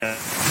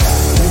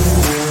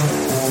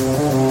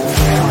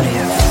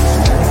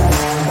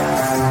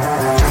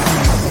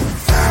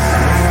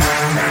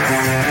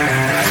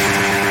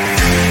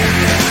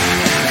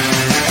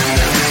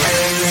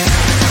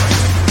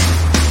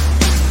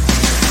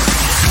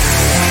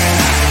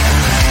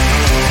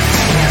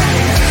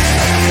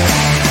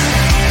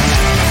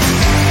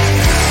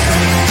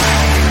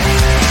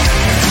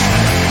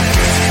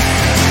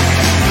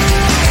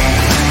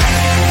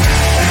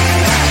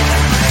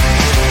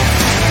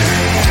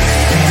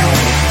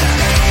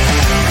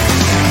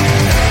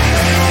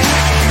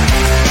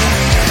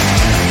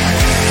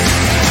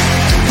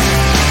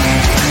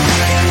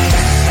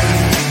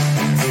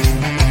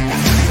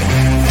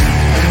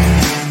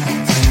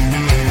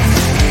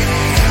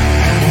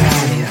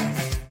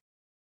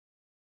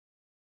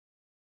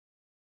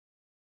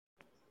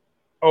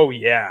Oh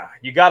yeah,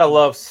 you gotta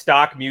love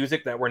stock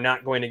music that we're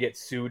not going to get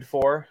sued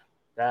for.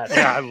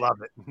 I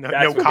love it. No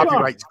That's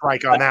copyright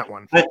strike on that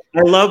one. I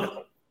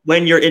love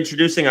when you're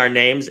introducing our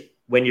names.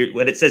 When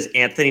it says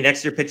Anthony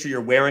next to your picture,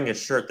 you're wearing a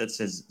shirt that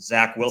says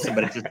Zach Wilson,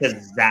 but it just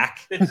says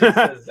Zach. It just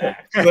says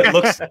Zach. So it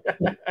looks.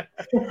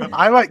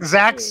 I like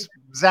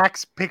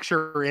Zach's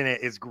picture in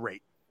it is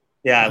great.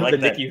 Yeah, I like The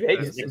that. Nikki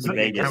Vegas.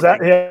 Nikki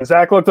Vegas.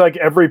 Zach looked like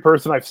every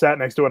person I've sat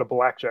next to at a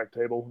blackjack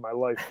table in my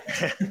life.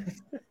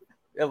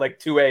 At like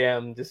 2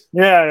 a.m. Just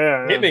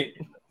Yeah. hit me.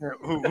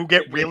 Who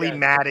get really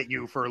mad at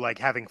you for like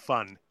having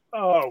fun.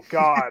 Oh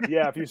God,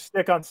 yeah. If you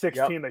stick on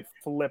 16, they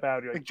flip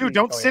out. You're Like, dude,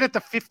 don't sit at the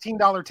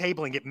 $15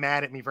 table and get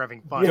mad at me for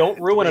having fun. Don't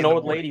ruin an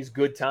old morning. lady's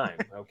good time,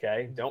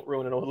 okay? Don't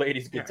ruin an old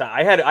lady's good time.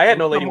 I had an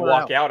old lady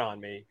walk out on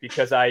me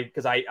because I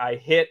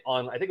hit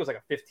on, I think it was like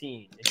a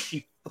 15, and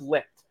she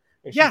flipped.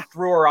 And she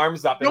threw her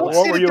arms up. Don't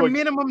sit at the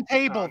minimum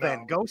table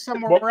then. Go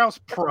somewhere else,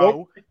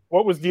 pro.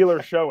 What was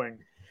dealer showing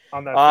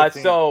on that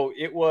 15? So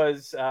it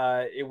was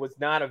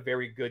not a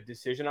very good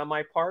decision on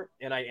my part,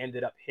 and I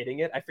ended up hitting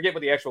it. I forget what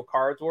the actual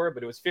cards were,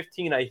 but it was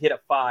 15. I hit a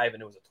 5,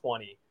 and it was a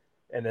 20,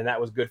 and then that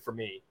was good for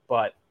me.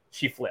 But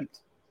she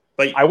flipped.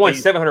 But I won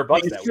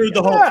 $700 You that screwed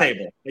the weekend. whole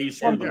table. You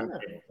screwed the whole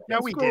table. No,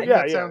 we cool. did. Yeah,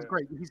 That yeah. sounds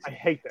great. I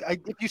hate that.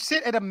 If you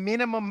sit at a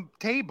minimum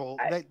table,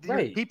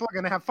 right. people are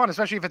going to have fun,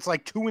 especially if it's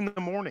like 2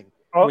 a.m.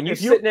 When you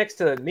sit next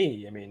to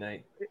me, I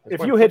mean,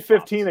 if you hit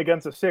 15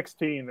 against a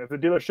 16, if the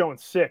dealer's showing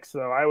 6,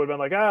 though, I would have been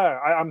like,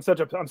 I'm such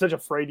a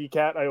fraidy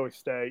cat. I always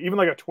stay. Even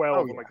like a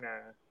 12, I'm like, nah.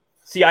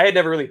 See, I had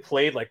never really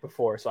played like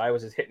before, so I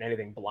was just hitting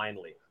anything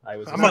blindly.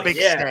 I'm a big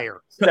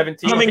stayer.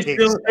 17.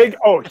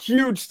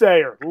 Huge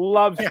stayer.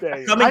 Love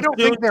stayer. I don't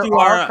think there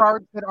are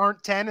cards that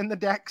aren't 10 in the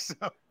deck. So.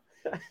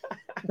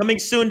 Coming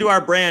soon to our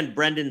brand,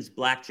 Brendan's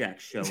Blackjack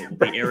Show. Will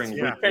be airing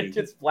weekly.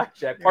 Brendan's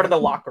Blackjack, part of the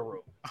locker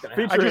room.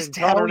 I just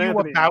tell you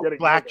about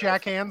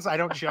blackjack hands. I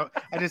don't show.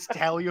 I just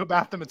tell you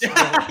about them. It's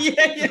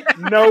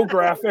no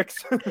graphics.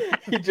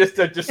 He just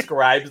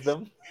describes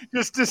them.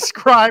 Just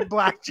describe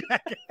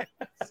blackjack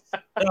hands.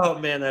 Oh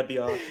man, that'd be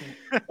awesome.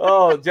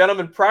 Oh,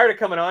 gentlemen, prior to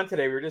coming on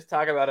today, we were just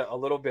talking about it a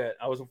little bit.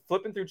 I was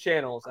flipping through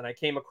channels and I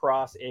came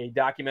across a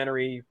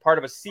documentary, part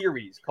of a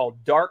series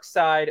called Dark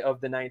Side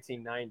of the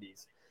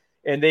 1990s.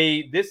 And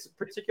this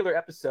particular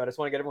episode, I just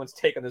want to get everyone's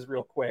take on this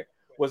real quick,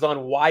 was on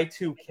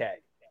Y2K.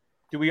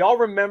 Do we all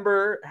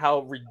remember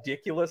how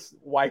ridiculous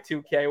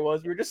Y2K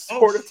was? We were just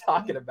sort of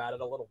talking about it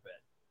a little bit,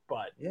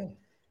 but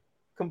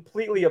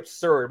completely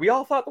absurd. We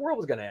all thought the world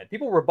was going to end.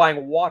 People were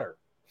buying water.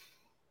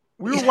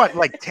 We were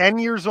like 10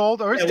 years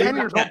old? I was 10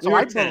 years old, so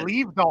I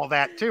believed all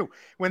that too.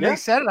 When they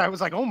said it, I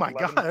was like, oh my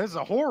God, this is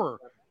a horror.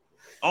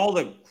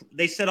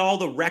 They said all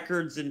the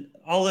records and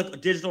all the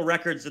digital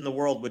records in the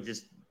world would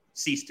just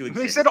cease to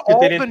exist. They said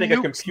all the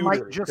nukes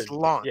might just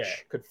launch. Yeah,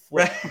 could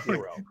flip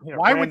zero.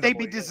 Why would they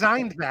be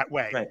designed that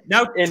way? Right.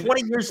 Now,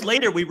 20 years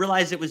later, we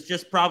realize it was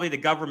just probably the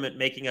government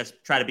making us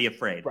try to be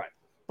afraid. Right.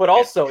 But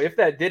also, if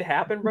that did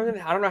happen,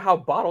 Brendan, I don't know how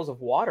bottles of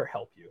water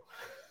help you.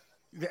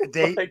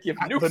 They like if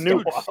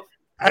nukes.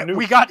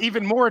 We got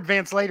even more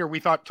advanced later. We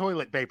thought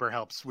toilet paper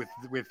helps with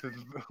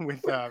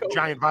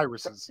giant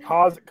viruses.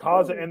 Cause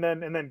and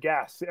then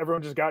gas.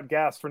 Everyone just got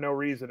gas for no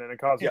reason, and it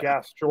caused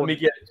gas shortage. Let me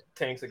get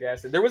tanks of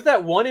gas. There was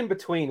that one in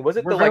between. Was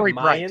it the like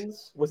Mayans? Bright.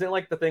 Was it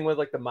like the thing with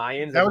like the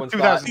Mayans? That was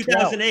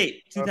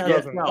 2008.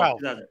 2012.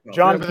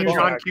 John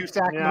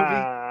Cusack movie.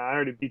 I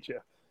already beat you.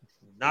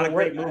 Not a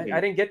great movie.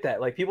 I didn't get that.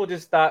 Like people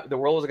just thought the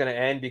world was going to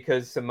end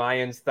because some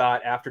Mayans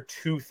thought after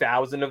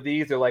 2,000 of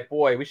these, they're like,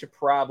 boy, we should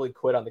probably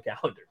quit on the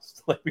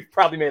calendars. Like we've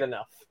probably made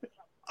enough.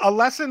 A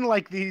lesson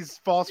like these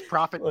false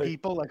prophet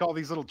people, like all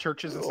these little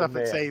churches and stuff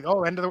that say, end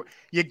of the,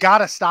 you got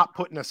to stop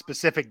putting a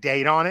specific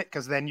date on it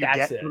because then you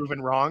get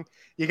proven wrong.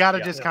 You got to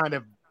just kind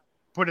of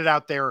put it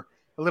out there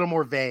a little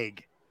more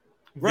vague.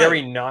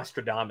 Very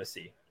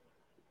Nostradamus-y.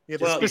 Yeah,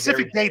 the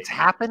specific dates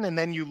happen, and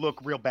then you look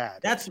real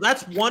bad. That's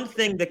one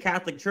thing the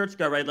Catholic Church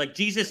got right. Like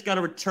Jesus is going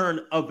to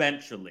return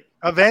eventually.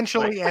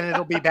 And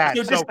it'll be bad.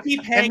 So just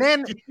keep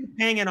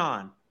hanging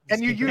on.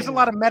 And you use a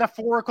lot of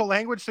metaphorical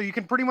language, so you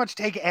can pretty much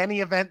take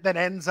any event that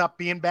ends up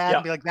being bad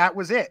and be like, that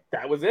was it.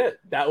 That was it.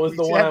 That was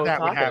the one I was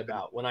talking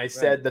about when I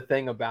said the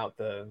thing about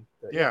the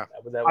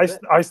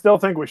I still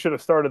think we should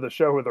have started the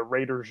show with a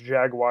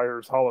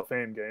Raiders-Jaguars Hall of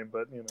Fame game,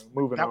 but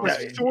moving on. That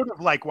was sort of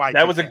like why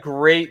that was a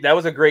great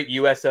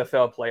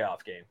USFL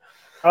playoff game.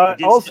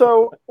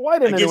 Why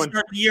didn't anyone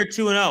start the year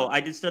 2-0? I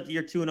did start the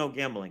year 2-0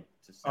 gambling.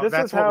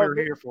 That's what we were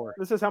here for.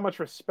 This is how much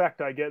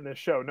respect I get in this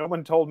show. No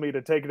one told me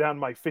to take down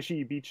my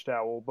fishy beach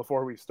towel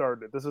before we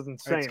started. This is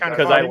insane.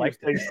 Because I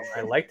liked it.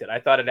 I liked it. I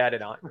thought it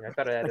added on.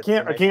 I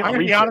can't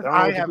reach it.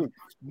 I have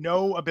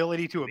no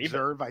ability to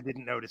observe. I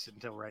didn't notice it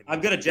until right now.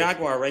 I've got a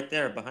Jaguar right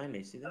there behind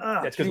me. See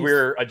that? That's because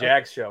we're a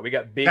Jags show. We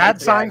got big.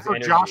 Bad sign for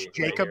Josh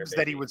Jacobs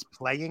that he was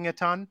playing a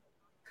ton.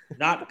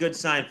 Not good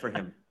sign for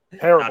him.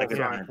 Terrible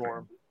sign for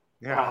him.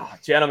 Yeah,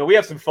 gentlemen, we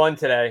have some fun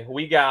today.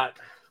 We got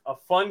a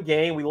fun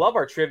game. We love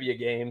our trivia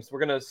games. We're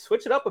going to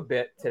switch it up a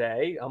bit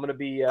today. I'm going to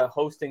be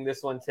hosting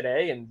this one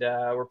today, and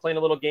we're playing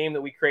a little game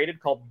that we created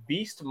called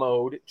Beast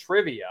Mode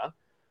Trivia.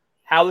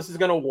 how this is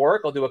going to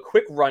work, I'll do a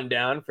quick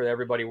rundown for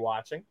everybody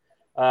watching.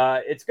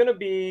 It's going to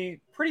be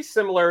pretty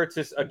similar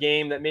to a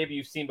game that maybe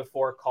you've seen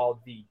before called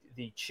the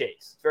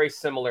Chase. It's very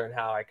similar in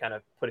how I kind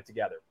of put it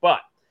together.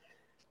 But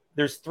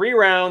there's 3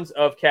 rounds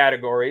of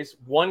categories.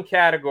 One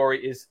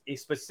category is a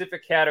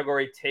specific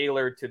category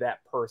tailored to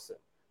that person.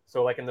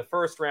 So like in the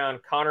first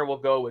round, Connor will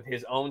go with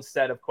his own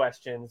set of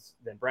questions,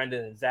 then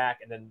Brendan and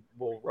Zach, and then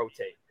we'll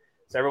rotate.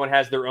 So everyone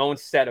has their own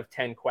set of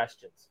 10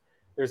 questions.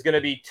 There's going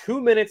to be 2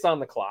 minutes on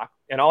the clock,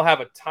 and I'll have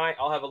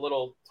a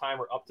little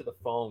timer up to the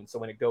phone. So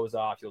when it goes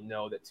off, you'll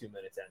know that 2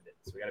 minutes ended.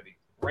 So we got to be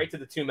right to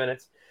the 2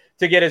 minutes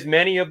to get as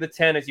many of the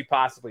 10 as you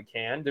possibly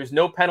can. There's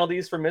no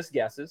penalties for missed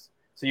guesses.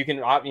 So you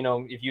can,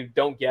 if you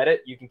don't get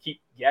it, you can keep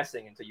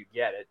guessing until you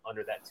get it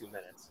under that 2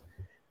 minutes.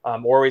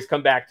 Or always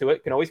come back to it.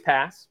 You can always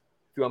pass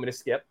if you want me to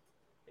skip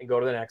and go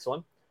to the next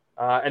one.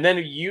 And then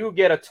you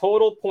get a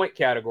total point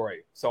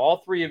category. So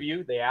all 3 of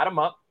you, they add them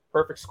up.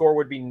 Perfect score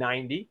would be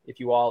 90 if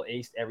you all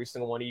aced every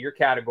single one of your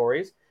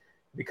categories.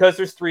 Because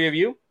there's 3 of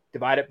you,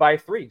 divide it by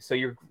 3. So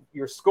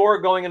your score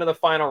going into the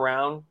final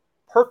round,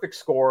 perfect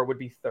score would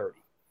be 30.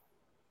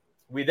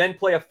 We then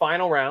play a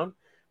final round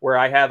where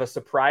I have a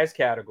surprise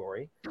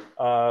category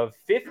of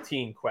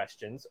 15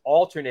 questions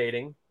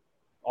alternating.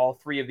 All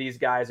 3 of these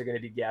guys are going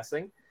to be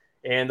guessing.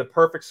 And the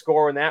perfect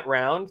score in that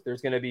round,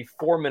 there's going to be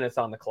 4 minutes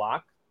on the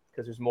clock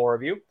because there's more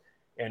of you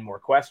and more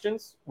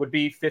questions, would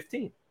be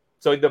 15.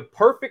 So the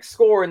perfect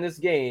score in this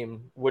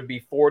game would be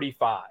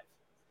 45.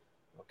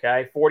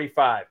 Okay,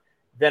 45.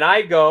 Then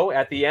I go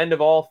at the end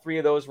of all 3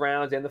 of those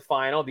rounds and the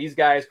final. These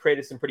guys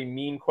created some pretty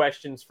mean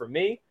questions for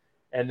me.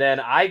 And then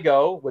I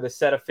go with a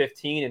set of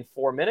 15 in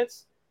 4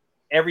 minutes.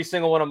 Every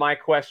single one of my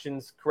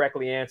questions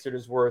correctly answered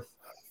is worth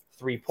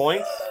 3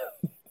 points.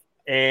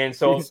 And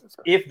so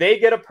if they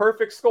get a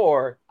perfect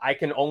score, I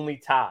can only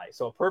tie.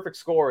 So a perfect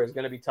score is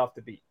going to be tough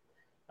to beat.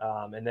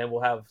 And then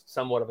we'll have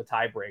somewhat of a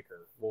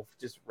tiebreaker. We'll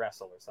just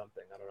wrestle or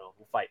something. I don't know.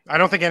 We'll fight. I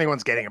don't think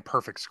anyone's getting a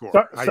perfect score.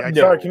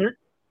 Sorry, can you?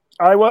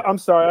 I'm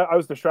sorry. I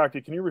was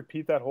distracted. Can you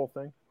repeat that whole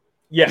thing?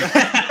 Yes,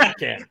 I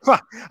can.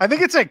 I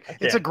think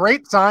it's a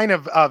great sign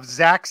of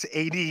Zach's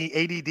ADD,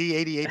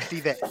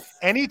 ADHD that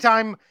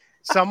anytime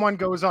someone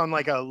goes on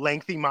like a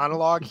lengthy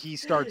monologue, he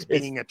starts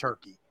being a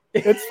turkey.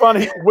 It's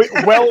funny.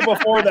 Well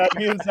before that,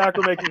 me and Zach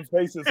were making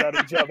faces at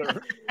each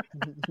other.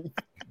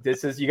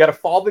 You got to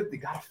follow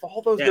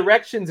those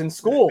directions in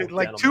school.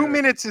 Like gentlemen. 2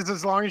 minutes is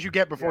as long as you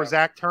get before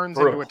Zach turns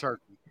into a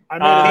turkey.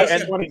 I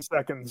made 20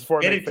 seconds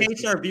for in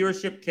case our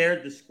viewership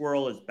cared, the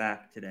squirrel is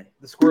back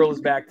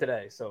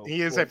today. So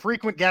he is a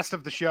frequent guest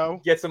of the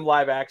show. Get some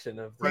live action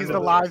of. He's the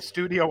live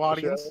studio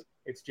audience.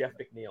 It's Jeff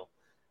McNeil.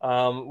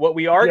 What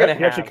we are going to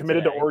have actually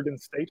committed to Oregon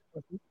State.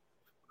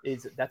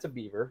 That's a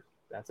beaver.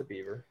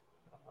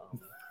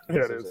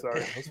 Yeah, it is.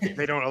 Sorry,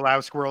 they don't allow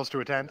squirrels to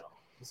attend. No,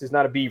 this is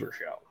not a beaver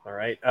show. All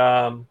right,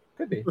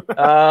 could be.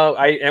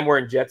 I am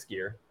wearing Jets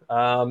gear.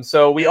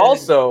 So we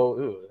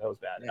also, that was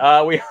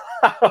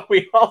bad.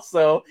 We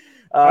also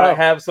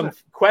have some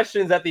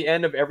questions at the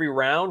end of every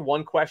round.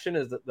 One question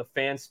is the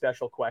fan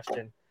special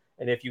question,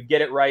 and if you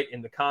get it right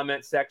in the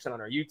comment section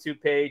on our YouTube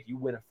page, you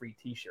win a free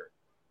T-shirt.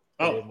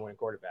 Dave Morning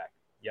Quarterback.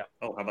 Yep.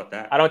 Oh, how about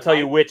that? I don't tell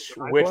you which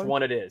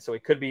one it is, so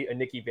it could be a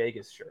Nikki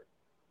Vegas shirt,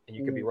 and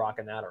you could be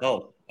rocking that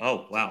around.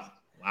 Oh, wow.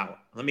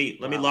 Let me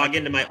log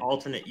into my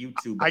alternate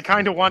YouTube. I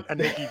kind of want a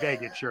Nikki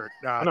Vegas shirt.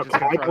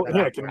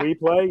 Can we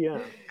play? Yeah.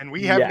 And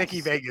we have Nikki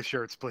Vegas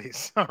shirts,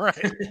 please. All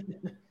right.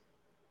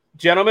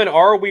 Gentlemen,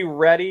 are we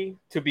ready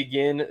to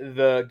begin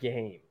the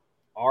game?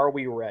 Are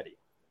we ready?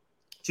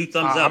 2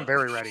 thumbs up. I'm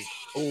very ready.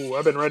 Oh,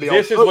 I've been ready.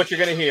 This is what you're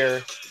going to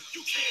hear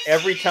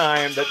every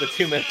time that the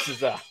 2 minutes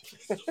is up.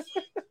 All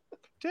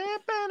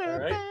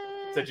right.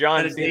 It's a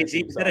John Cena.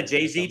 Is that a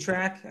Jay-Z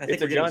track? I think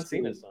it's a John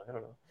Cena song. I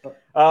don't know.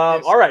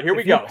 All right, here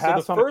we go. So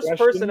the first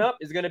person up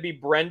is going to be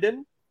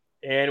Brendan,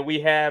 and we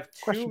have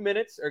 2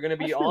 minutes are going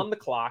to be on the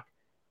clock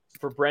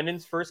for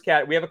Brendan's first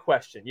cat. We have a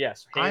question.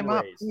 Yes, hand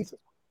raised.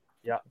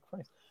 Yeah.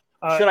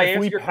 Should I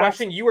answer your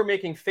question? You were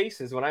making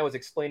faces when I was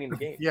explaining the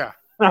game. Yeah.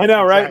 I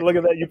know, right? Look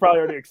at that. You probably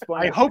already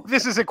explained. I hope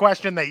this is a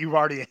question that you've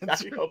already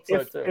answered. I hope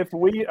so too.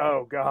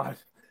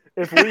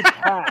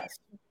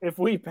 If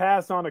we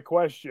pass on a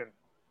question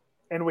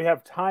and we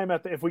have time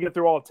if we get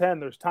through all 10,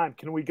 there's time.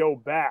 Can we go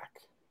back?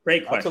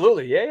 Great question.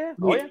 Absolutely. Yeah.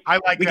 Oh, yeah. I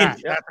like that.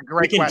 That's a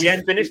great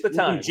question. Finish the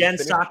time.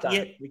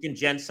 We can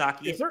Jen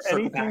Psaki it. Is there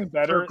anything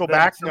better Circle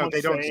back? No, they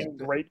don't.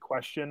 Great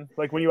question.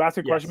 Like when you ask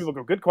a question, people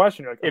go, good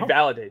question. You're like, it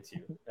validates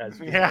you as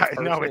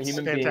it's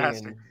human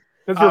fantastic.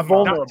 Because you're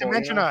vulnerable. Not to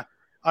mention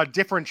a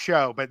different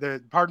show, but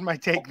pardon my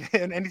take.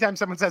 And anytime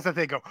someone says that,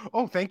 they go,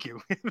 "Oh, thank you."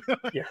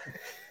 Yeah.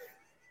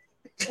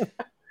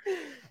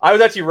 I was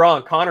actually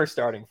wrong. Connor's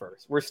starting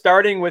first. We're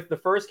starting with the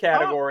first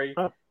category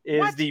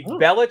is the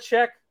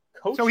Belichick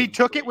coaching. So he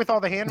took it with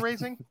all the hand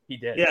raising? He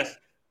did. Yes.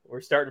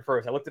 We're starting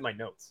first. I looked at my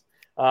notes.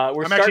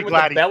 We're starting with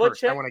the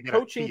Belichick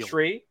coaching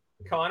tree.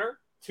 Connor,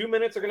 2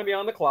 minutes are going to be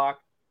on the clock.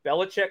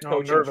 Belichick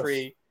coaching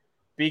tree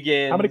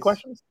begins. How many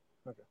questions?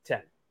 Okay.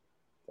 10.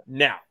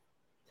 Now,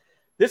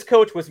 This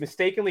coach was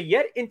mistakenly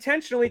yet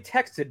intentionally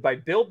texted by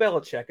Bill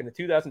Belichick in the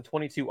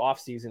 2022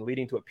 offseason,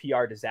 leading to a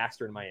PR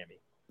disaster in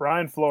Miami.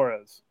 Brian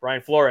Flores.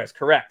 Brian Flores,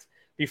 correct.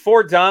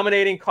 Before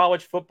dominating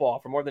college football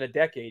for more than a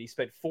decade, he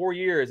spent 4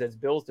 years as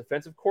Bill's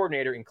defensive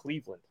coordinator in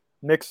Cleveland.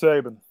 Nick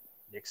Saban.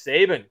 Nick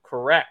Saban,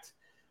 correct.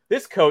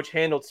 This coach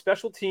handled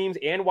special teams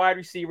and wide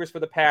receivers for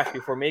the pass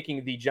before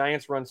making the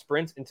Giants run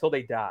sprints until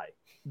they die.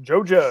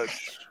 Joe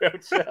Judge. Joe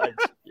Judge,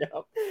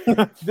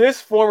 yep. This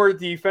former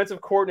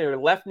defensive coordinator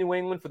left New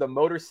England for the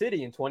Motor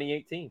City in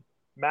 2018.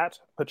 Matt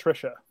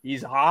Patricia.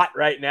 He's hot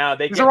right now.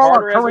 These are all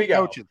our current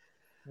coaches.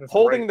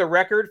 Holding the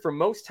record for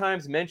most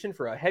times mentioned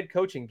for a head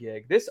coaching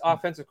gig, this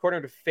offensive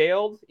coordinator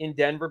failed in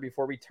Denver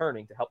before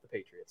returning to help the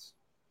Patriots.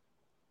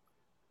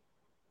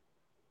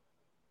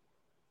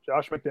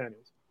 Josh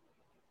McDaniels.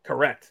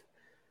 Correct.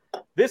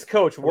 This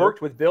coach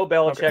worked with Bill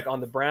Belichick on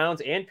the Browns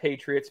and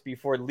Patriots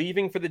before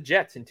leaving for the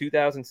Jets in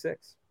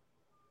 2006.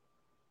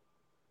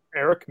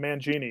 Eric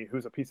Mangini,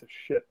 who's a piece of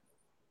shit.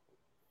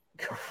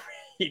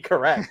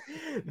 Correct.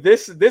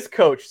 This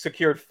coach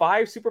secured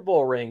 5 Super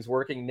Bowl rings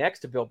working next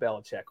to Bill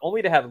Belichick,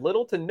 only to have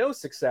little to no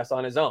success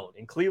on his own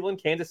in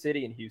Cleveland, Kansas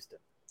City, and Houston.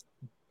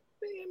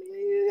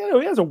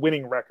 He has a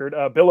winning record.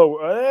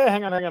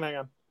 Hang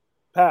on.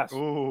 Pass.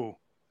 Ooh.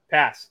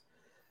 Pass.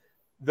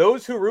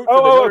 Those who root for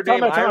the Notre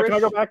Dame Irish.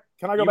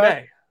 Can I go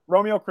back?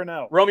 Romeo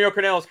Crennel. Romeo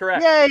Crennel is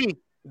correct. Yay!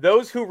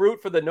 Those who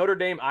root for the Notre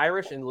Dame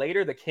Irish and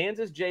later the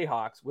Kansas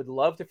Jayhawks would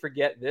love to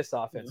forget this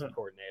offensive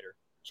coordinator.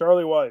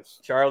 Charlie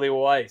Weiss. Charlie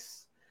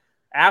Weiss.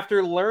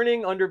 After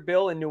learning under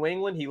Bill in New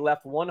England, he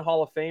left one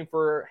Hall of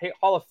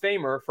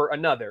Famer for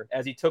another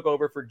as he took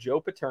over for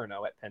Joe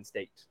Paterno at Penn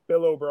State.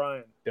 Bill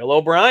O'Brien. Bill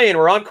O'Brien.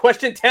 We're on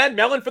question 10.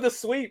 Mellon for the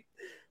sweep.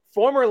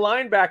 Former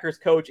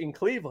linebackers coach in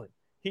Cleveland.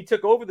 He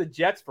took over the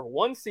Jets for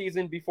 1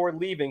 season before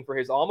leaving for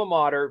his alma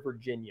mater,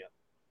 Virginia.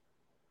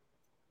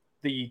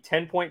 The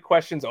 10-point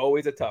question's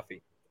always a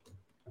toughie.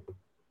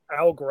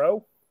 Al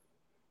Groh.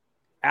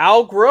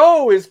 Al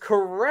Groh is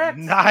correct.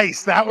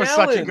 Nice. That was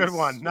such a good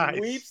one. Nice.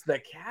 Sweeps the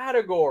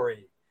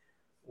category.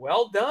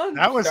 Well done.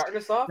 Starting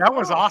us off. That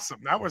was awesome.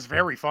 That was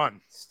very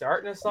fun.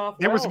 Starting us off.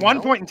 There was one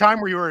point in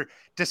time where you were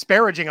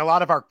disparaging a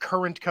lot of our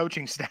current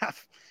coaching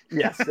staff.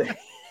 Yes.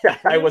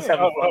 I was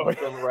having fun with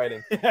them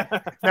writing.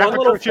 Fun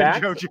little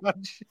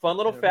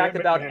fact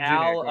about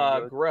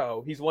Al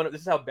Groh.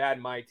 This is how bad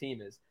my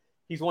team is.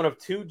 He's one of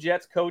 2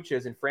 Jets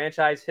coaches in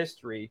franchise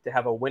history to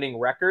have a winning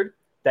record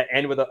that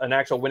end with an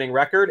actual winning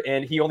record,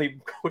 and he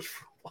only coached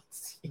for 1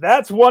 season.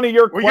 That's one of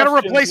your questions. We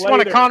got to replace one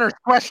of Connor's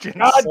questions.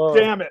 God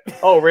damn it.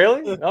 Oh,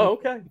 really? Oh,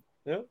 okay.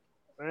 Yeah.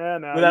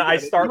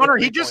 Connor,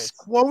 he just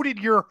quoted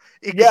your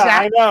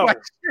exact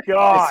question.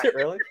 God. Is it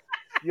really?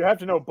 You have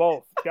to know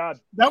both. God,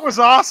 that was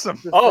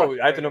awesome. I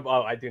have to know.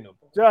 Oh, I do know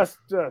both. Just.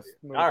 All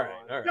right.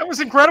 That was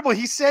incredible.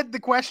 He said the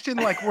question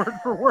like word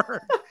for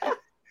word.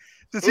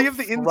 Does he have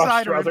the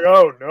insider? I was like,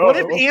 oh no. What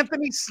if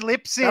Anthony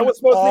slips in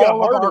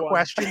all of our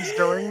questions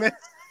during this?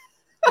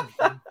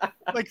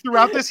 Like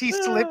throughout this, he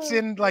slips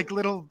in like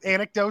little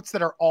anecdotes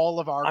that are all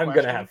of our questions. I'm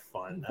gonna have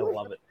fun. I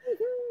love it.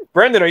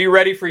 Brendan, are you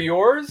ready for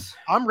yours?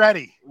 I'm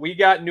ready. We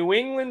got New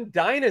England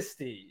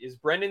Dynasty is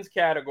Brendan's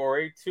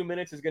category. 2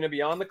 minutes is going to be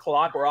on the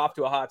clock. We're off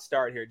to a hot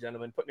start here,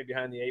 gentlemen. Putting it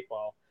behind the 8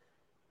 ball.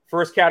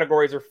 First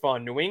categories are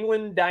fun. New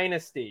England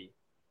Dynasty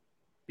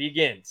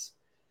begins.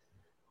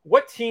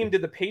 What team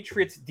did the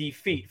Patriots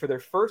defeat for their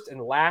first and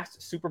last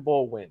Super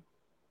Bowl win?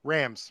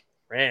 Rams.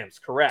 Rams,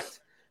 correct.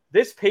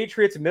 This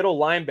Patriots middle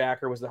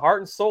linebacker was the heart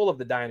and soul of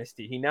the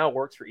dynasty. He now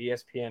works for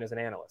ESPN as an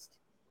analyst.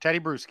 Teddy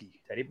Bruschi.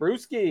 Teddy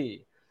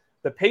Bruschi.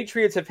 The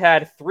Patriots have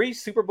had 3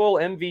 Super Bowl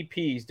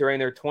MVPs during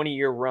their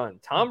 20-year run.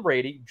 Tom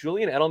Brady,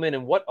 Julian Edelman,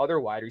 and what other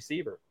wide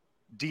receiver?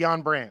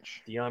 Deion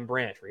Branch. Deion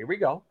Branch. Here we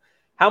go.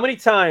 How many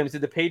times did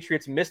the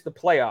Patriots miss the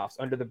playoffs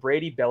under the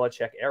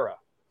Brady-Belichick era?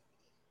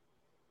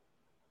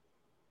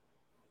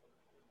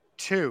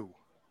 2.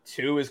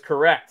 2 is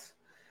correct.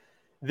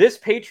 This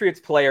Patriots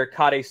player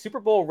caught a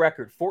Super Bowl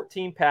record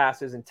 14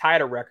 passes and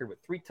tied a record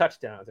with 3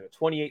 touchdowns in a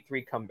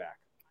 28-3 comeback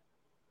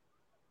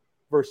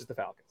versus the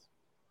Falcons.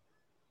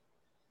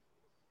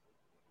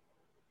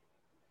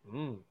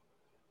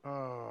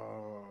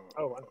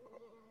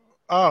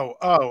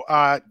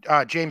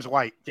 James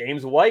White.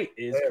 James White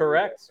is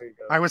correct.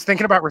 I was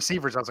thinking about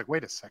receivers. I was like,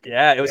 wait a second.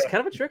 Yeah, it was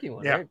kind of a tricky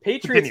one. Yeah. Right?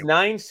 Patriots'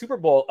 9 Super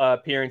Bowl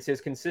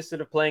appearances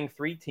consisted of playing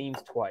 3 teams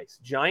twice.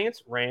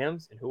 Giants,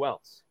 Rams, and who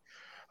else?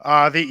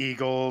 The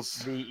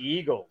Eagles. The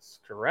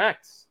Eagles,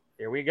 correct.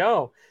 Here we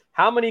go.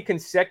 How many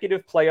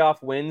consecutive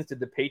playoff wins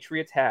did the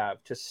Patriots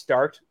have to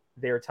start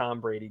their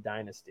Tom Brady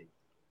dynasty?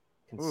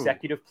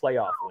 Consecutive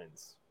playoff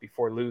wins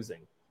before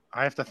losing.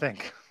 I have to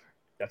think.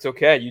 That's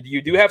okay.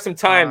 You do have some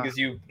time because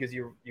you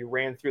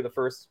ran through the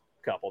first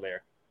couple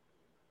there.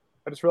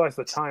 I just realized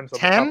the times.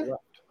 10?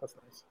 That's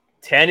nice.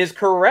 10 is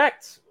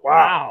correct.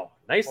 Wow.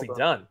 Nicely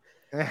done.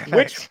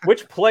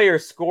 Which player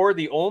scored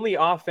the only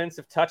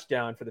offensive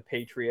touchdown for the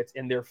Patriots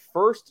in their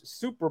first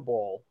Super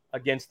Bowl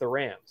against the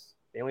Rams?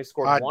 They only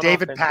scored one.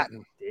 David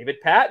Patton.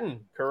 David Patton,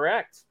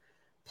 correct.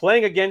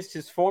 Playing against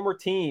his former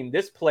team,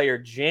 this player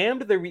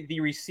jammed the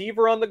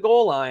receiver on the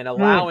goal line,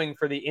 allowing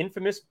for the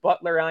infamous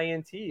Butler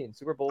INT in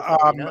Super Bowl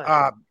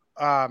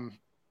 49.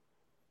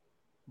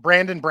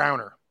 Brandon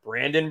Browner.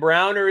 Brandon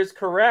Browner is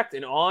correct,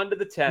 and on to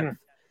the 10th.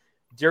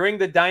 During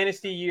the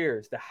dynasty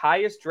years, the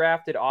highest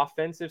drafted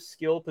offensive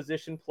skill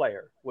position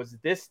player was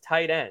this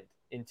tight end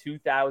in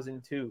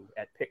 2002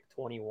 at pick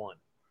 21.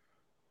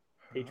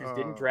 Patriots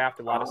didn't draft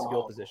a lot of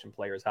skill position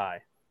players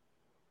high.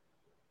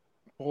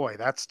 Boy,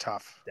 that's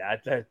tough.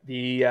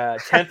 The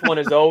 10th one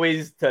is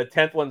always the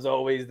 10th one's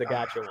always the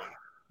gotcha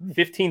one.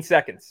 15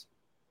 seconds.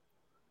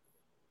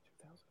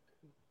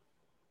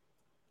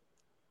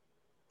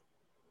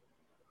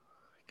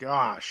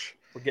 Gosh.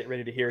 We're getting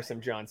ready to hear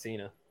some John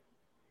Cena.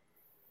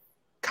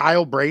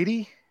 Kyle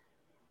Brady?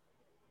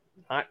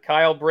 Not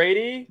Kyle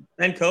Brady.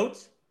 Ben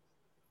Coates?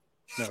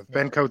 No,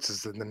 Ben Coates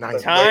is in the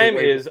 90s. Time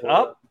is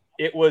up.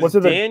 It was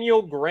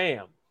Daniel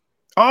Graham.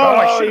 Oh,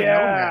 I should have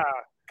known that.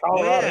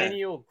 Colorado.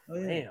 Daniel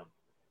Graham.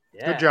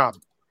 Yeah. Good job.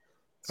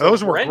 So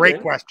those were Brendan,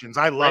 great questions.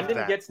 I love that.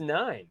 Brendan gets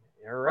 9.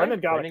 All right.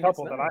 Brendan got a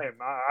couple that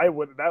I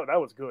would. That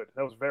was good.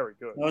 That was very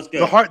good. That was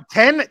good.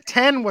 The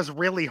 10 was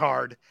really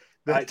hard.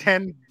 The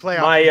 10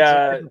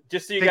 playoff.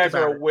 Just so you guys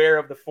are aware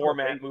of the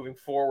format moving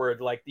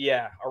forward, like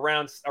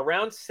around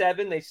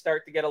 7 they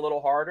start to get a little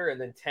harder,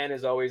 and then 10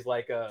 is always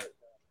like a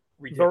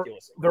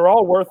ridiculous. They're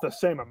all worth the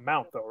same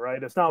amount, though,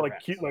 right? It's not like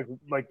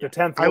the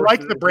 10th. I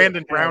like the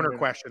Brandon Browner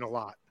question a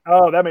lot.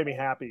 Oh, that made me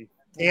happy.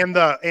 And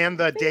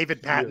the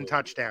David Patton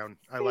touchdown.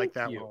 I like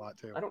that one a lot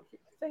too. I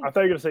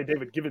thought you were gonna say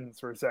David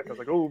Givens for a sec. I was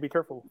like, oh, be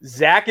careful.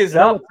 Zach is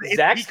up.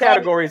 Zach's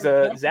category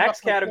kind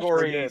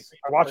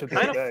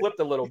of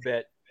flipped a little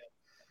bit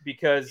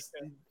because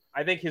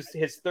I think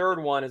his third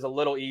one is a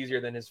little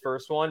easier than his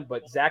first one,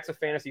 but Zach's a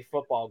fantasy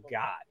football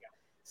guy.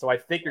 So I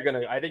think you're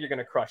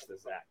gonna crush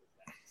this, Zach.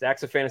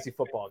 Zach's a fantasy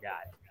football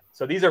guy.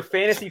 So these are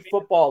fantasy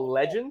football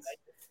legends.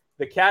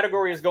 The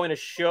category is going to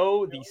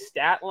show the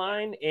stat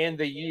line and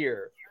the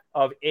year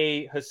of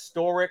a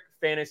historic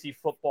fantasy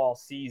football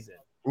season.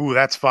 Ooh,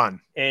 that's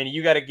fun. And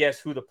you got to guess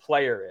who the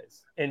player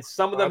is. And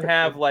some of them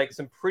have like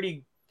some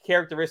pretty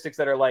characteristics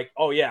that are like,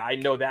 oh yeah, I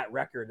know that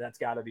record. That's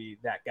got to be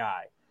that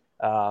guy.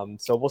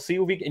 So we'll see.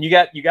 And you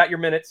got your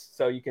minutes,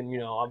 so you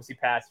can obviously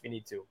pass if you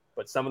need to.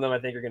 But some of them I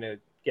think are going to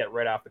get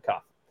right off the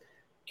cuff.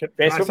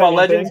 Fantasy Football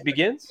Legends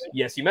begins.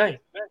 Yes, you may.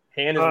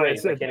 Hand is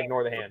raised. I can't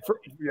ignore the hand.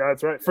 Yeah,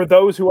 that's right. For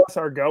those who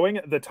are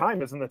going, the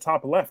time is in the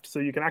top left, so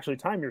you can actually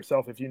time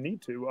yourself if you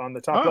need to on the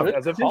top left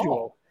as a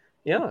visual.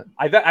 Yeah,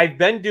 I've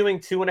been doing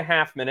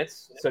 2.5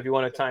 minutes. So if you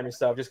want to time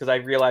yourself, just because I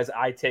realize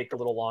I take a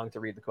little long to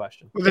read the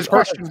question. Well, there's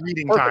question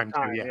reading time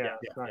too. Yeah.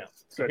 Nice.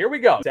 So here we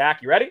go.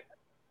 Zach, you ready?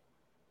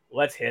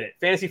 Let's hit it.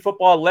 Fantasy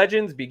Football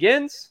Legends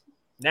begins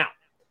now.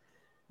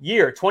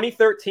 Year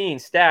 2013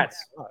 stats: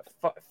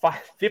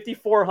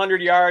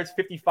 5,400 yards,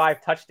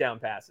 55 touchdown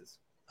passes.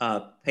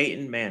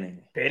 Peyton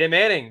Manning. Peyton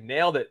Manning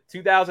nailed it.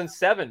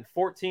 2007,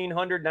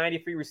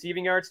 1,493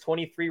 receiving yards,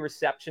 23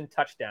 reception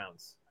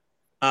touchdowns.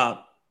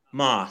 Randy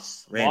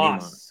Moss.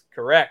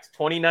 Correct.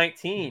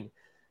 2019,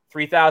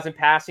 3,000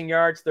 passing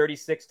yards,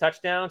 36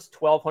 touchdowns,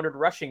 1,200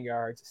 rushing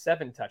yards,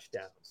 7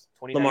 touchdowns.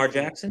 Lamar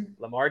Jackson.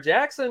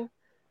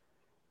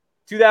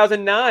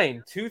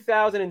 2009,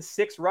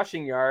 2,006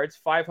 rushing yards,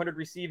 500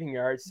 receiving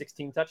yards,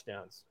 16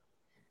 touchdowns.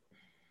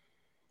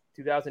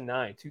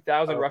 2009,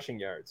 2,000 rushing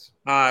yards.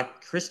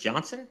 Chris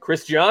Johnson.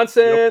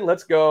 Yep.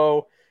 Let's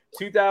go.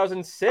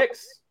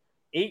 2006,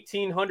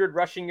 1,800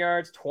 rushing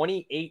yards,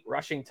 28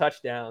 rushing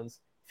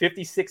touchdowns,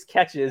 56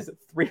 catches,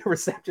 3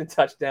 reception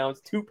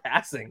touchdowns, 2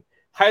 passing.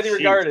 Highly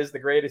regarded as the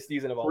greatest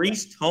season of all time.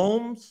 Priest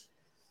Holmes.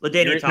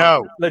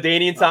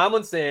 LaDainian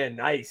Tomlinson.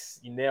 Nice.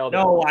 You nailed it.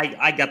 No,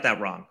 I got that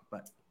wrong,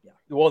 but yeah.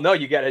 Well, no,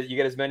 you get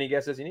as many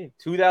guesses as you need.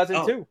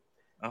 2002.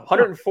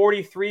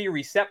 143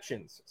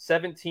 receptions,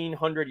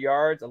 1,700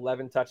 yards,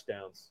 11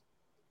 touchdowns.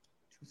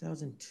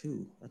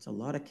 2002. That's a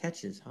lot of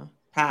catches, huh?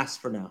 Pass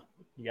for now.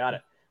 You got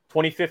it.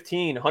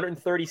 2015,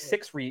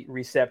 136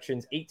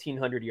 receptions,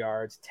 1,800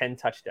 yards, 10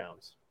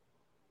 touchdowns.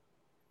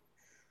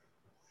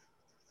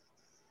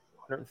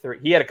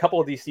 130. He had a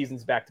couple of these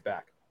seasons back to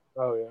back.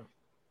 Oh yeah.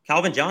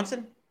 Calvin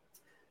Johnson?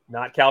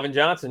 Not Calvin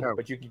Johnson,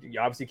 but you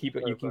obviously keep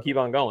it. You can keep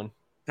on going.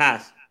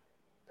 Pass.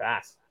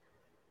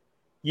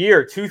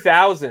 Year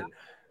 2000.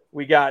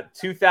 We got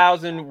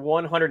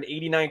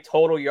 2,189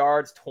 total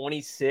yards,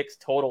 26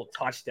 total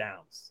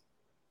touchdowns.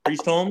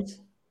 Priest Holmes?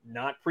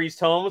 Not Priest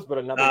Holmes, but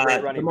another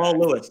great running Jamal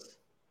back. Lewis.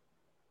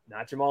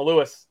 Not Jamal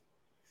Lewis.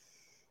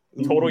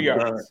 Total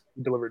yards.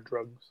 Delivered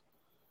drugs.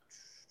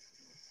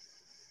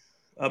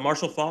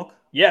 Marshall Faulk?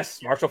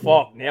 Yes, Marshall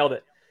Faulk. Nailed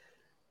it.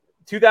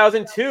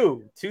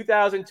 2002,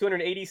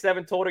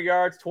 2,287 total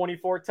yards,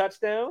 24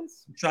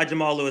 touchdowns. Try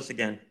Jamal Lewis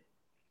again.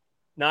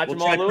 Not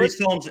Jamal Lewis.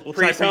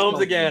 Priest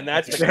Holmes again.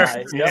 That's the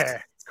guy. Yeah.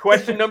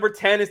 Question number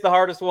 10 is the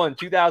hardest one.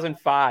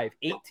 2005,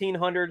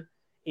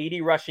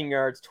 1,880 rushing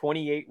yards,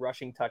 28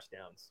 rushing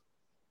touchdowns.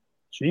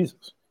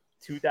 Jesus.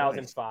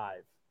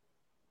 2005.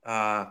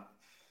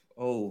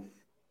 Oh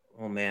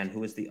man, who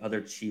was the other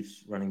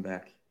Chiefs running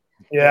back?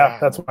 Yeah,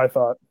 that's what I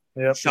thought.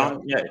 Yep.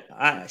 Sean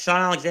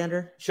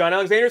Alexander. Sean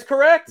Alexander's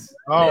correct.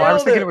 Oh, I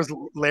was thinking it was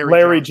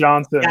Larry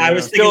Johnson. Yeah, I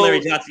was thinking Larry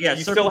Johnson. Yeah,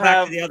 you circle still back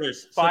have to the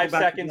others. 5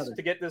 seconds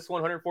to get this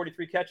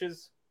 143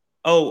 catches.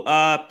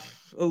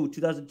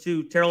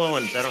 2002, Terrell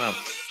Owens. I don't know.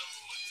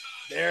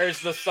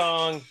 There's the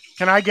song.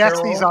 Can I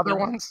guess these other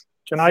ones?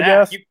 Can I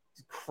guess? You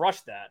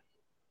crushed that.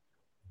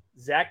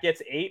 Zach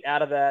gets 8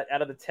 out of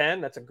the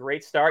 10. That's a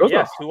great start.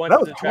 Yes. Who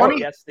wants to try to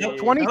guess the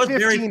 2015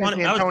 is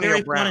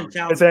Antonio Brown.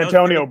 It's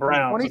Antonio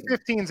Brown.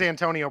 2015 is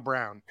Antonio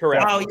Brown.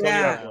 Correct. Oh,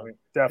 yeah.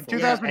 Definitely.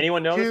 2002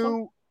 Anyone know this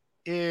one?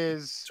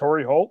 Is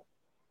Torrey Holt?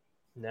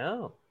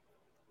 No.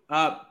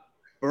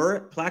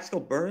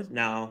 Plaxico Burress?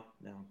 No.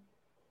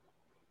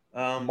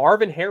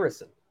 Marvin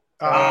Harrison.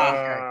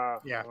 Okay.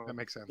 Yeah, that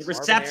makes sense. The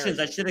receptions.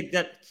 I should have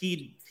got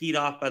keyed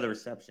off by the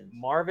reception.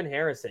 Marvin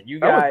Harrison. You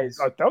guys.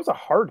 That was a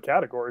hard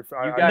category.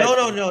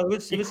 No.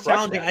 It was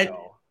challenging. I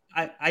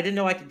didn't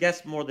know I could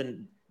guess more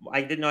than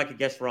I didn't know I could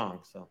guess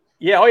wrong. So.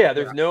 Yeah. Oh yeah.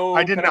 There's no.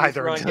 I didn't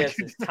either. Wrong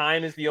guesses.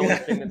 Time is the only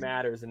thing that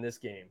matters in this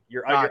game.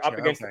 You're up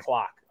against the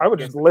clock. I would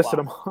just listed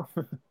them off.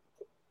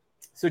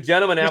 So,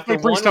 gentlemen, after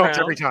one round,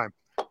 every time.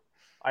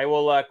 I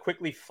will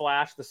quickly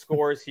flash the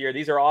scores here.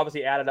 These are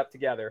obviously added up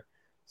together.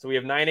 So we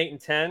have 9, 8,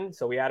 and 10.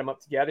 So we add them up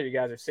together. You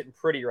guys are sitting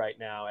pretty right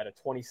now at a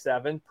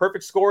 27.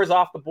 Perfect score is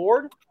off the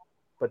board,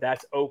 but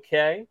that's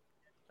okay.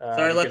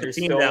 Sorry, let the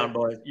team down,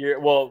 boys.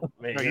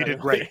 Man, you did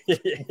great.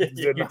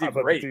 you did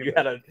great. You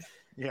had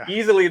Yeah.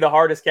 Easily the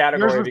hardest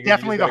category. Yours was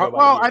definitely the hard.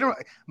 Well, I don't.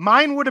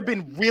 Mine would have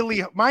been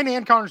really. Mine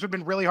and Connor's would have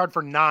been really hard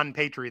for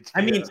non-Patriots.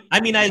 I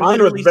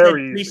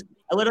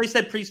literally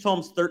said Priest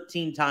Holmes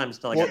 13 times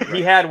till I got it right.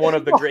 He had one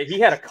of the great. He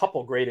had a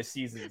couple greatest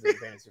seasons in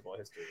fantasy football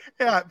history.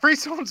 Yeah,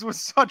 Priest Holmes was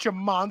such a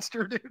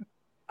monster, dude.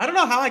 I don't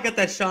know how I got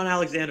that Sean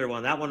Alexander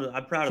one. That one,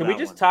 I'm proud of. Can we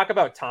just talk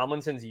about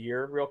Tomlinson's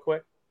year real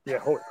quick? Yeah,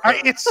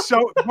 it's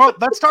so well.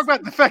 Let's talk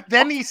about the fact.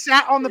 Then he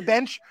sat on the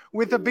bench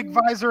with a big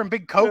visor and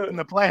big coat in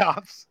the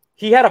playoffs.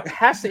 He had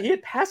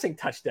passing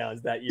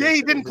touchdowns that year. Yeah,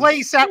 he didn't play.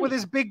 He sat with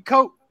his big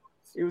coat.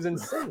 It was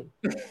insane.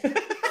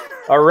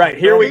 All right,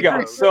 here we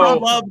go. So I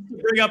love to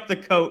bring up the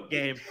coat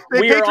game.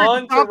 We are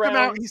on to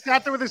round. He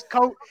sat there with his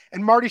coat,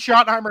 and Marty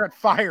Schottenheimer got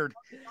fired.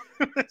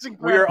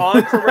 We are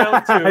on to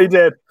round 2. He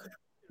did.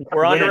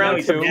 We're on to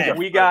round 2.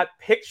 We got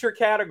picture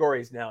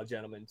categories now,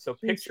 gentlemen. So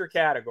picture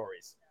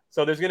categories.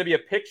 So there's going to be a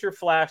picture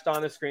flashed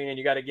on the screen, and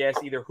you got to guess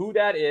either who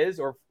that is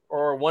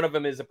or one of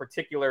them is a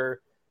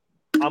particular.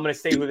 I'm going to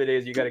say who that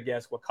is. You got to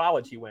guess what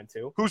college he went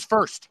to. Who's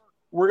first?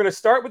 We're going to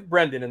start with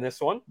Brendan in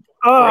this one.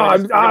 I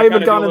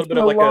haven't done a little bit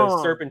of like a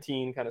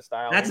serpentine kind of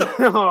style.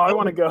 I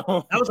want to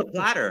go. That was a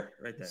platter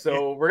right there.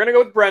 So we're going to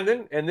go with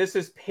Brendan, and this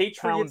is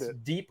Patriots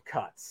deep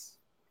cuts.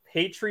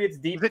 Patriots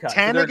deep cuts.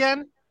 10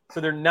 again?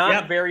 So they're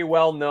not very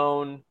well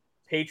known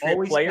Patriot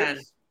always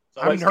players.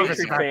 I'm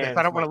nervous about this.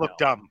 I don't want to look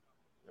dumb.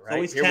 Right,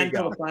 always 10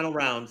 for the final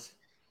rounds.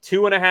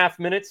 2.5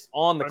 minutes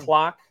on the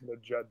clock. The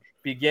judge.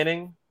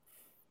 Beginning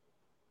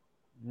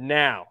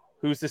now.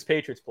 Who's this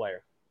Patriots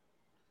player?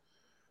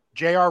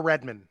 J.R.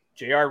 Redmond.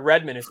 J.R.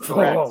 Redmond is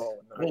correct. Oh,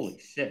 nice. Holy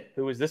shit!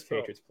 Who is this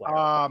Patriots player?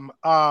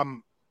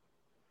 Oh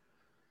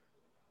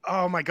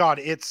my God!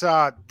 It's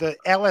the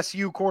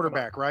LSU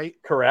quarterback, right?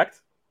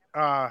 Correct.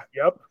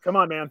 Yep. Come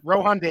on, man.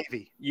 Rohan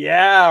Davey.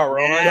 Yeah,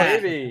 Rohan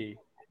Davey.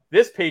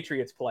 This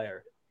Patriots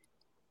player.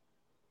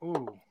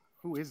 Ooh,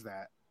 who is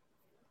that?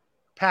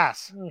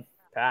 Pass.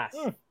 Pass.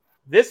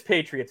 This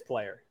Patriots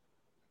player.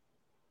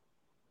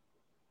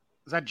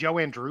 Is that Joe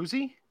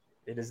Andruzzi?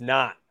 It is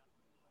not.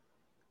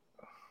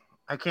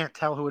 I can't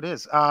tell who it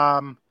is.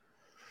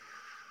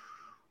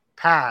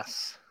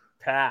 Pass.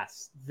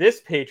 Pass.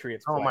 This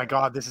Patriots player. Oh my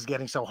God, this is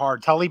getting so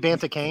hard. Tully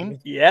Banta-Cain?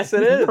 Yes,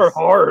 it is. They're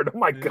hard. Oh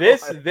my God.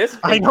 This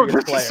I know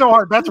this is so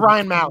hard. That's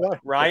Ryan Mallett.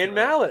 Ryan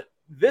Mallett.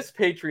 This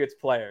Patriots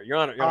player. You're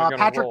on it.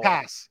 Patrick roll.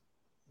 Pass.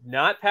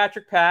 Not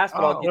Patrick Pass,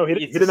 but I'll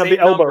he it's didn't the have the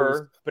same number,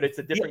 elbows. but it's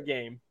a different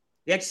game.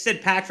 He actually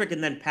said Patrick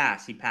and then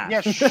pass. He passed.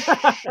 Yeah,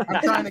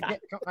 I'm trying to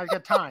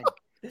get time.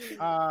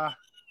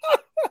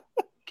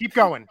 Keep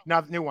going. Now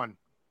the new one.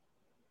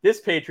 This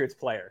Patriots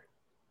player.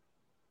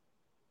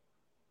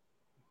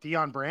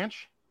 Deion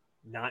Branch?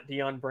 Not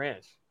Deion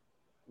Branch.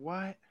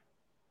 What?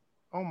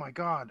 Oh my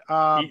God.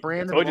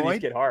 Brandon told you Lloyd?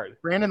 these get hard.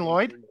 Brandon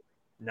Lloyd?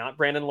 Not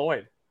Brandon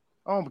Lloyd.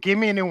 Oh, give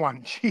me a new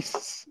one.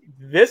 Jesus.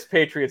 This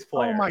Patriots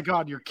player. Oh my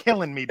God, you're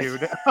killing me,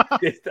 dude.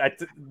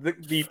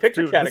 the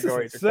picture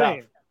categories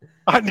are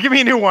tough. Give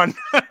me a new one.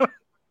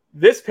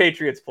 This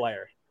Patriots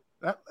player.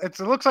 It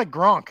looks like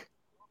Gronk.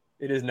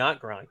 It is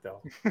not Gronk,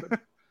 though.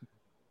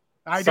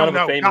 I don't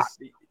know.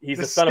 He's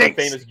the son of a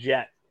famous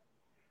Jet.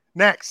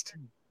 Next.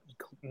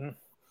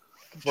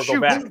 We'll go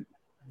back.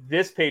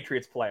 This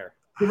Patriots player.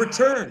 The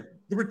return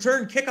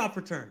kickoff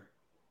return.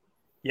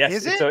 Yes,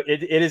 is it? So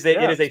it is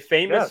a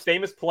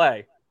famous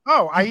play.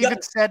 Oh, I even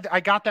said I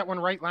got that one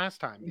right last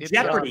time. It's,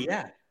 Jeopardy,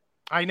 yeah.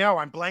 I know.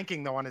 I'm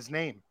blanking though on his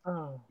name.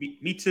 Oh.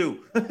 Me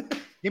too.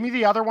 Give me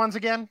the other ones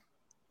again.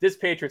 This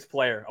Patriots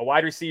player, a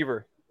wide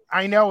receiver.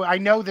 I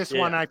know this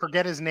one. I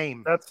forget his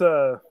name. That's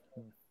Does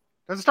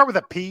it start with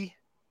a P?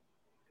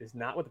 It's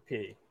not with a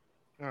P.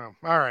 Oh,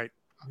 all right.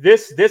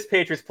 This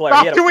Patriots player,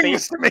 Stop doing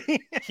this to me.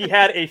 He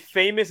had a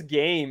famous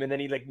game, and then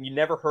you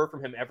never heard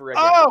from him ever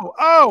again.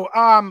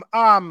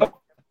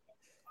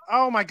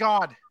 Oh my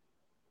God,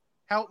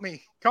 help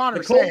me, Connor.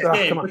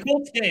 The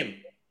Colts game.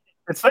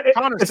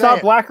 It's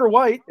not black or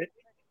white.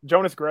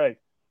 Jonas Gray.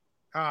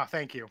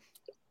 Thank you.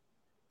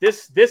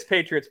 This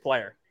Patriots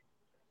player.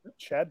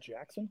 Chad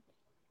Jackson.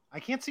 I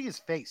can't see his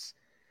face.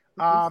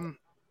 Yeah,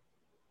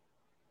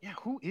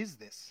 who is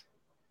this?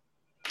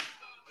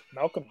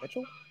 Malcolm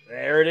Mitchell.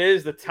 There it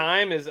is. The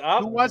time is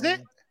up. Who was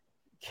it?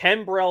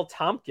 Kenbrell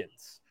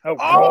Tompkins. Oh,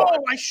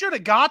 I should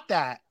have got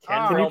that.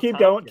 Can you keep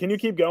going? Can you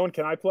keep going?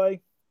 Can I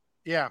play?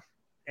 Yeah.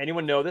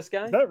 Anyone know this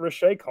guy? Is that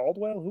Rashay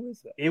Caldwell? Who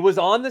is that? It was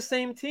on the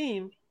same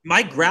team.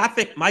 My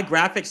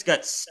graphics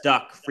got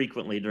stuck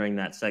frequently during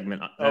that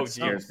segment. That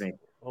scares me.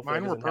 Hopefully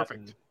mine were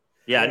perfect. Happen.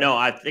 Yeah, no,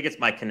 I think it's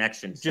my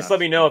connection. Just let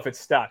me know if it's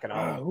stuck. And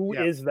who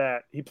is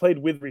that? He played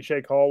with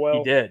Rashay Caldwell.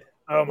 He did.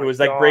 Oh my It was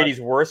God. like Brady's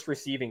worst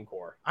receiving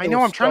core. I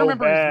know. I'm trying to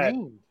remember his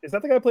name. Is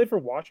that the guy who played for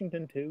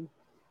Washington too,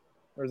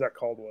 or is that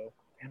Caldwell?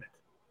 Damn it.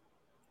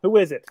 Who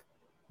is it?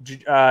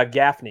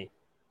 Gaffney.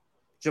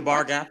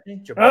 Jabbar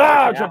Gaffney?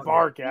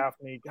 Jabbar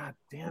Gaffney. God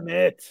damn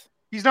it.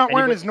 He's not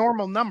wearing his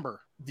normal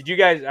number. Did you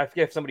guys, I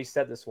forget if somebody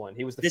said this one.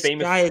 He was the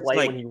famous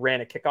play when he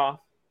ran a kickoff.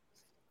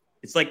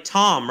 It's like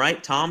Tom,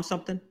 right? Tom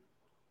something?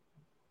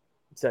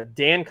 It's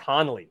Dan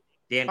Connolly.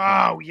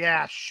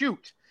 Yeah,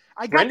 shoot.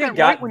 I got Brendan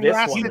that right when you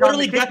asked He me.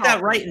 literally got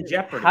that right in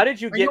Jeopardy. How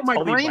did you get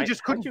my brain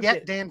just couldn't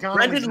get Dan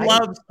Connolly. Brendan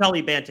loves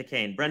Tully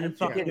Bantakane. Brendan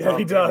fucking Yeah,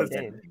 he does.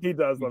 He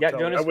does. You got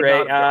Jonas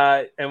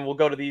Gray, and we'll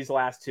go to these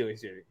last two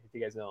if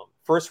you guys know him.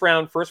 First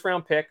round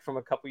pick from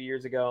a couple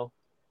years ago.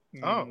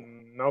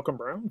 Malcolm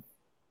Brown.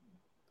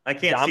 I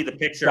can't see the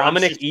picture.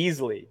 Dominic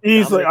Easley.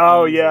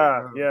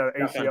 Yeah.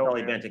 ACL.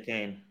 Tully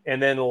Bantakane.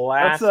 And then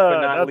last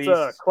but not least,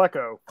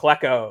 Klecko.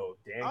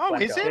 Dan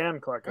Klecko. Is it? Dan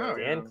Klecko.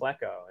 Dan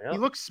Klecko. Yeah. He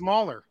looks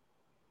smaller.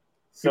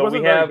 So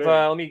we have.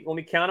 Let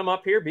me count them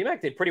up here.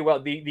 BMAC did pretty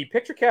well. The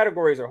picture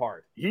categories are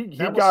hard. He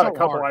got a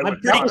couple.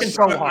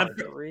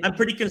 I'm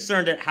pretty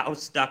concerned at how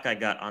stuck I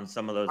got on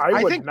some of those.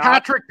 I think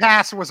Patrick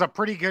Pass was a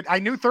pretty good. I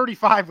knew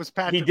 35 was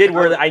Patrick. He did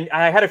wear.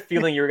 I had a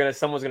feeling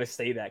someone was gonna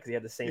say that because he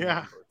had the same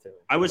number too.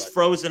 I was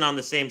frozen on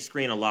the same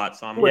screen a lot,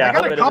 so I'm. I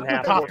got a couple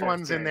tough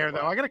ones in there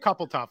though. I got a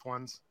couple tough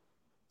ones.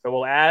 So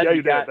we'll add.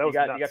 You got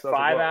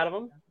 5 out of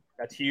them.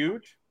 That's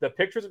huge. The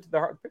pictures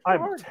are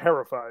I'm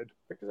terrified.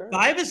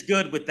 5 is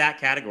good with that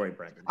category,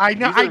 Brendan. I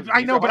know,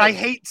 I know, but I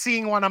hate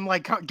seeing one. I'm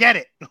like, get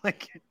it.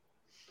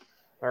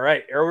 All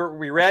right, are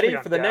we ready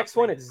for the next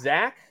one? It's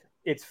Zach.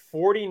 It's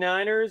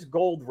 49ers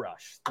Gold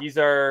Rush. These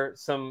are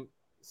some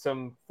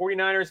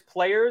 49ers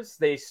players.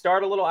 They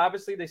start a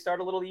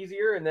little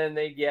easier, and then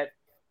they get,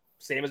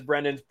 same as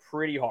Brendan's,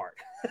 pretty hard.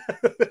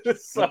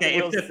 So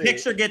if the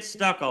picture gets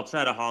stuck, I'll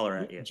try to holler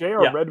at you.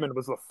 J.R. Redmond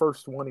was the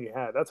first one he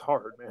had. That's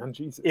hard, man.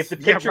 Jesus. If the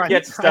picture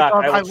gets stuck,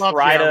 I will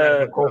try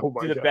to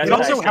do the best. It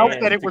also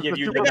helped that it was the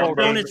Super Bowl.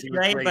 Jonas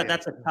Gray, but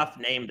that's a tough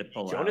name to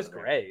pull out. Jonas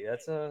Gray.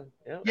 That's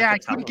I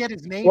couldn't get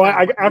his name.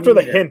 Well, after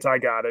the hint, I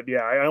got it.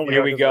 Yeah,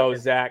 Here we go,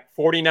 Zach.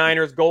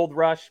 49ers Gold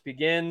Rush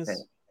begins. Okay.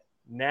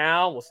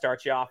 Now we'll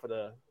start you off with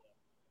a.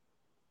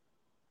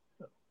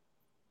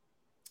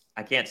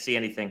 I can't see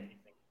anything.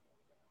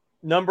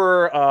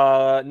 Number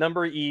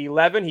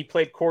 11, he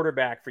played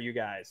quarterback for you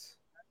guys.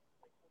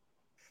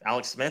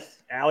 Alex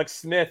Smith? Alex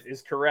Smith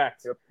is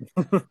correct.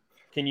 Yep.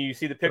 Can you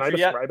see the picture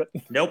yet?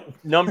 Nope.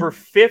 Number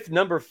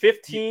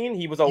 15,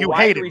 he was a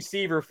wide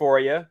receiver for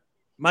you.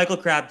 Michael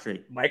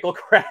Crabtree.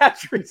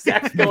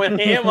 Zach's going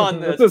ham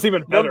on this. This is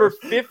even better.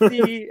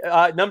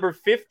 Number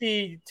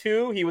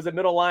 52, he was a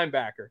middle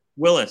linebacker.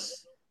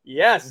 Willis.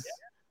 Yes.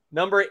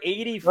 Number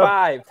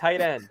 85, tight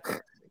end.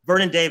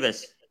 Vernon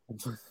Davis.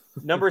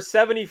 Number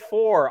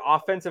 74,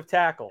 offensive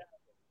tackle.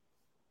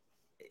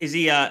 Is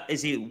he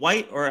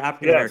white or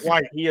African American?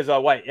 White. He is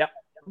white. Yep.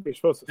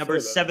 Number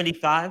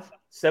 75.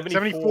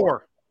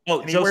 74.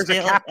 Oh, Joe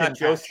Staley.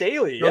 Joe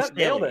Staley. Yep,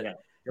 nailed it.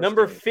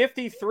 Number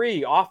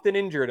 53, often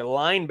injured, a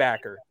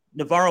linebacker.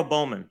 Navarro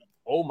Bowman.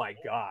 Oh my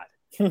God.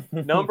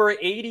 Number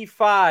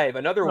 85,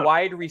 another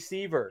wide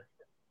receiver.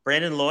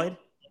 Brandon Lloyd.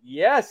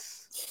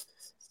 Yes.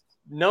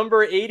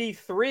 Number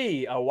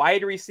 83, a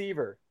wide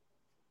receiver.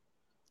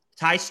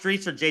 Ty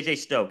Streets or J.J.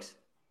 Stokes?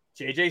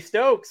 J.J.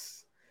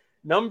 Stokes.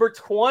 Number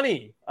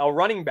 20, a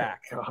running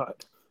back. God.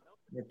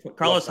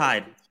 Carlos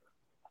Hyde.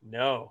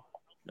 No.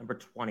 Number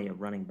 20, a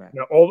running back.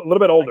 No, a little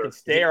bit older. I can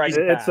stay or I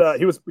can pass.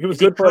 He was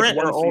good for like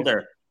 1 or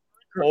older?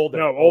 Older.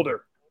 No,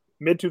 older.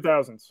 Mid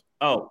 2000s.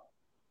 Oh.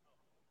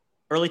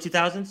 Early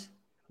 2000s?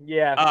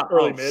 Yeah.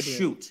 Early mid.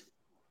 Shoot.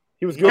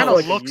 He was good. Kind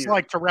of looks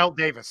like Terrell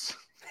Davis.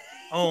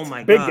 Oh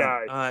my Big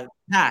God. Guy.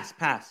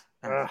 Pass.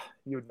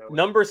 You would know.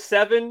 Number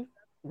 7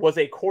 was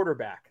a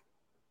quarterback.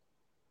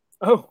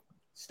 Oh.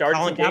 Started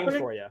some games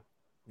for you.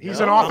 He's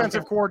an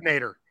offensive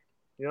coordinator.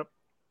 Yep.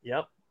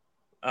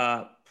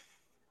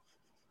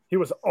 He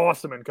was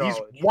awesome in college.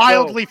 He's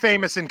wildly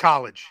famous in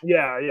college.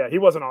 Yeah. He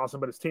wasn't awesome,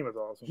 but his team was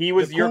awesome. He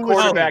was your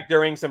quarterback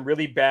during some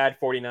really bad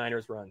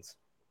 49ers runs.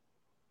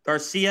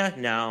 Garcia?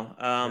 No.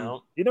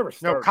 No. He never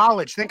started. No,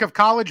 college. Think of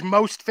college,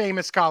 most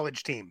famous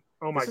college team.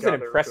 Oh my This is God,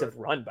 an impressive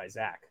run by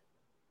Zach.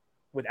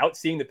 Without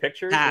seeing the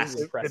pictures, this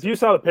is impressive. If you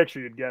saw the picture,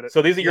 you'd get it.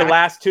 So these are your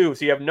last two.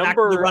 So you have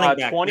number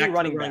 20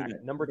 running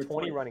back. Number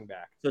 20 running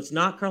back. So it's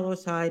not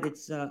Carlos Hyde.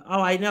 It's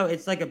I know.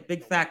 It's like a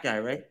big fat guy,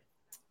 right?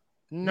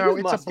 No,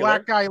 it's muscular. A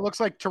black guy. He looks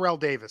like Terrell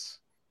Davis.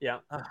 Yeah.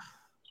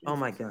 Oh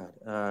my God.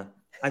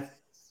 I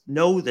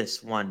know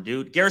this one,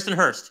 dude. Garrison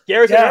Hurst.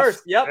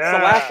 Hurst. Yep. Yeah.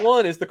 The last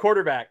one is the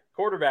quarterback.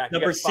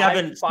 Number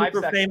 7,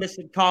 super famous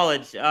in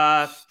college.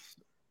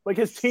 Like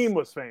his team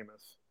was famous.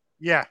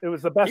 Yeah. It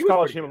was the best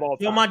college team of all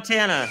time. Joe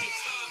Montana.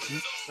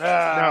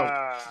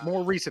 No,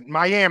 more recent.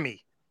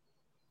 Miami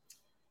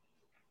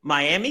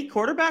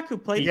quarterback who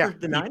played for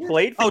the Niners?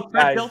 Played for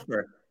Trent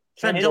Dilfer.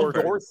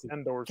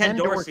 Ken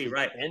Dorsey,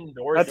 right.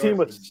 That team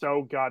was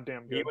so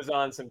goddamn good. He was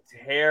on some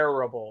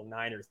terrible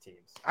Niners teams.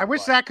 I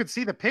wish Zach could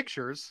see the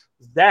pictures.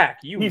 Zach,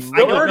 I don't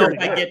know if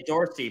I get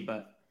Dorsey,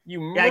 but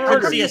I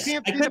couldn't see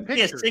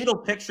a single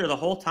picture the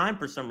whole time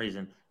for some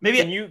reason.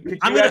 Maybe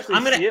I'm gonna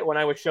see it when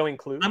I was showing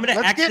clues. I'm gonna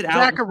exit out.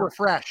 Zach a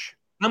refresh.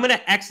 I'm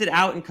gonna exit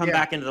out and come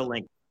back into the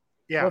link.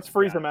 Yeah, let's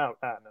freeze him out.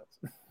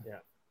 Yeah,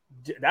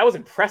 that was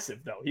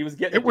impressive though. He was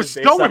getting it was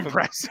so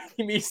impressive.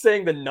 Me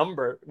saying the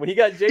number when he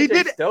got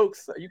JJ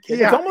Stokes. Are you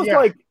kidding? It's almost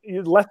like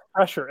less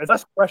pressure. It's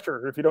less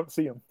pressure if you don't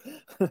see him.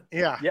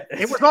 Yeah.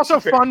 It was also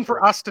fun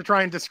for us to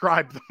try and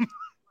describe them.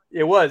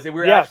 It was. We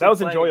were that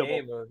was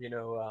enjoyable.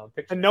 Of,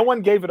 and no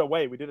one gave it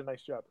away. We did a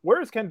nice job. Where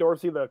is Ken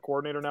Dorsey, the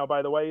coordinator now?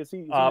 By the way, is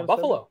he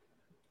Buffalo?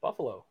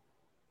 Buffalo.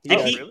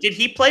 Did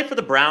he play for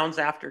the Browns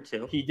after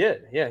too? He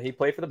did. Yeah, he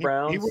played for the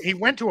Browns. He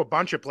went to a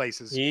bunch of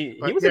places. He's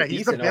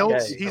the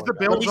Bills. He's the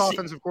Bills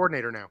offensive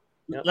coordinator now.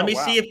 Yep. Let me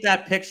see if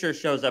that picture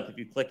shows up if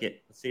you click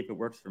it. Let's see if it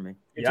works for me.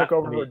 He took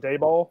over for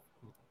Dayball.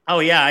 Oh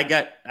yeah, I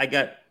got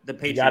the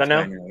Patriots. You gotta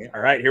know. Now, yeah.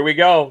 All right, here we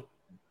go,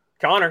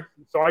 Connor.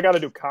 So I got to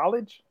do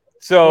college.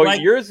 So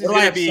yours is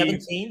going to be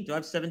 17. Do I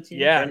have 17?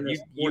 Yeah,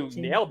 you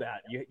nailed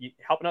that. You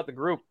helping out the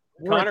group.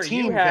 Connor,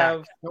 you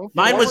have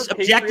mine was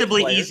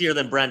objectively easier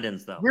than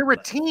Brendan's though. We're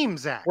a team,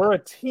 Zach. We're a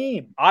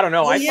team. I don't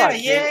know. I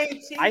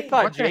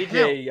thought What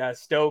JJ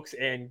Stokes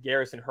and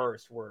Garrison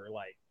Hurst were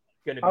like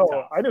going to be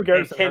tough. I knew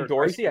Garrison. Ken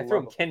Dorsey. I threw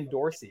him Ken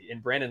Dorsey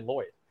and Brandon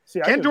Lloyd.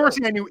 Ken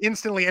Dorsey, I knew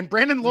instantly, and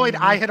Brandon Lloyd,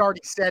 I had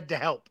already said to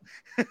help.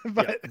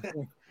 But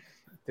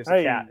there's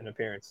a cat in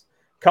appearance.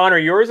 Connor,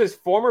 yours is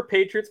former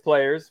Patriots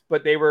players,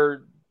 but they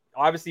were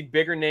obviously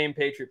bigger name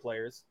Patriot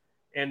players.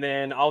 And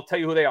then I'll tell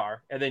you who they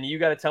are. And then you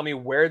got to tell me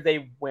where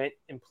they went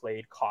and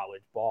played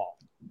college ball.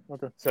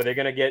 Okay. So they're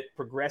going to get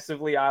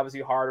progressively,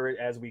 obviously, harder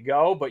as we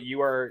go. But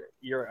you're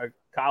a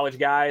college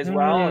guy as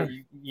well.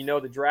 You know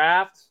the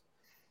draft.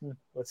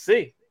 Let's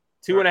see.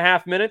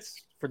 2.5 minutes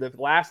for the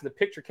last of the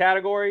picture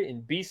category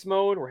in beast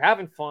mode. We're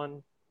having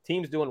fun.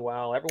 Team's doing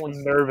well.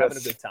 Everyone's nervous. Having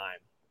a good time.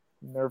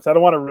 Nervous. I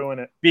don't want to ruin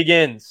it.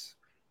 Begins.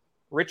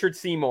 Richard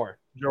Seymour.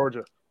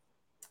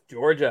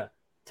 Georgia.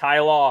 Ty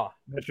Law.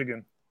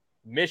 Michigan.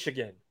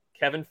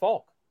 Kevin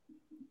Falk.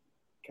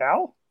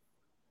 Cal?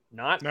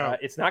 No.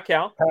 It's not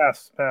Cal.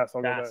 Pass. I'll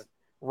go back.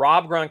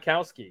 Rob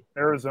Gronkowski.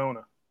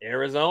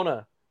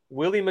 Arizona.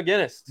 Willie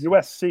McGinnis.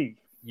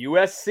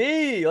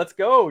 USC. Let's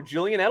go.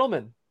 Julian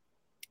Edelman.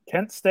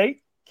 Kent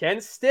State.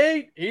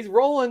 He's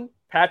rolling.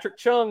 Patrick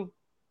Chung.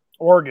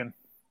 Oregon.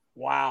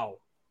 Wow.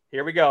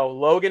 Here we go.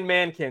 Logan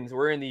Mankins.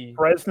 We're in the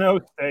Fresno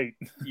State.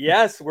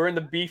 Yes, we're in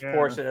the beef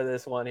portion of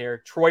this one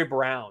here. Troy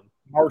Brown.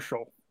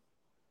 Marshall.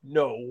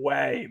 No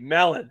way.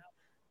 Mellon.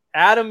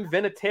 Adam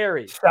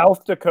Vinatieri.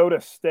 South Dakota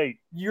State.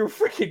 You're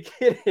freaking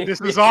kidding. This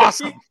is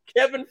awesome.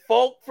 Kevin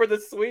Falk for the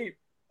sweep.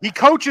 He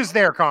coaches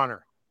there,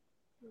 Connor.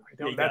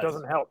 That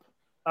doesn't help.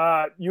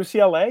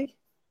 UCLA?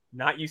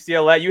 Not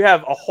UCLA. You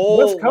have a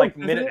whole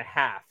minute and a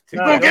half to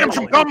go get him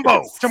some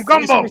gumbo.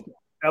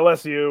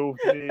 LSU.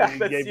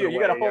 You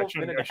got a whole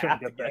minute and a half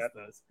to guess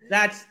those.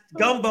 That's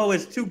gumbo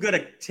is too good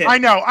a tip. I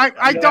know.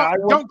 I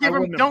don't give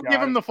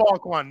him the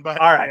Falk one, but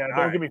all right.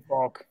 Don't give me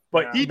Falk.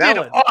 But he did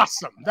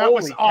awesome. That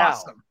was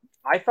awesome.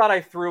 I thought I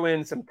threw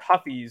in some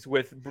toughies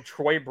with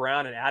Troy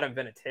Brown and Adam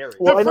Vinatieri.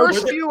 The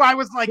first few, I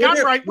was like,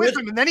 I'm right with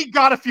him, and then he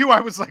got a few.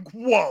 I was like,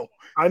 whoa.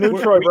 I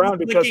knew Troy Brown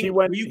because he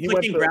went. Were you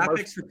clicking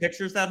graphics for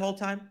pictures that whole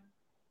time?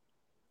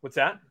 What's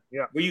that?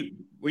 Yeah.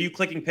 Were you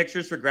clicking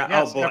pictures for graphics?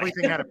 Yes, oh boy,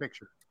 everything had a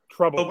picture.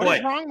 Trouble. Oh boy. What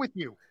is wrong with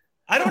you?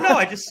 I don't know.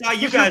 I just saw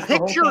you guys.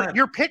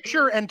 Your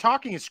picture and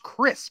talking is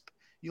crisp.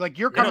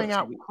 You're coming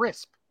out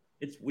crisp.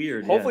 It's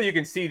weird. Hopefully you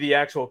can see the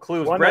actual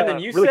clues. Brendan,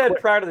 you really said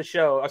prior to the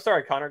show. Oh,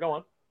 sorry, Connor, go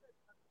on.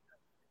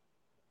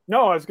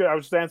 No, I was good. I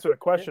was just answering a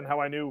question how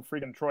I knew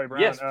freaking Troy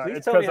Brown. Yes,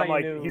 it's because I'm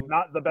like, he's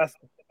not the best.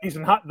 He's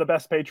not the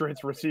best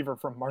Patriots receiver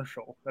from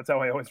Marshall. That's how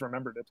I always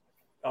remembered it.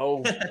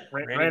 Oh,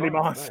 Randy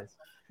Moss. Nice.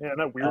 Yeah,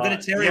 not weird.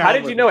 How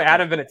did you know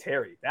Adam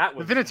Vinatieri?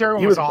 Vinatieri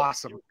one was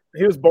awesome.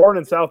 He was born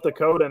in South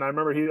Dakota, and I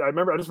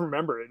just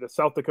remember it. The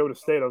South Dakota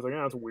State. I was like,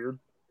 that's weird.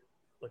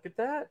 Look at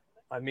that.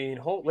 I mean,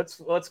 let's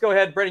go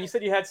ahead, Brendan. You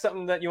said you had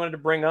something that you wanted to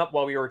bring up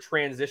while we were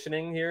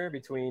transitioning here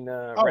between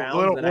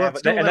rounds.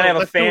 I have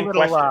a fan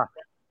question.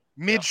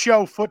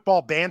 mid-show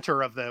football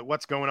banter of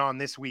what's going on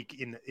this week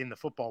in the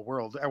football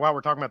world. While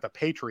we're talking about the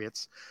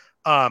Patriots,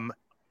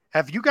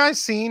 have you guys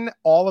seen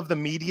all of the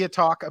media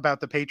talk about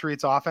the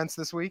Patriots offense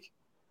this week?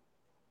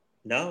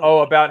 No. Oh,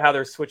 about how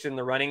they're switching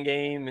the running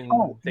game and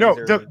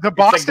the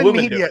Boston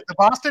media. The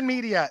Boston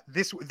media.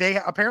 They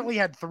apparently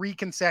had 3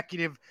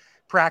 consecutive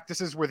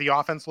practices where the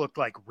offense looked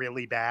like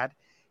really bad,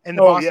 and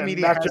the Boston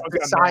media has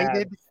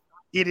decided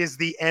it is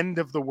the end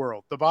of the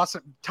world. The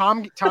Boston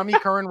Tommy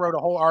Curran wrote a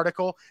whole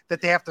article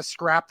that they have to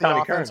scrap the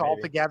offense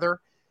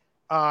altogether.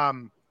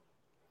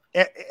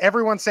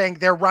 Everyone's saying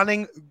they're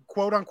running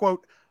quote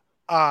unquote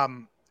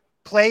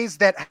plays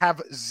that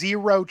have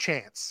 0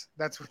 chance.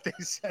 That's what they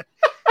said.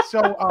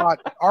 So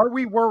are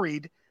we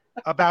worried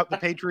about the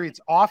Patriots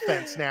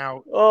offense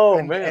now?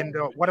 And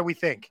what do we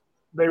think?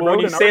 When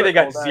you say they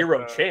got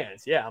 0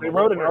 chance, yeah. They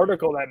wrote an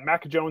article that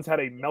Mac Jones had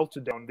a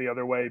meltdown the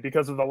other way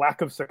because of the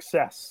lack of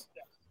success.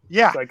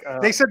 Yeah,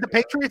 they said the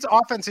Patriots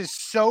offense is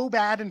so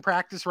bad in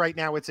practice right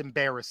now, it's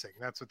embarrassing.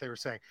 That's what they were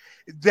saying.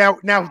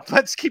 Now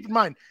let's keep in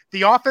mind,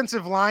 the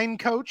offensive line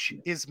coach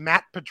is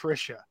Matt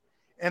Patricia,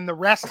 and the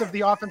rest of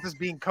the offense is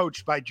being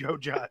coached by Joe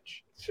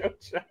Judge.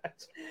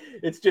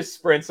 It's just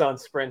sprints on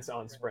sprints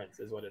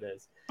is what it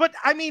is. But,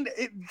 I mean,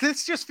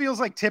 this just feels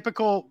like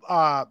typical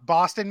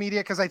Boston media,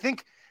 because I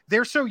think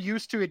they're so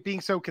used to it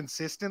being so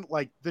consistent.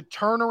 Like the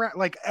turnaround,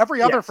 like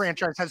every other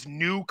franchise has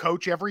new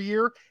coach every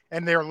year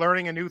and they're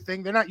learning a new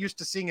thing. They're not used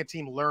to seeing a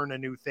team learn a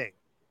new thing.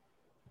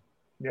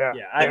 Yeah.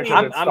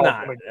 I'm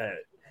not.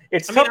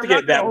 It's tough to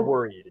get that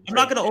worried. I'm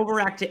not going to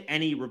overact to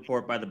any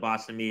report by the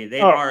Boston media.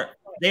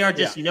 They are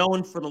just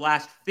known for the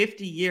last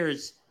 50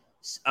 years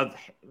of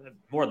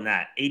more than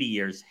that, 80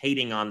 years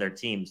hating on their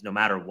teams, no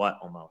matter what,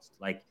 almost.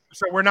 Like,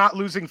 so we're not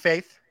losing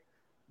faith.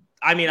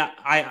 I mean,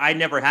 I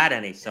never had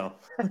any, so.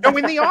 No,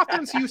 in the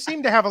offense, you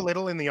seem to have a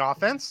little in the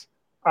offense.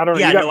 I don't know.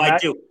 Yeah, I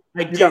do.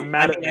 You got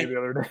mad at me the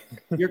other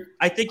day.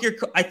 I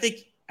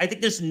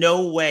think there's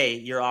no way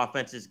your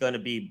offense is going to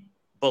be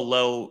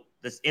below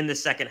this in the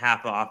second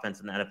half of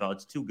offense in the NFL.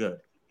 It's too good.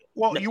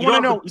 Well, you want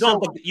to know.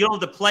 You don't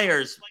have the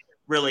players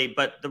really,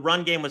 but the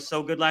run game was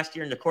so good last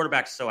year, and the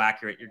quarterback's so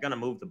accurate. You're going to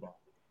move the ball.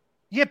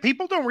 Yeah,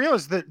 people don't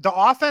realize that the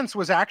offense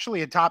was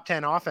actually a top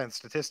 10 offense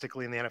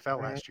statistically in the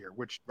NFL last year,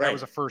 which that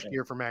was a first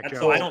year for Mac Jones.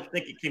 So I don't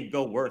think it can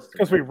go worse.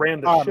 Because we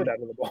ran the shit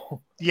out of the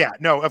ball. Yeah,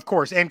 no, of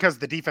course. And because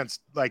the defense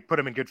put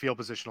him in good field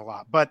position a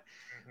lot. But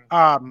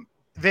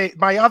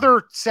my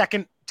other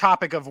second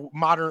topic of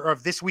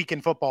this week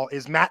in football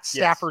is Matt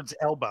Stafford's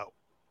elbow.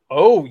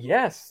 Oh,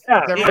 yes.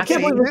 Yeah, I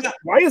can't believe this.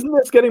 Why isn't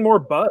this getting more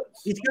buzz?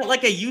 He's got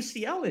like a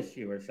UCL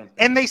issue or something.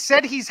 And they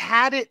said his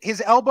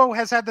elbow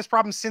has had this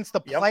problem since the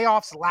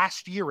playoffs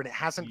last year, and it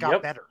hasn't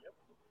got better.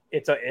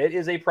 It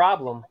is a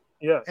problem.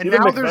 Yeah. And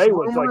now there's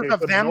rumors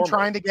of them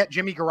trying to get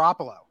Jimmy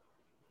Garoppolo.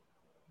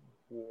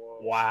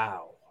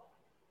 Wow.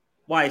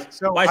 Why?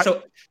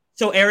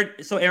 So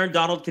Aaron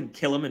Donald can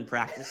kill him in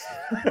practice?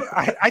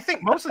 I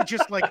think mostly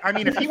just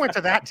if he went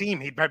to that team,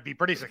 he'd be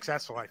pretty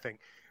successful, I think.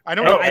 I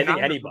don't think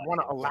anybody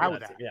want to allow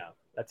that. Yeah,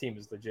 that team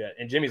is legit,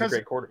 and Jimmy's a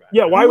great quarterback.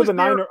 Yeah, why would the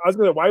Niners?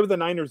 Why would the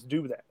Niners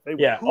do that? You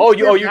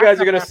guys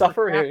are going to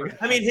suffer.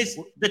 I mean,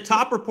 the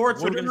top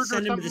reports are going to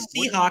send him to the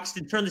Seahawks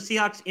and turn the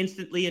Seahawks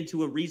instantly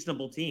into a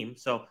reasonable team.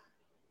 So,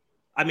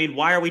 I mean,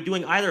 why are we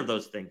doing either of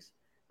those things?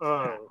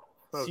 Seahawks.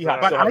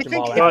 But I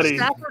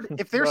think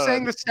if they're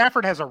saying that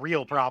Stafford has a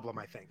real problem,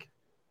 I think.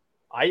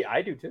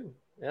 I do too.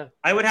 Yeah,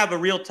 I would have a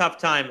real tough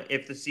time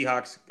if the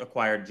Seahawks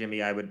acquired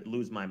Jimmy. I would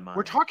lose my mind.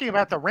 We're talking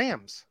about the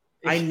Rams.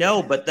 I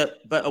know, but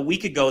a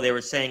week ago they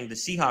were saying the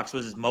Seahawks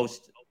was his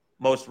most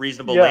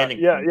reasonable landing.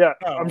 Yeah.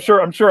 I'm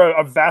sure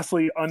a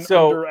vastly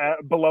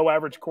below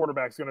average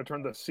quarterback is going to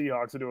turn the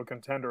Seahawks into a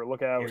contender.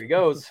 Look out! Here he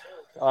goes.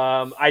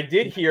 I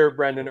did hear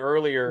Brendan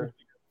earlier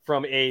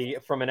from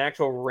an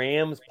actual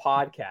Rams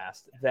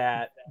podcast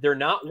that they're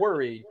not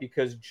worried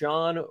because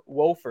John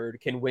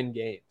Wolford can win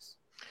games.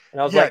 And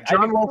I was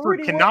John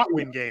Wolford cannot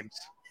win games.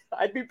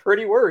 I'd be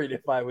pretty worried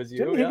if I was you.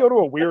 Didn't he go to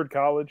a weird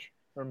college?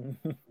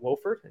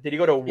 Wolford? Did he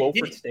go to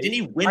Wolford State? Didn't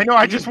he win? I know.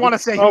 I just want to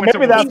say.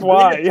 Maybe that's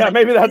why. Yeah,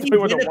 maybe that's why he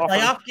went to Wolford.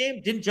 Playoff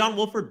game? Didn't John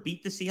Wolford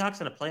beat the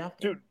Seahawks in a playoff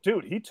game?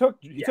 Dude, he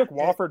took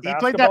Wofford. He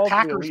played that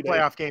Packers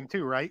playoff game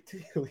too, right?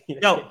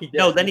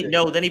 Then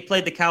he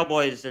played the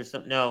Cowboys or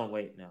something. No.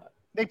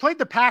 They played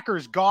the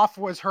Packers. Goff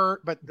was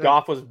hurt, but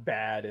Goff was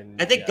bad. And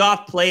I think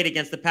Goff played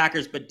against the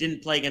Packers, but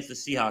didn't play against the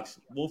Seahawks.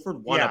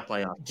 Wolford won a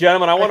playoff.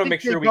 Gentlemen, I want to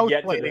make sure we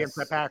get to this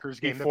the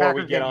Packers game before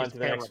we get on to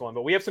the next one.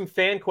 But we have some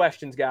fan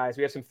questions, guys.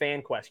 We have some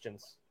fan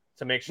questions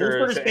to make sure.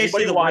 Wolford is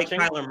basically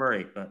watching Kyler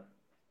Murray, but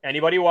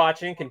anybody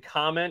watching can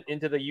comment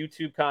into the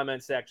YouTube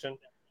comment section,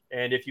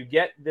 and if you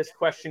get this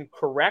question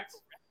correct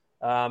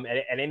at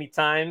any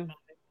time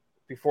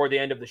before the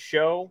end of the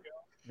show,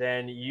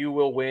 then you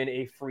will win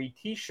a free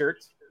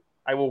T-shirt.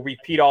 I will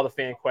repeat all the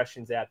fan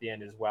questions at the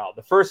end as well.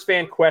 The first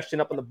fan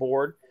question up on the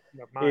board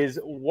is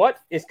what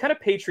is kind of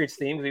Patriots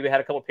themed. We had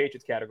a couple of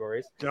Patriots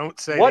categories. Don't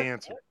say the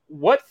answer.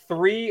 What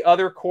 3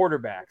 other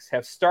quarterbacks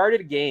have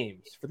started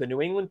games for the New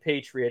England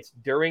Patriots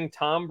during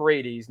Tom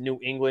Brady's New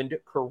England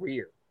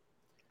career?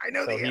 I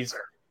know the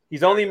answer.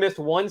 He's only missed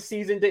one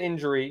season to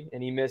injury,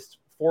 and he missed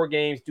 4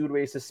 games due to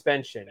a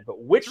suspension. But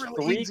which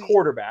three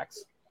quarterbacks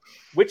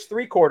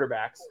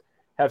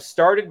have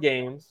started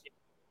games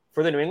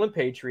for the New England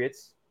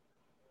Patriots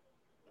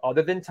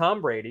other than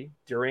Tom Brady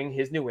during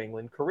his New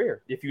England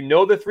career? If you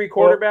know the 3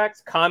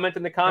 quarterbacks, comment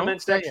in the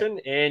comment section,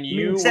 and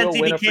you will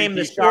win a free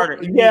the starter.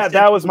 Yeah,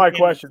 that was my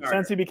question.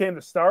 Since he became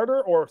the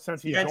starter, or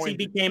since he became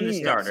the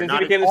starter? Since he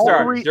became the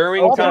starter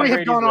during all Tom 3 have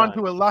Brady's gone run. on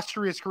to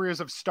illustrious careers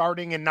of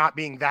starting and not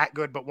being that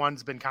good, but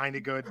one's been kind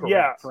of good.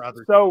 Yeah. For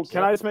other So teams.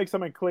 can I just make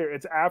something clear?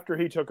 It's after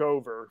he took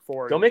over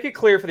for. Don't make it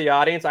clear for the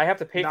audience. I have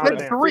to pay for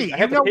It's 3.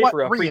 You know what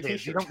 3 it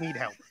is. You don't need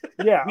help.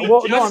 Yeah.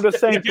 Well, no, I'm just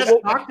saying. We just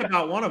talked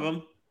about one of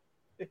them.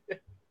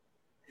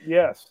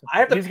 Yes, I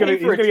have to pay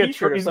for a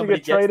T-shirt. He's going to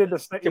get traded to.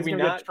 He's going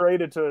to get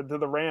traded to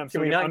the Rams.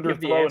 Can we not give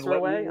the answer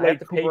away? I have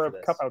to pay for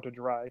this. Cup out to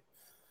dry.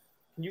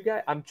 You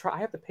guys, I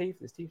have to pay for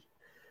this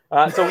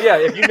T-shirt. So yeah,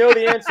 if you know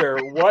the answer,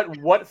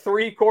 what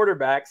 3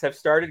 quarterbacks have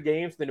started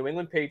games for the New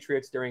England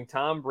Patriots during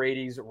Tom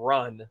Brady's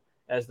run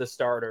as the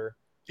starter?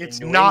 It's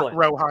not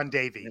Rohan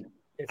Davey.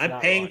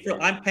 I'm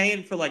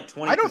paying for like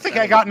 20. I don't think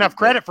I got enough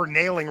credit for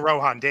nailing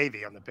Rohan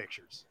Davey on the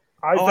pictures.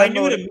 I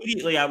knew it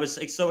immediately. I was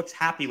so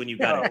happy when you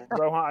got it.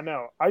 Rohan,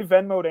 no. I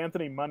Venmo'd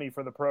Anthony money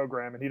for the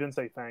program, and he didn't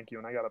say thank you,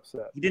 and I got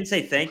upset. He didn't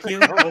say thank you?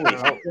 Holy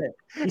shit.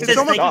 He says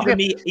thank you to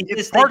me.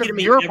 It's part of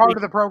your part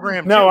of the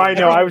program. No, I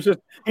know. I was just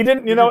 – he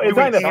didn't – it's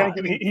not the thank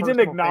you. He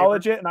didn't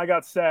acknowledge it, and I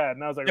got sad.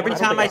 And I was like, every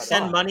time I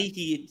send money,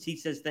 he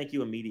says thank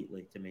you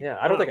immediately to me. Yeah,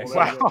 I don't think I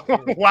said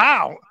it.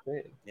 Wow.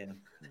 Yeah.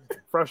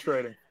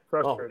 Frustrating.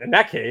 In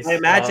that case. I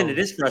imagine it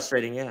is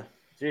frustrating, yeah.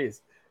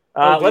 Jeez.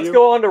 Let's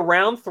go on to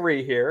round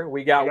 3 here.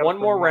 We got one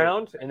more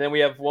round, and then we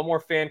have one more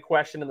fan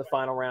question in the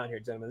final round here,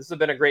 gentlemen. This has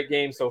been a great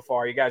game so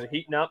far. You guys are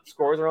heating up.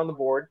 Scores are on the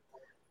board.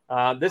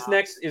 This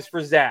next is for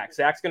Zach.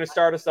 Zach's going to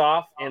start us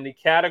off, and the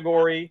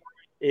category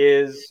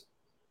is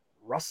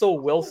Russell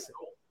Wilson.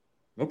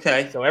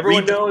 Okay. So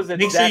everyone knows that.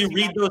 Make sure you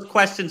read those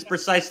questions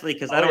precisely,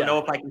 because I don't know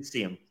if I can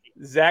see them.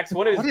 Zach's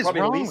one of his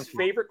probably least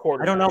favorite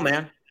quarterbacks. I don't know,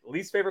 man.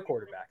 Least favorite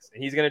quarterbacks.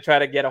 And he's going to try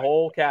to get a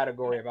whole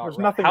category about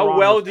nothing how wrong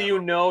well with do that. you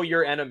know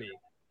your enemy?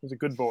 He's a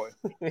good boy.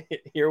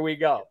 Here we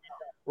go.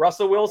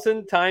 Russell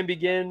Wilson, time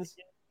begins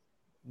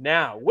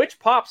now. Which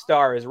pop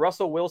star is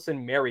Russell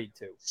Wilson married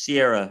to?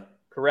 Sierra.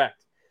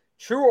 Correct.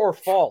 True or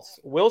false?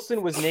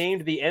 Wilson was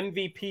named the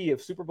MVP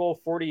of Super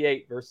Bowl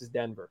 48 versus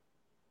Denver.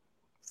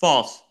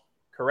 False.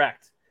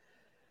 Correct.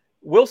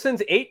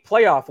 Wilson's 8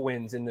 playoff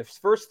wins in the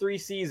first 3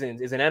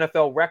 seasons is an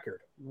NFL record.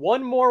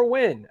 One more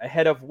win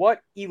ahead of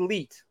what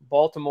elite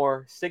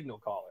Baltimore signal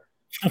caller?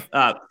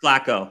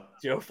 Flacco.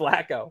 Joe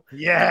Flacco.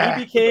 Yeah.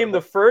 He became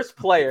the first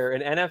player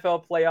in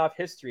NFL playoff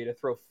history to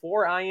throw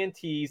 4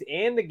 INTs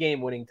and the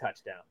game-winning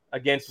touchdown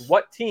against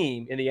what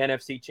team in the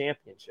NFC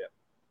Championship?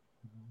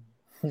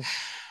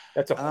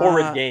 That's a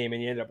horrid game,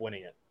 and you ended up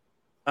winning it.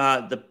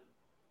 The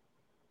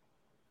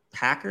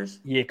Packers?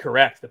 Yeah,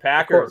 correct. The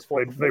Packers.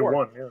 They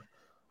won, yeah.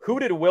 Who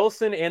did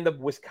Wilson and the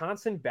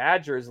Wisconsin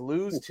Badgers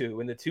lose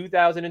to in the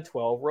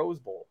 2012 Rose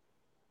Bowl?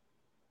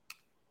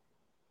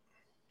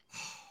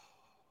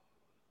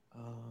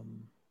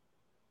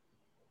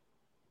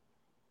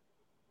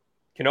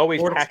 Can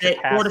always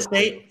Florida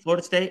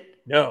State?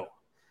 No.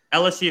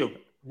 LSU?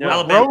 No.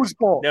 Alabama? Rose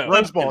Bowl. No.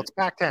 Rose Bowl. It's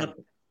Pac-10.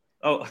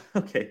 Oh,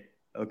 okay.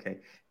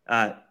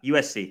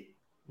 USC?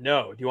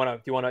 No. Do you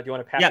want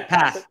to pass? Yeah, it?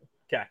 pass. It?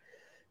 Okay.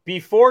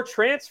 Before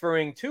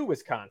transferring to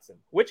Wisconsin,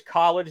 which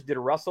college did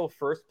Russell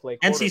first play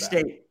quarterback? NC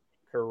State.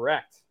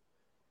 Correct.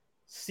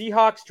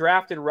 Seahawks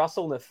drafted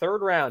Russell in the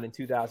 3rd round in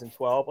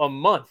 2012, a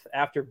month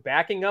after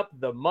backing up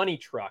the money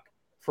truck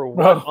for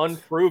one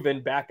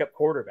unproven backup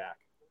quarterback.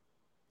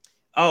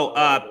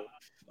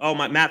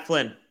 Matt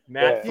Flynn.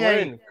 Matt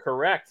Flynn,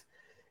 correct.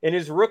 In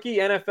his rookie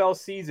NFL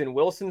season,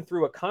 Wilson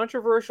threw a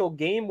controversial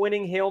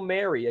game-winning Hail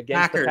Mary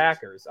against the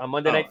Packers on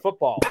Monday Night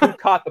Football. Who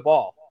caught the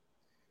ball?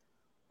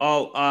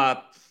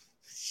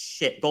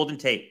 Golden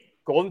Tate.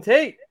 Golden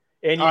Tate.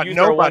 And you used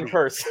our one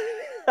person.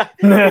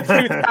 In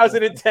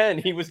 2010,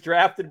 he was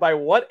drafted by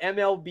what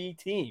MLB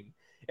team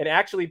and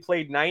actually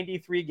played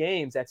 93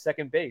 games at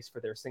second base for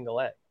their single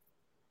A?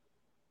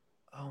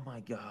 Oh,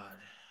 my God.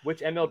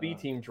 Which MLB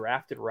team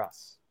drafted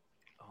Russ?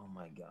 Oh,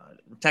 my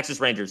God. Texas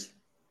Rangers.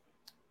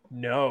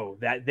 No,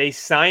 that they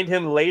signed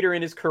him later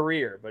in his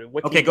career. But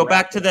go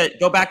back to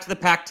the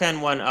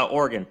Pac-10 one.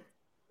 Oregon.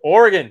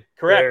 Oregon,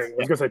 correct. I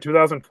was gonna say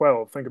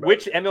 2012. Think about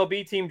which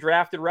MLB team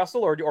drafted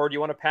Russell, or do you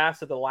want to pass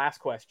to the last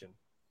question?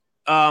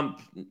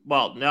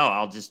 Well, no,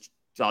 I'll just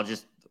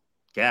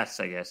guess,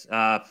 I guess.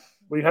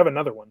 You have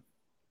another one.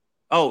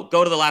 Oh,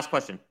 go to the last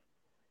question.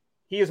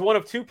 He is one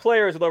of 2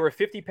 players with over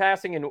 50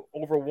 passing and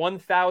over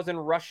 1,000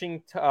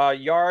 rushing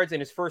yards in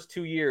his first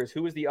 2 years.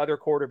 Who is the other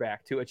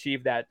quarterback to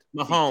achieve that?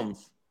 Mahomes.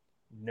 Feat?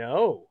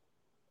 No.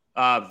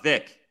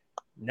 Vic.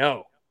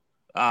 No.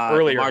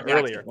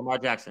 Earlier. Lamar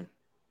Jackson.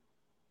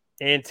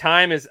 And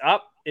time is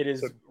up. It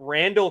is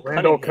Randall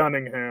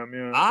Cunningham.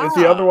 Yeah. Is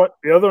the other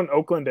one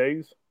Oakland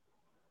A's?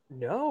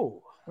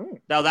 No.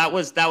 No, that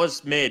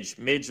was Midge.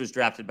 Midge was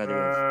drafted by the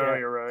A's.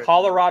 You're right.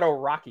 Colorado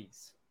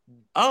Rockies.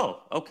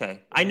 Oh,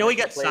 okay. I know he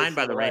got signed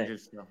by the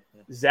Rangers. No.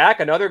 Zach,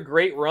 another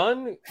great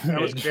run. That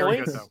was very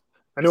good, though.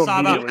 I know saw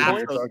about immediately half what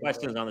you're those talking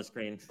questions about. on the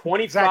screen.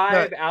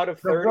 25 out of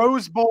 30. The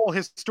Rose Bowl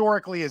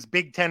historically is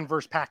Big Ten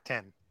versus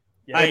Pac-10.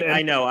 Yeah.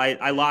 I know.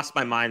 I lost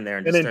my mind there.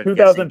 And in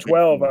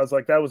 2012, I was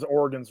like, that was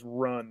Oregon's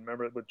run.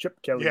 Remember with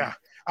Chip Kelly? Yeah.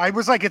 I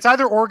was like, it's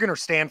either Oregon or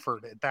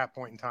Stanford at that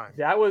point in time.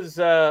 That was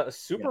a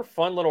super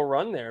fun little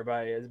run there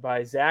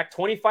by Zach.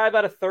 25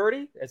 out of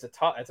 30. It's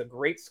a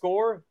great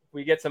score.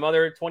 We get some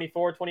other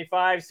 24,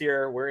 25s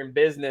here. We're in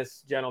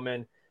business,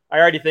 gentlemen. I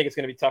already think it's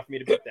going to be tough for me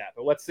to beat that,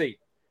 but let's see.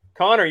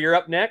 Connor, you're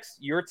up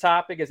next. Your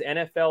topic is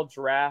NFL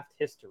draft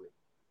history.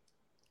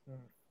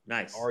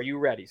 Nice. Are you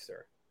ready,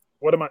 sir?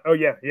 What am I? Oh,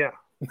 yeah.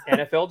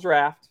 NFL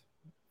draft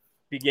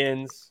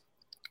begins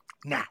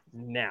now.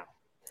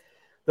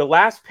 The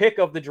last pick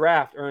of the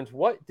draft earns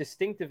what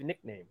distinctive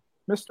nickname?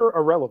 Mr.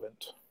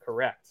 Irrelevant.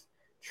 Correct.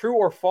 True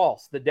or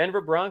false? The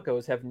Denver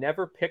Broncos have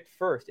never picked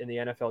first in the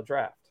NFL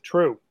draft.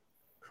 True.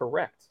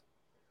 Correct.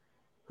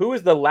 Who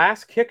is the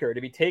last kicker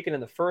to be taken in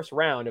the first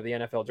round of the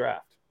NFL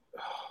draft?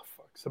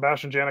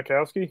 Sebastian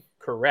Janikowski.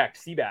 Correct.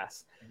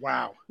 Seabass.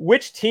 Wow.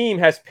 Which team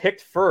has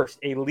picked first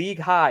a league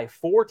high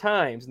 4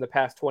 times in the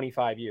past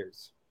 25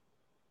 years?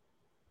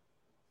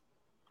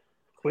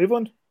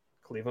 Cleveland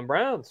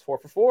Browns, 4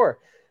 for 4.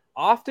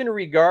 Often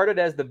regarded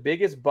as the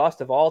biggest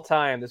bust of all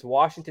time, this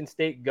Washington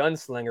State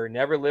gunslinger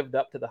never lived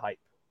up to the hype.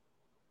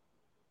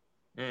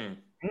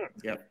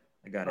 Yep,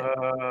 I got it.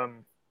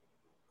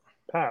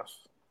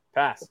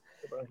 Pass.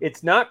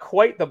 It's not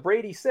quite the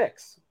Brady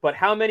 6, but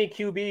how many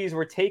QBs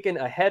were taken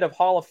ahead of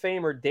Hall of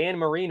Famer Dan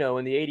Marino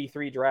in the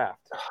 83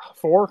 draft?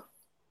 4?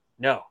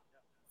 No.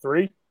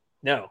 3?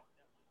 No.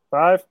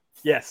 5?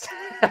 Yes.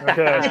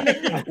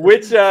 Okay.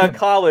 Which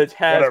college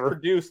has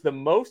produced the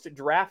most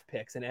draft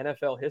picks in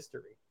NFL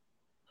history?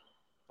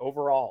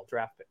 Overall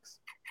draft picks.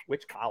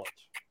 Which college?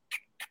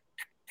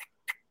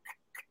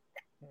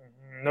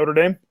 Notre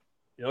Dame.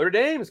 Notre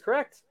Dame is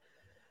correct.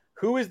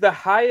 Who is the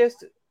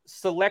highest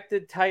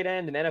selected tight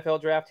end in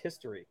NFL draft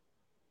history?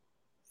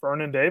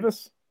 Vernon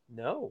Davis.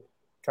 No.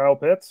 Kyle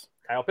Pitts.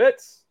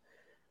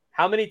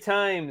 How many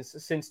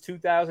times since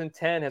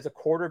 2010 has a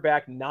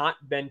quarterback not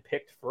been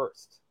picked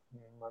first?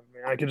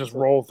 I could just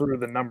roll through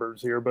the numbers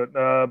here, but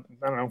I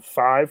don't know,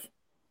 5.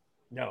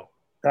 No.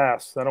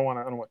 Pass. I don't want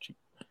to cheat.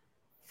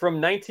 From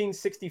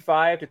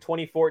 1965 to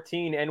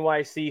 2014,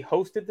 NYC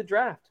hosted the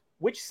draft.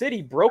 Which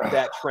city broke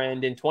that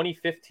trend in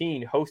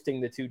 2015,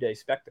 hosting the 2-day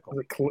spectacle?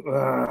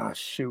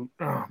 Shoot.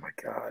 Oh, my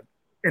God.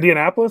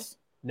 Indianapolis?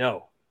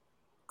 No.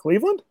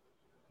 Cleveland?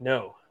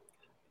 No.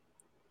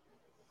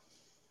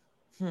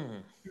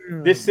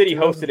 This city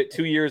hosted it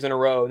 2 years in a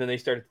row, and then they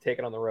started to take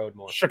it on the road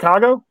more.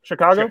 Chicago?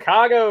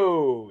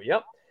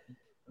 Yep.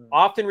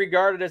 Often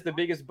regarded as the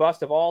biggest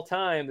bust of all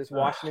time, this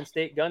Washington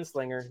State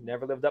gunslinger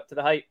never lived up to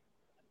the hype.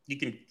 You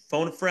can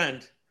phone a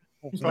friend.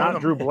 It's not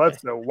Drew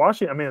Bledsoe.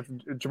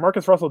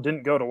 Jamarcus Russell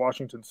didn't go to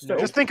Washington State.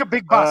 Just think a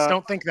big bust.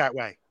 Don't think that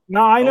way.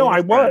 No, I know. I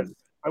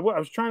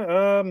was trying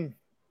to.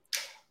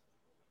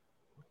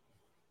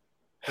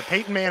 The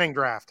Peyton Manning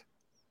draft.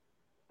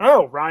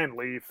 Oh, Ryan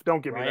Leaf.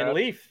 Don't give me that. Ryan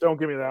Leaf. Don't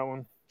give me that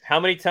one. How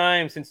many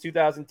times since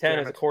 2010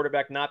 has a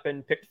quarterback not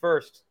been picked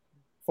first?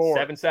 4.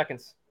 7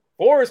 seconds.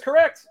 4 is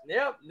correct.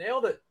 Yep,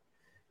 nailed it.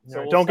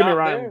 So don't give me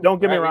Ryan.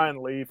 Don't give me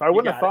Ryan Leaf. I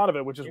wouldn't have thought of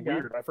it, which is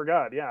weird. I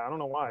forgot. Yeah, I don't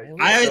know why.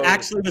 I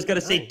actually was going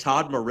to say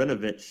Todd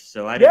Marinovich.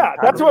 So I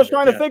that's what I was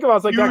trying to think of. I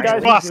was like,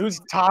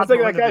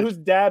 that guy whose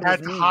dad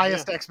had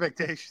highest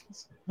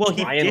expectations. Well,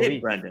 he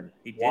did, Brendan.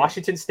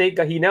 Washington State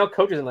guy. He now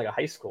coaches in like a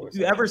high school. Have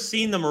you ever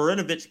seen the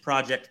Marinovich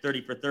Project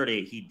 30 for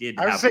 30? He did.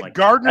 I would say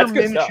Gardner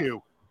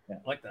Minshew. Yeah,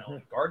 I like that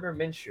one. Gardner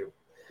Minshew.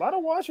 A lot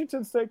of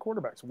Washington State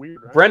quarterbacks. Weird.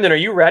 Right? Brendan, are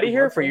you ready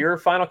here for your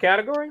final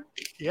category?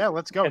 Yeah,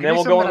 let's go. And then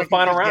we'll go into the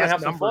final round and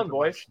have some fun,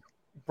 boys.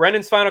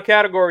 Brendan's final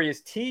category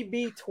is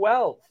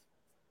TB12.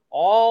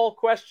 All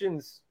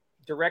questions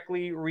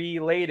directly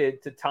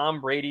related to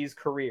Tom Brady's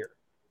career.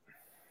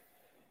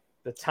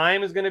 The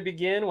time is going to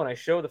begin when I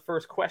show the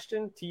first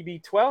question.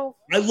 TB12.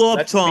 I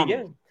love Tom.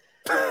 Begin.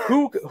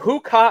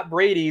 Who caught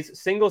Brady's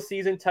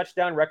single-season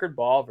touchdown record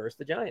ball versus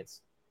the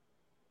Giants?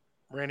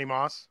 Randy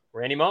Moss.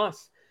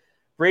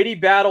 Brady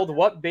battled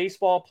what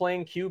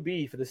baseball-playing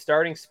QB for the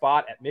starting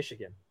spot at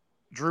Michigan?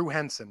 Drew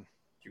Henson.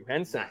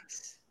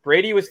 Nice.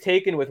 Brady was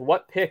taken with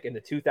what pick in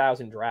the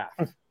 2000 draft?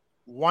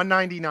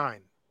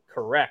 199.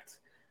 Correct.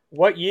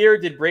 What year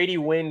did Brady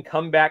win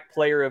Comeback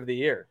Player of the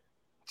Year?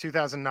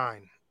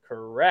 2009.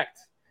 Correct.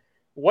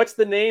 What's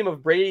the name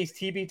of Brady's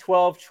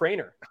TB12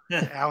 trainer?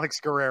 Alex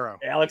Guerrero.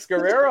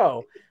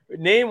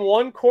 Name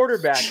one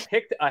quarterback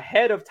picked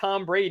ahead of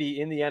Tom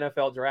Brady in the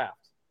NFL draft.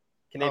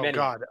 Can name any?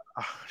 God.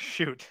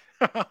 Shoot.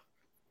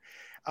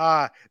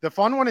 The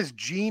fun one is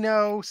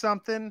Geno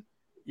something.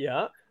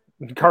 Yeah.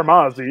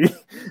 Carmazzi.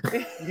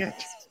 Yeah,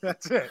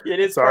 that's it. It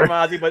is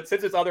Carmazzi, but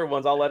since it's other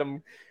ones, I'll let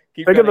him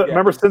keep going.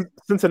 Remember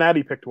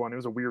Cincinnati picked one. It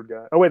was a weird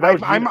guy. Oh, wait,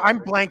 I'm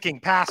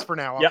blanking. Pass for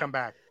now. I'll come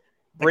back.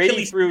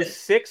 Brady threw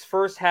 6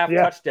 first-half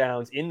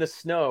touchdowns in the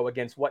snow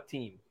against what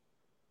team?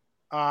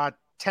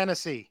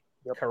 Tennessee.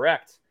 Yep.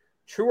 Correct.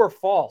 True or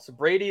false?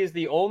 Brady is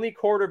the only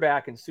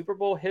quarterback in Super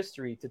Bowl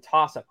history to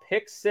toss a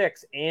pick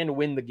six and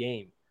win the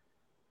game.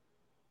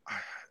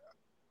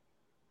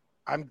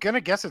 I'm going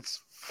to guess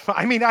it's –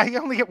 I mean, I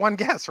only get one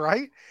guess,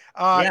 right?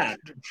 Yeah.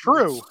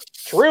 True.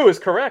 True is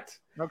correct.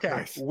 Okay.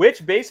 Nice.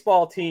 Which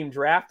baseball team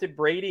drafted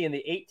Brady in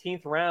the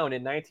 18th round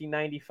in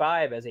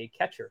 1995 as a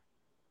catcher?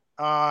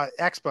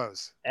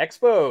 Expos.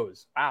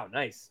 Expos. Wow,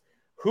 nice.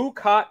 Who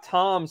caught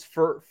Tom's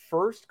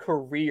first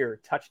career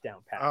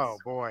touchdown pass? Oh,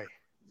 boy.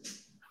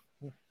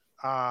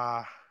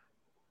 It's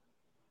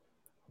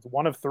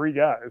one of three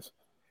guys,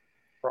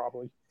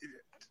 probably.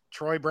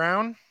 Troy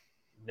Brown?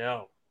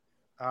 No.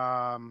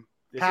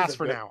 Pass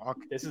for now.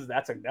 Okay.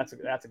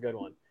 That's a good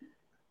one.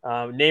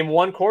 Name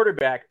one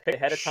quarterback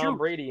ahead of Tom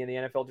Brady in the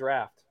NFL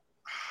draft.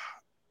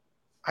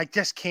 I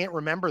just can't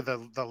remember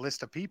the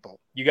list of people.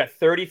 You got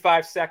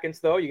 35 seconds,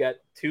 though. You got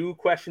 2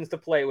 questions to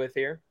play with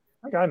here.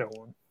 I think I know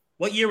one.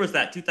 What year was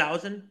that?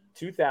 2000?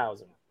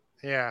 2000.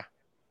 Yeah.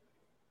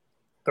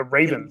 The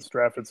Ravens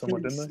drafted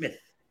someone, didn't they? Smith.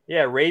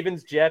 Yeah,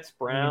 Ravens, Jets,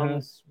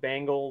 Browns,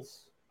 Bengals.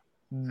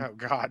 Oh,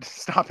 God.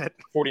 Stop it.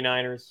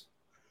 49ers.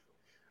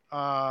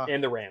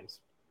 And the Rams.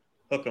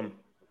 Hook 'em.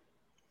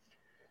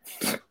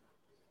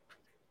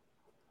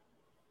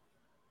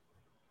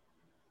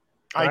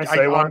 I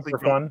honestly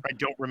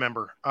don't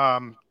remember.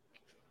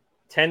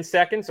 10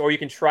 seconds, or you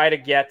can try to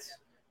get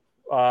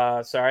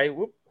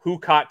who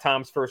caught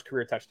Tom's first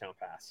career touchdown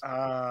pass?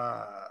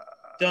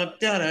 Dun,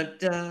 dun, dun,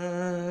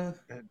 dun.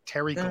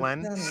 Terry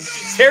Glenn.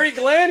 Terry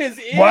Glenn is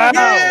in. Wow.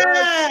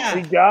 Yeah!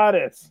 We got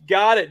it.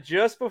 Got it.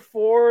 Just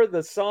before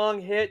the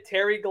song hit,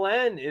 Terry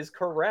Glenn is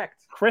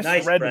correct. Chris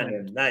Redmond.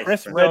 Brendan. Nice.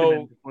 Chris Brendan.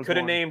 Redmond. So could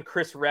have named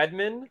Chris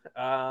Redmond.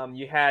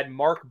 You had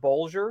Mark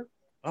Bolger.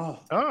 Oh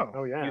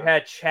yeah. You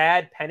had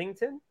Chad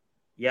Pennington.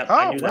 Yep. Oh,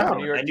 I knew that wow.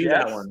 one. I knew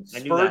that one.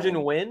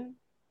 Spurgeon Wynn.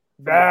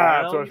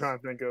 That's what I was trying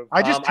to think of.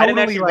 I just I didn't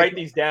totally actually write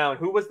these down.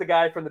 Who was the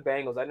guy from the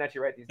Bengals? I didn't actually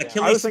write these down.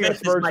 Achilles thinking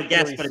Smith is my Spurgeon.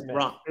 guess, but it's Smith.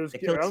 wrong. I don't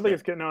think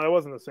it's no, that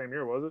wasn't the same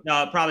year, was it?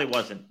 No, it probably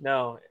wasn't.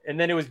 No, and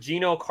then it was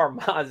Gino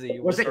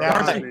Carmazzi. Was it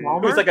Carson He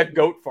Palmer? was like a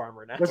goat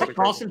farmer. Now. Was it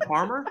Carlson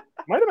Palmer?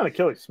 Might have been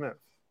Achilles Smith.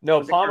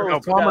 No, Palmer. No,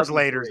 Was Palmer's 2003.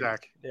 later,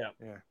 Zach. Yeah.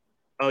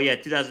 Oh yeah,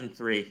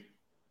 2003.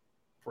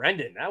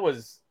 Brendan,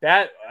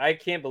 I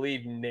can't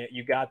believe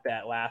you got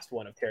that last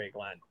one of Terry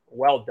Glenn.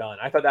 Well done.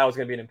 I thought that was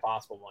going to be an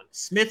impossible one.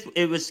 Smith,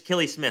 it was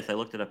Achilles Smith. I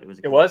looked it up. It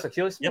was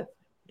Achilles Smith?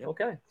 Yep.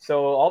 Okay.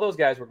 So all those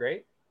guys were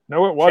great.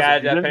 No, it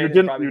wasn't. Chad, you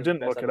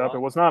didn't look it up. It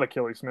was not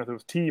Achilles Smith. It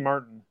was T.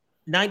 Martin.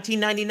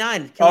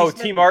 1999.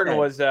 T. Martin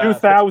was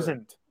 2000.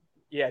 Pittsburgh.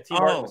 Yeah, T.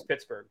 Martin was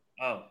Pittsburgh.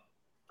 Oh.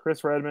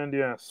 Chris Redmond,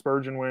 yeah.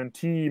 Spurgeon Wynn.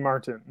 T.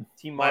 Martin.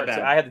 T. Martin.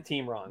 So I had the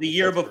team wrong. The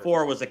year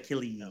before was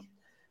Achilles.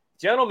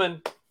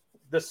 Gentlemen,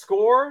 the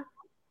score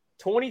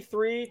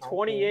 23,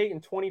 28,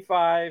 and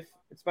 25.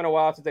 It's been a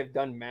while since I've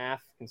done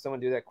math. Can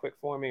someone do that quick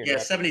for me? Yeah,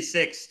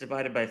 76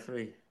 divided by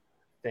 3.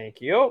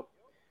 Thank you.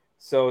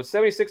 So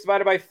 76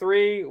 divided by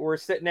 3, we're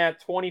sitting at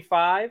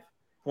 25.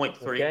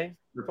 0.3. Okay.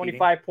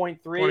 25.3.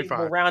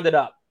 We'll round it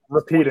up.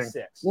 Repeating.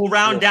 26. We'll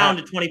round down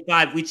to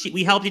 25.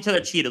 We helped each other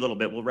cheat a little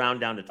bit. We'll round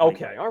down to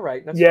 25. Okay. All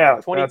right. That's yeah.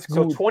 fine. 20, that's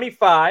so good.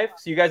 25.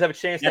 So you guys have a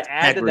chance That's to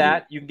add to integrity.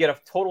 that. You can get a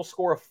total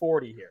score of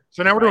 40 here.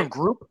 So now we're doing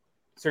group?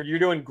 So you're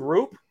doing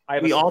group. I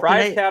have We a surprise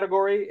alternate?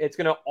 category. It's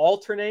going to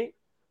alternate.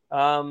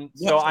 So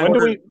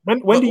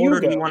When do you order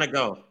go? do you want to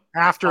go?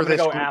 After I'm gonna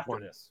this go group after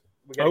one. this.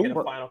 We got to get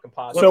a final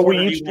composite. So What we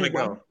order do each you want to do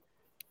go. one?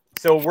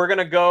 So we're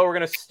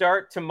gonna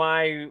start to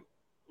my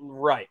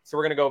right. So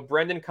we're gonna go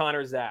Brendan,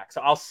 Connor, Zach.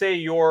 So I'll say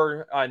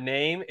your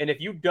name, and if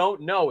you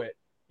don't know it,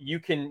 you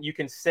can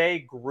say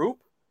group,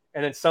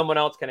 and then someone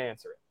else can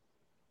answer it.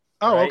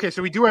 Oh, Right? okay.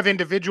 So we do have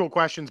individual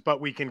questions,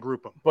 but we can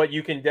group them. But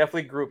you can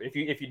definitely group.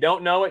 If you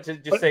don't know it,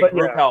 just say but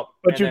group yeah. help.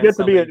 But and you then get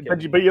to be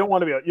somebody but you don't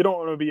want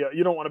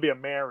to be a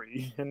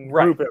Mary and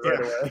Right. group it right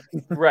away.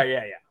 Right.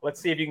 Yeah. Let's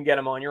see if you can get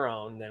them on your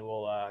own. Then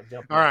we'll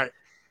jump. All right.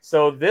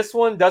 So this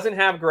one doesn't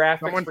have graphics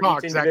Someone for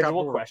talk, each Zach,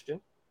 individual up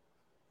question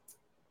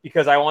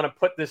because I want to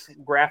put this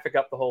graphic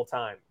up the whole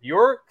time.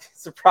 Your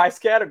surprise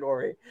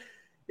category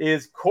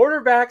is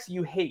quarterbacks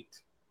you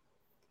hate.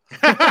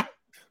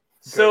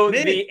 So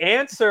the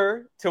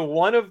answer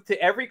to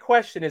every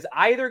question is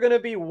either going to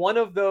be one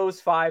of those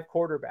 5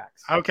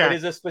 quarterbacks. Okay. It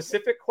is a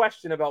specific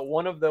question about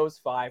one of those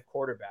 5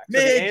 quarterbacks. So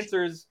Midge.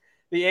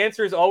 the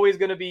answer is always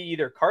going to be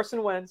either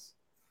Carson Wentz,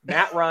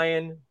 Matt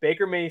Ryan,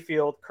 Baker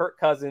Mayfield, Kirk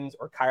Cousins,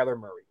 or Kyler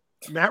Murray.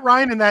 Matt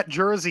Ryan in that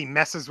jersey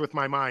messes with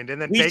my mind.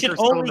 And then Baker's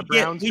still in the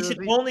Browns we should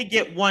jersey. only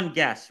get one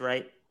guess,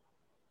 right?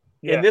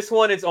 Yeah. In this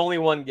one, it's only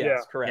one guess.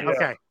 Yeah. Correct. Yeah.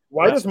 Okay.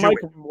 Why Let's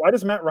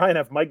does Matt Ryan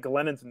have Mike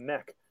Glennon's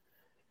neck?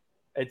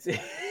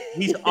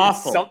 He's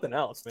awful. Something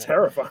else, man.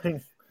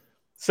 Terrifying.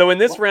 So in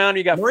this round,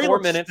 you got Murray 4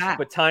 looks minutes, fat.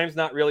 but time's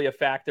not really a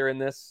factor in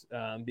this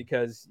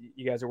because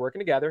you guys are working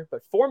together.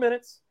 But 4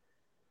 minutes.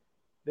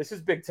 This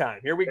is big time.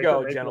 Here we Baker go,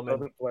 Mayfield gentlemen.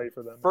 doesn't play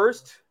for them.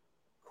 First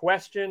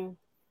question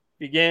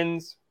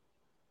begins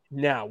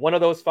now. One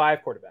of those 5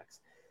 quarterbacks.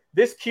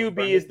 This QB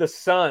Brendan? is the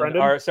son,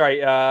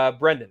 Brendan?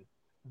 Brendan.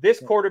 This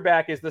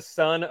quarterback is the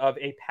son of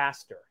a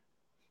pastor.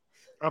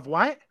 Of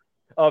what?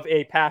 Of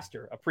a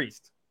pastor, a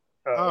priest.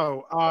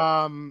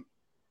 I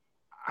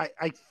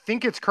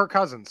think it's Kirk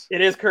Cousins.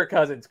 It is Kirk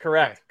Cousins,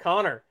 correct.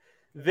 Connor,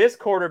 this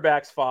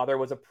quarterback's father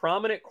was a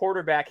prominent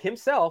quarterback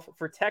himself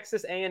for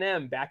Texas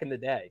A&M back in the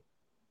day.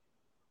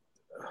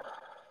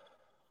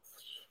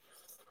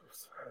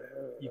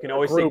 You can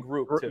always say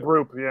group, too.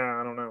 Group, yeah,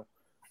 I don't know.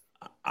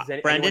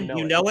 Brendan,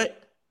 you know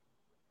it?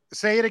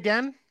 Say it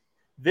again.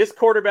 This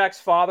quarterback's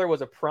father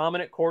was a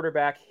prominent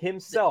quarterback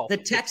himself. The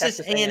Texas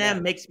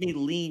A&M makes me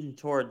lean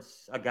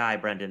towards a guy,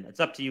 Brendan. It's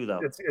up to you, though.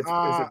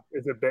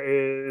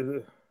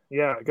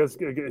 Yeah, because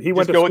he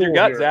went to school. Just go with your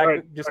gut, here, Zach.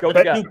 right? Just go with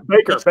your gut.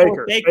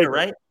 Baker,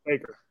 right?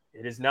 Baker.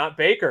 It is not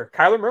Baker.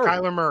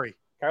 Kyler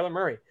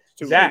Murray.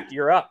 Zach,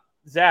 you're up.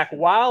 Zach,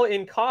 while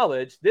in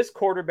college, this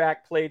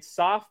quarterback played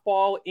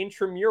softball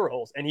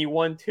intramurals, and he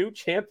won 2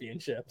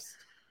 championships.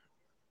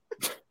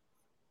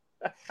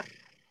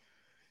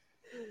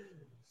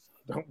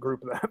 Don't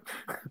group that.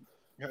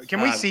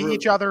 Can we see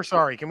each other?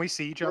 Sorry, can we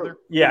see each other?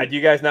 Yeah. Do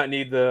you guys not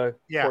need the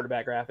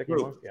quarterback graphic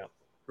anymore? Yeah.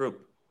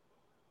 Group.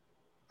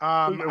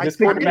 This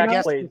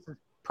quarterback played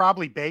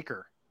probably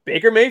Baker.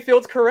 Baker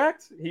Mayfield's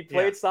correct. He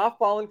played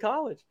softball in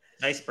college.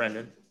 Nice,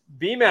 Brendan.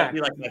 BMAC.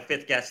 You're like my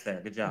 5th guess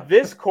there. Good job.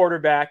 This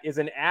quarterback is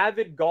an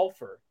avid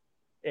golfer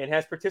and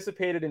has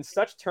participated in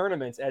such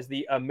tournaments as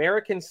the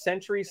American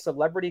Century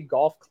Celebrity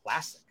Golf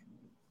Classic.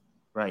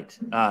 Right.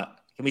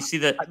 Can we see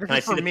the? Can I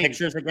see the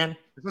pictures again?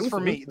 This is for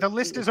me. The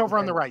list is over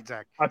on the right,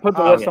 Zach. I put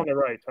the list on the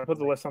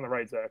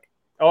right. Zach.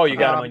 Oh, you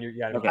got him on your.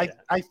 Yeah. Okay.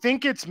 I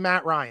think it's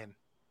Matt Ryan.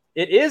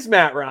 It is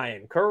Matt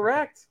Ryan.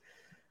 Correct.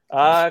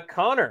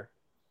 Connor,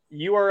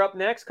 you are up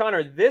next.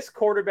 Connor, this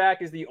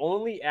quarterback is the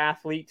only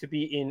athlete to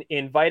be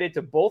invited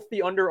to both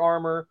the Under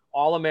Armour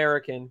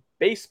All-American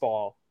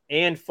baseball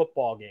and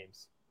football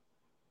games.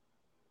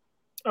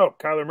 Oh,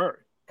 Kyler Murray.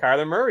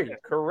 Kyler Murray.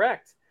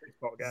 Correct.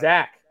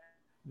 Zach.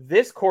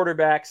 This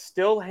quarterback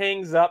still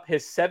hangs up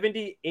his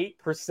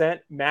 78%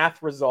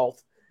 math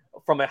result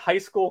from a high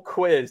school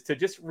quiz to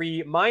just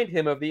remind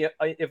him of the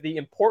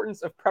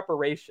importance of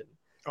preparation.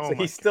 So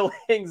he still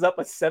hangs up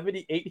a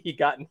 78 he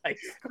got in high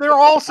school. They're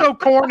all so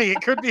corny.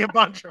 It could be a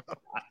bunch of them.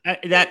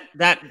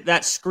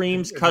 That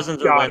screams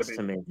Cousins or Wentz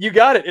to me. You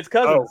got it. It's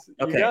Cousins.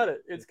 Oh, okay. You got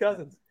it. It's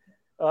Cousins.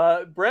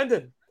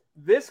 Brendan,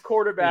 this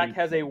quarterback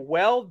has a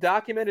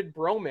well-documented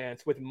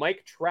bromance with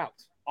Mike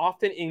Trout,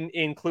 often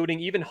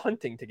including even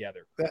hunting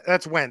together.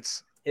 That's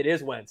Wentz. It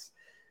is Wentz.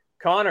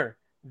 Connor,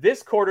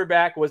 this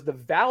quarterback was the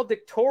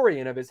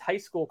valedictorian of his high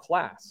school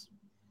class.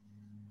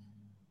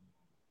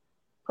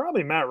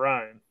 Probably Matt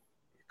Ryan.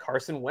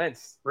 Carson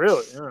Wentz.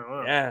 Really? Oh,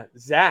 wow. Yeah.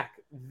 Zach,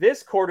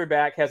 this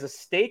quarterback has a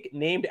steak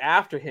named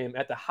after him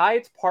at the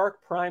Hyde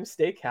Park Prime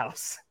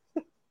Steakhouse.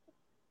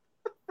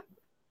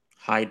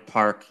 Hyde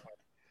Park.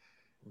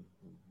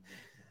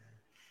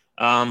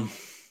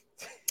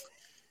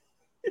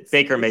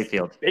 Baker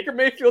Mayfield. Baker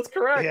Mayfield's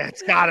correct. Yeah,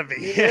 it's got to be.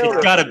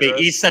 It's got to be.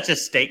 He's such a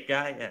steak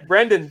guy. Yeah.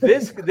 Brendan,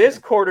 this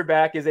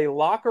quarterback is a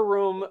locker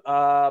room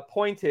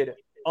pointed,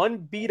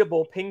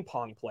 unbeatable ping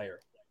pong player.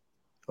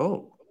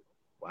 Oh,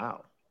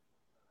 wow.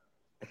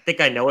 I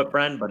think I know it,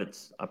 Bren, but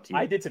it's up to you.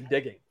 I did some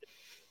digging.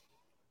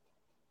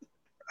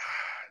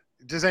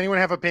 Does anyone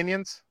have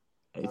opinions?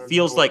 It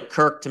feels like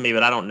Kirk to me,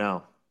 but I don't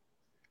know.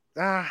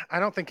 I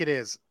don't think it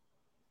is.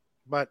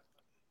 But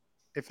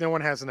if no one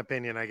has an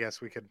opinion, I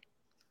guess we could.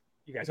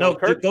 You guys go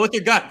with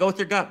your gut. Go with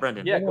your gut,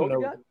 Brendan. Yeah, go with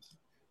your gut.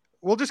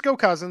 We'll just go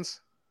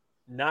Cousins.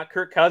 Not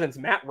Kirk Cousins.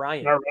 Matt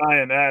Ryan. Matt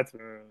Ryan. That's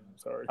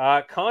sorry.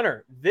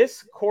 Connor,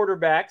 this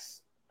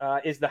quarterback's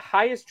is the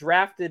highest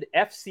drafted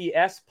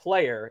FCS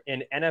player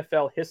in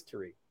NFL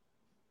history.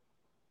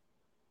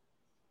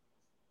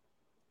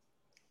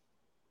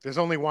 There's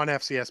only one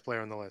FCS player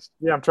on the list.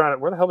 Yeah, I'm trying to.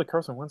 Where the hell did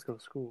Carson Wentz go to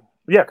school?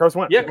 Yeah, Carson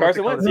Wentz. Yeah,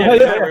 Carson Wentz. Yeah,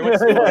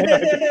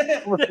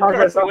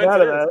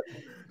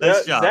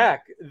 Nice job.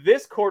 Zach,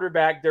 this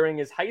quarterback during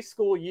his high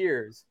school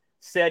years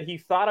said he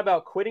thought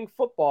about quitting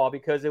football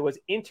because it was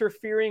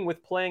interfering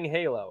with playing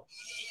Halo.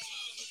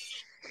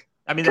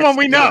 I mean, come on,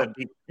 we know.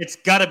 It's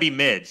got to be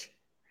Midge.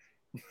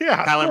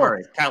 Yeah, Kyler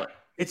Murray.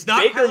 It's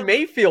not Baker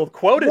Mayfield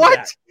quoted what?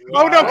 that.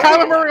 Oh no,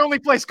 Kyler Murray only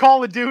plays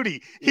Call of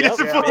Duty. He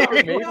doesn't play.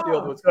 Baker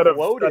Mayfield was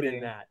quoted in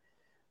that.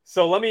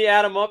 So let me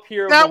add him up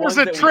here. That was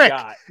a trick.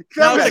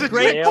 That was a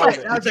great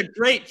trick. That was a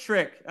great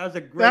trick.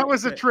 That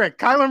was a trick.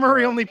 Kyler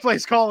Murray only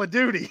plays Call of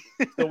Duty.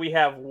 So we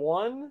have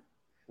 1,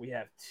 we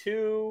have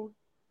 2.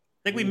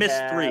 I think we missed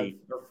 3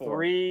 or 4.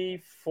 3,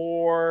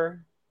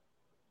 4,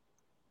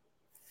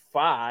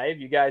 5.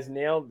 You guys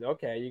nailed.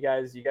 Okay, you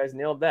guys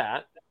nailed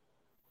that.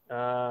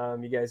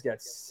 You guys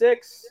got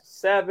 6,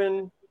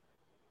 7.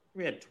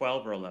 We had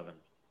 12 or 11.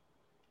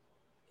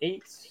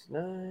 8,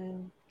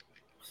 9.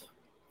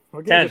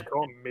 10.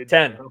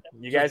 10.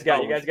 You guys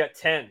got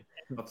 10.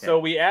 Okay. So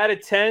we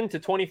added 10 to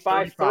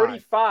 25.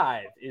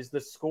 35 is the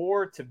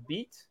score to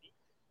beat.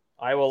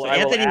 I will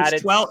add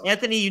it. 12.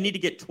 Anthony, you need to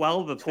get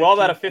 12 of 12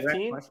 out of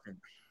 15.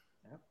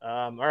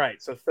 All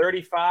right. So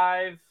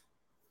 35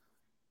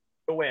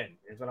 to win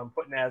is what I'm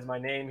putting as my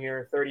name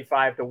here.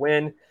 35 to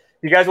win.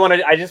 You guys want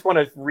to? I just want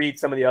to read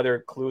some of the other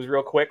clues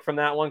real quick from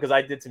that one because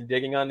I did some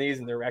digging on these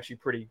and they're actually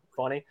pretty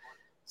funny.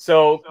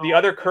 So the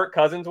other Kirk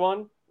Cousins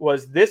one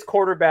was this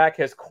quarterback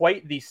has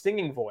quite the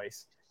singing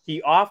voice.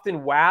 He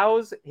often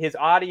wows his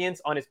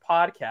audience on his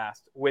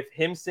podcast with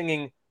him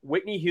singing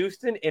Whitney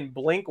Houston and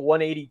Blink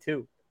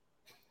 182.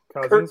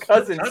 Kirk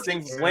Cousins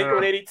sings Blink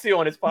 182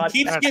 on his podcast.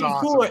 He keeps getting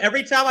cooler.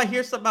 Every time I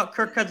hear something about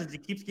Kirk Cousins, he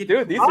keeps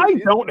getting cooler. I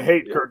don't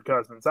hate Kirk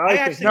Cousins.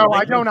 I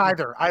don't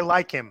either. I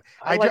like him.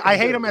 I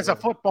hate him as a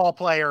football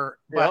player,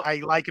 but I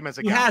like him as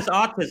a guy. He has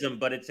autism,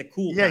 but it's a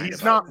cool Yeah,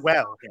 he's not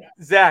well. Yeah.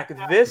 Zach,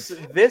 this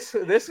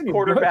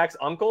quarterback's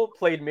uncle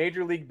played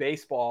Major League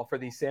Baseball for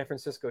the San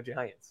Francisco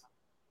Giants.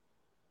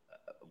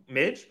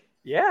 Midge?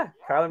 Yeah,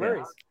 Kyler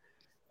Murray's.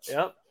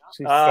 Yep.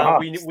 We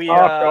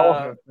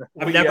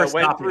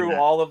went through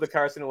all of the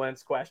Carson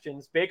Wentz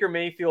questions. Baker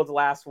Mayfield's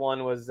last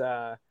one was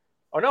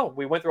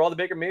we went through all the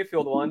Baker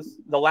Mayfield ones.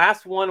 The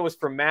last one was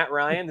from Matt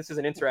Ryan. This is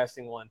an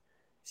interesting one.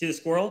 See the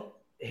squirrel?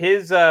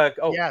 His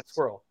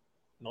squirrel.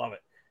 Love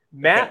it.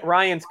 Matt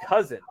Ryan's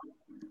cousin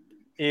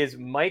is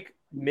Mike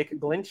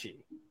McGlinchey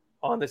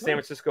on the San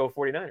Francisco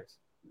 49ers.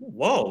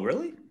 Whoa,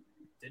 really?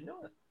 Didn't know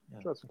that.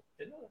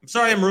 I'm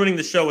sorry I'm ruining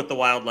the show with the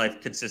wildlife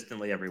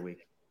consistently every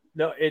week.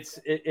 No,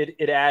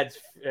 it adds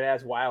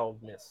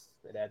wildness.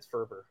 It adds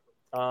fervor.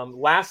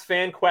 Last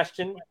fan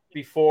question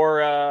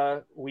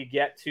before we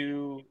get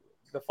to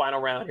the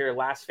final round here.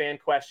 Last fan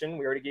question.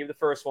 We already gave the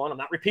first one. I'm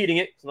not repeating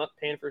it. I'm not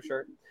paying for a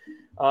shirt.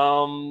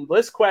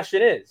 This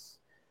question is,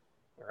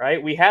 all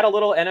right, we had a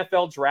little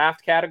NFL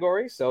draft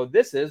category. So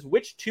this is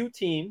which two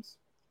teams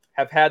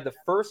have had the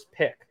first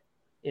pick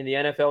in the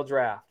NFL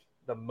draft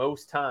the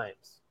most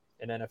times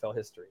in NFL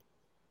history?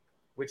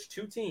 Which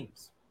two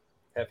teams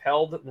have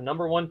held the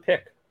number one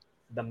pick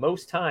the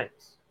most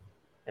times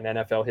in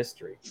NFL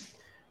history?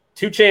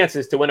 2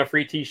 chances to win a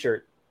free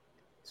t-shirt.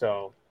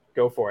 So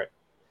go for it.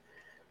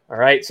 All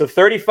right. So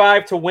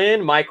 35 to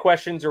win. My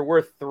questions are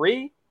worth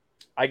 3.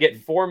 I get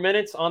 4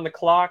 minutes on the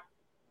clock.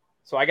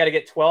 So I got to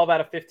get 12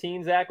 out of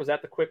 15, Zach. Was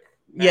that the quick?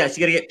 Yes,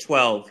 you got to get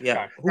 12.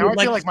 Yeah. Now I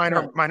feel like mine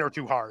are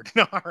too hard.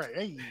 No, all right.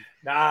 Hey.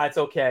 Nah, it's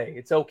okay.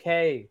 It's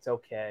okay.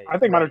 I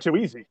think mine are too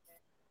easy.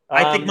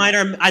 I think mine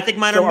are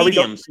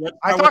mediums.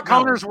 I thought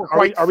Connor's were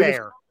quite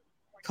fair.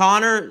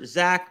 Connor,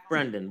 Zach,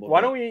 Brendan. Why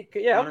don't we?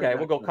 Yeah, okay.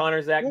 We'll go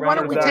Connor, Zach, Brendan. Why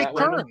don't we take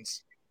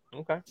turns?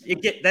 Okay.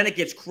 Then it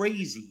gets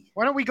crazy.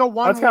 Why don't we go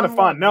one? That's kind of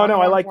fun. No,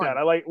 I like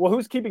that. Well,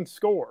 who's keeping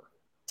score?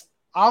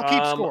 I'll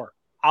keep score.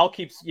 I'll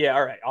keep. Yeah,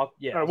 all right.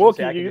 We'll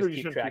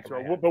keep track.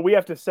 But we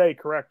have to say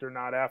correct or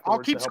not afterwards.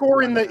 I'll keep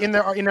score in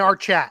our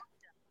chat.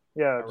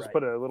 Yeah, just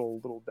put a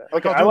little bit.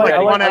 Okay, I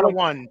like 1 out of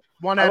 1,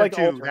 1 out of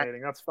 2.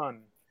 Alternating. That's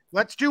fun.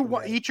 Let's do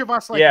each of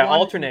us.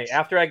 Alternate.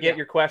 After I get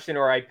your question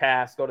or I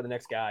pass, go to the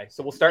next guy.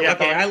 So we'll start.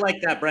 Okay, I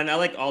like that, Brendan. I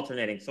like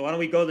alternating. So why don't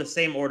we go the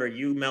same order?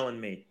 You, Mel, and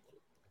me.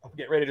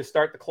 Get ready to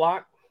start the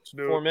clock.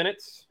 4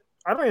 minutes.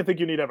 I don't even think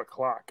you need to have a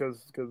clock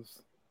because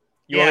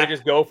you want to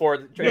just go for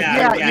it.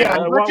 Yeah.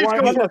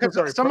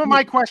 Some of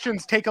my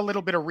questions take a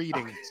little bit of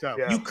reading. So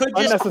you could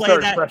just play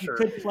that. Pressure. You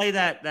could play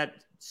that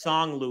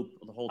song loop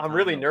the whole time. I'm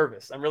really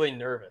nervous.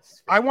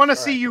 I want to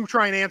see you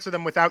try and answer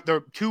them without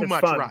too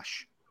much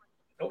rush.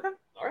 Okay.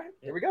 All right,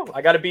 here we go.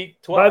 I got to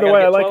beat 12. By the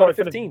way, I like how I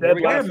 15.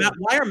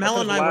 Why are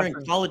Mel and I wearing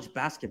college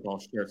basketball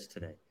shirts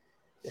today?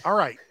 All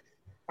right.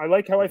 I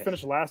like how I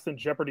finished last in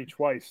Jeopardy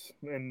twice,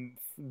 and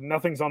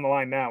nothing's on the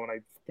line now, and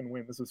I can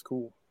win. This is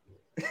cool.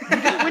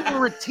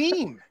 We're a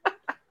team.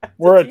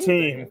 We're a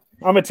team.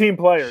 I'm a team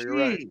player. You're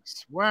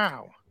right.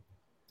 Wow.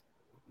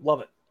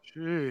 Love it.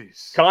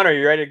 Jeez. Connor,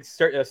 you ready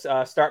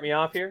to start me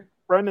off here?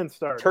 Brendan,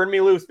 start. Turn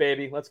me loose,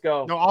 baby. Let's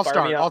go. No, I'll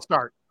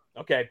start.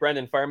 Okay,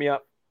 Brendan, fire me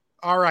up.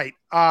 All right.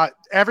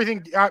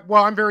 Everything.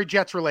 I'm very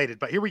Jets related,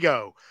 but here we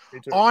go.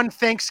 On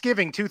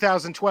Thanksgiving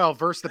 2012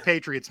 versus the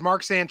Patriots,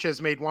 Mark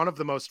Sanchez made one of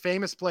the most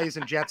famous plays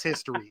in Jets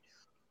history.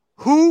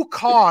 Who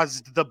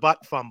caused the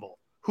butt fumble?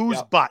 Whose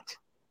butt?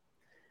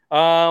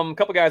 A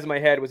couple guys in my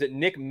head. Was it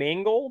Nick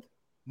Mangold?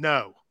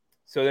 No.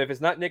 So if it's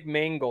not Nick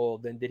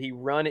Mangold, then did he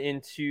run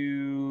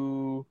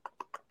into?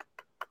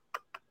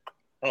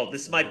 Oh,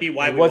 this might be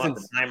why we want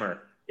the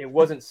timer. It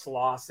wasn't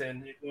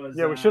Slauson. It was.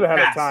 Yeah, we should have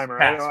had a timer.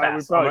 Pass.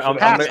 I'm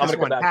gonna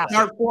go back.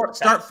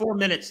 Start 4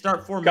 minutes.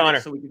 Start 4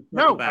 minutes. So we can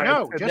no,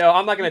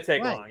 I'm not going to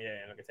take long. Yeah,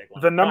 I'm not going to take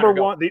long.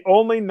 The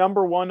only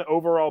number one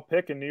overall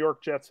pick in New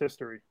York Jets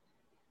history.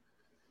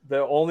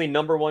 The only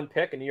number one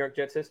pick in New York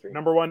Jets history.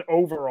 Number one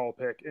overall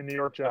pick in New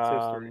York Jets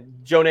history.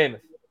 Joe Namath.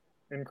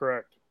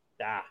 Incorrect.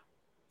 Pass.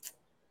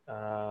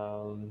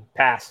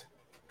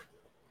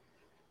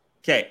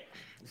 Okay,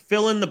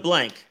 fill in the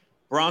blank.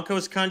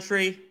 Broncos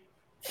country.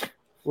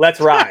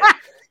 Let's ride.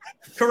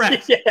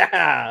 Correct.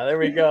 Yeah, there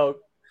we go.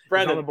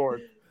 Brendan. On the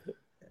board.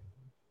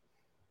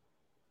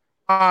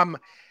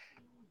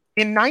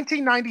 In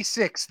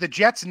 1996, the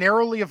Jets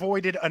narrowly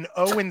avoided an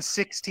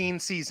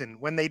 0-16 season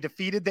when they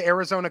defeated the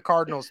Arizona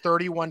Cardinals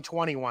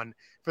 31-21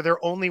 for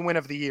their only win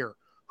of the year.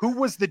 Who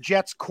was the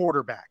Jets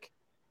quarterback?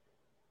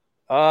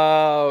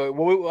 What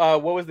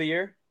was the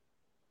year?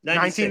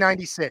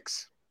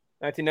 1996.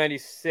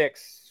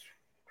 1996.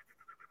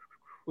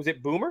 Was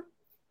it Boomer?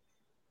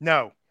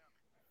 No.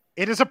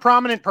 It is a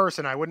prominent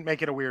person. I wouldn't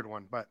make it a weird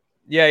one, but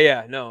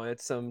Yeah. No,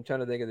 I'm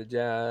trying to think of the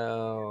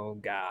oh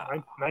god.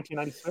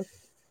 1996.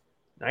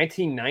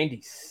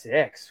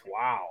 1996.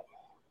 Wow.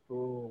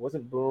 Ooh,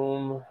 wasn't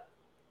Boom.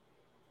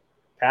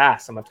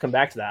 Pass. I'm gonna come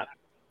back to that.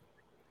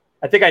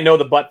 I think I know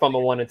the butt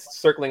fumble one. It's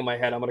circling in my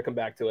head. I'm gonna come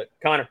back to it.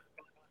 Connor.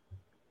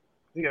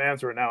 You can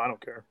answer it now. I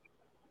don't care.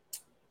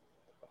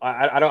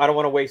 I don't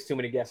want to waste too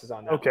many guesses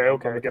on that. Okay.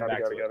 Got it.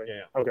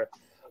 Yeah. Okay.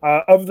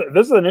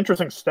 This is an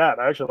interesting stat.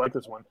 I actually like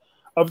this one.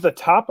 Of the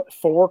top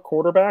 4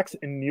 quarterbacks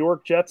in New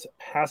York Jets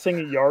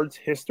passing yards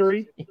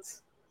history,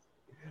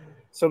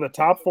 so the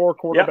top 4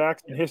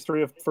 quarterbacks in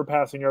history for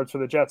passing yards for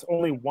the Jets,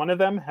 only one of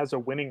them has a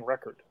winning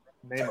record.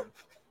 Name them.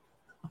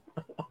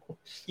 Oh,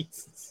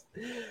 Jesus.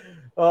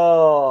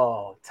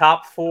 Oh,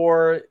 top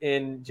 4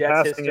 in Jets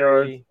passing history.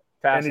 Yards,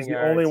 passing and he's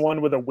yards. the only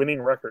one with a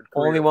winning record.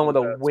 Only one with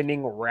a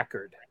winning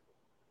record.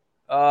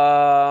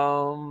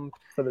 For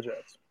the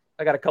Jets.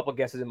 I got a couple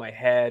guesses in my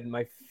head.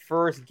 My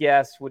first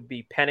guess would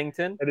be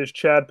Pennington. It is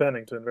Chad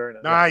Pennington. Very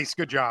nice. Nice.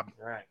 Good job.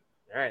 All right.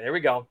 There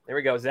we go,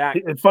 Zach.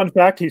 And fun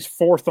fact, he's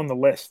 4th on the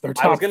list. Their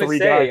top 3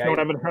 guys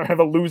don't have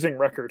a losing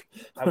record.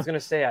 I was going to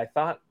say, I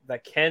thought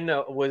that Ken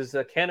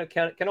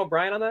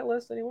O'Brien on that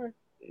list anywhere?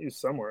 He's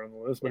somewhere on the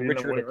list. But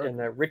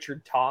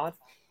Richard Todd.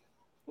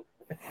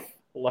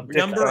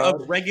 Number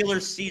of regular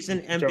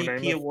season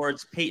MVP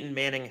awards Peyton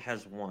Manning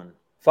has won.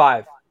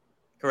 5.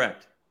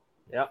 Correct.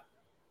 Yep.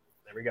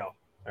 There we go.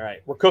 All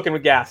right. We're cooking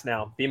with gas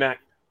now. BMAC.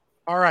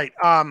 All right.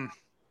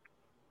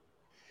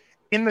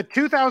 In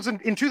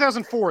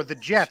 2004, the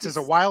Jets as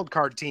a wild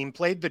card team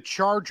played the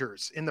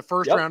Chargers in the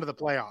first round of the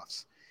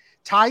playoffs.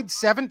 Tied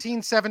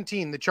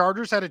 17-17, the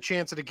Chargers had a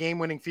chance at a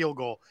game-winning field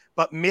goal,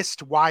 but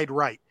missed wide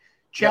right.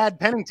 Chad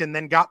Pennington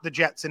then got the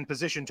Jets in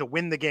position to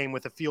win the game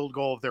with a field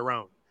goal of their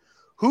own.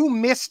 Who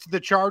missed the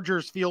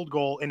Chargers field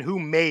goal and who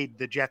made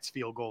the Jets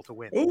field goal to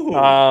win?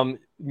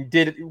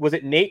 Was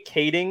it Nate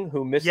Kading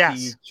who missed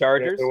the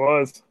Chargers? Yes, it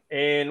was.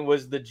 And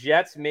was the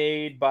Jets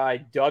made by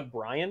Doug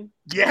Bryan?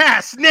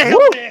 Yes,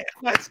 nailed it.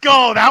 Let's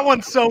go. That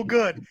one's so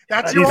good.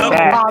 That's your only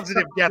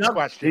positive Jets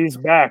question. He's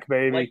back,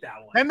 baby. Like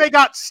that one. And they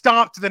got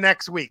stomped the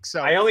next week.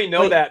 So I only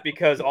know that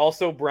because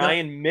also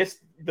Bryan missed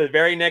the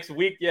very next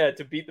week,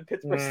 to beat the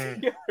Pittsburgh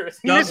Steelers.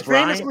 He missed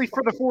famously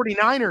for the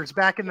 49ers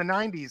back in the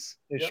 90s.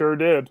 He sure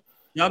did.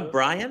 Doug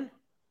Bryan?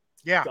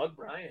 Yeah. Doug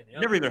Bryan.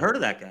 Yep. Never even heard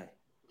of that guy.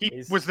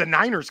 He was the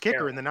Niners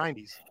kicker in the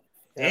 90s.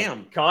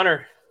 Damn.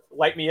 Connor,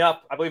 light me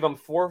up. I believe I'm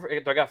 4.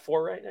 Do I got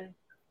 4 right now?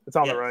 It's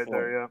on the right 4.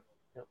 There,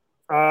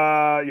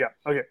 yeah.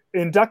 Okay.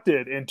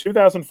 Inducted in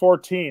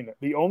 2014,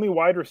 the only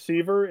wide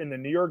receiver in the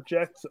New York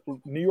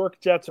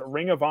Jets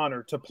Ring of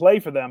Honor to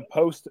play for them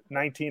post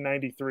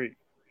 1993.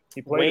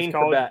 He played his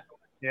college.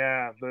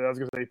 Yeah, I was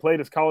gonna say he played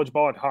his college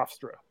ball at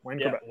Hofstra.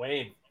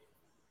 Wayne.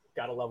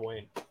 Gotta love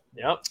Wayne.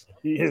 Yep.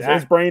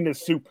 His brain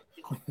is soup.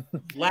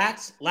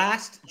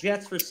 Last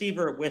Jets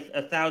receiver with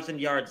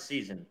 1,000-yard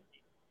season.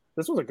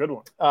 This was a good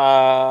one.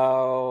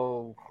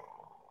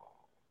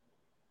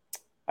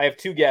 I have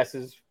 2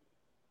 guesses.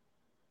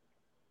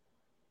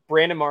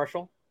 Brandon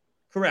Marshall.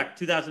 Correct.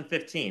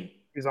 2015.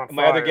 He's on fire.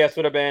 My other guess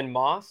would have been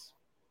Moss.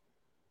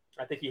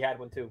 I think he had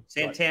one too.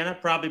 Santana,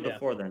 probably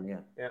before then.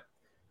 Yeah.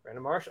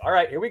 Brandon Marshall. All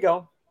right, here we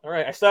go. All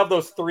right, I still have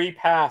those 3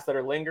 pass that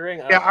are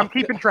lingering. Yeah, I'm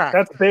keeping track.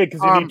 That's big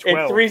because you need 12.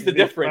 And 3's the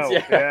difference.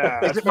 12.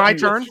 Yeah. Is it my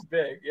turn?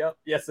 Big. Yep.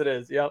 Yes, it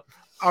is. Yep.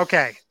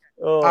 Okay.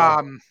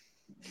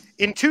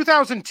 In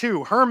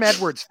 2002, Herm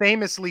Edwards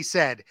famously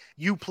said,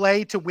 "You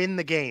play to win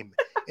the game,"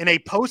 in a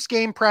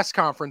post-game press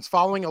conference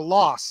following a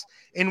loss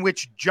in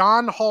which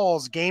John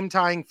Hall's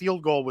game-tying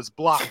field goal was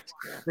blocked.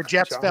 The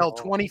Jets fell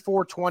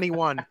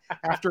 24-21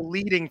 after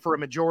leading for a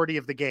majority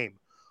of the game.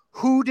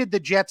 Who did the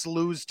Jets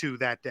lose to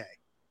that day?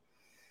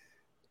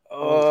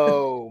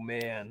 Oh,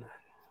 man.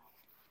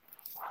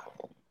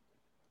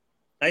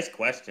 Nice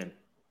question.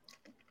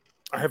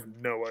 I have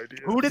no idea.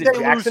 Who did they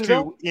lose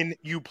to in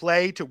 "You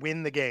play to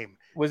win the game"?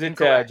 Was it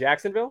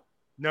Jacksonville?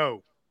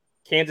 No.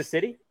 Kansas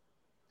City?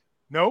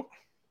 Nope.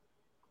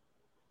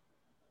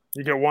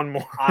 You get one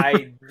more.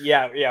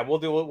 We'll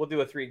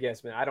do a 3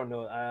 guess, man. I don't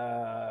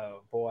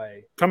know.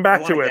 Boy. Come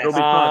back to it. It'll be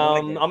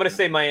fun. I'm gonna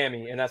say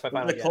Miami, and that's my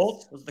final guess.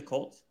 Was the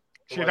Colts?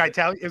 Should I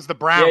tell you? It was the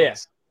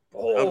Browns. Yeah.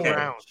 Okay.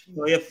 Browns.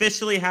 So he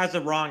officially has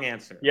a wrong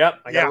answer. Yep,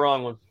 I got a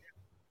wrong one.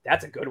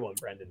 That's a good one,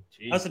 Brendan.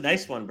 Jeez. That's a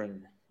nice one,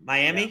 Brendan.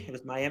 Miami? Yeah. It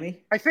was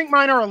Miami? I think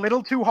mine are a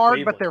little too hard,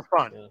 Cleveland. But they're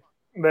fun. Yeah.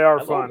 They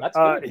are fun.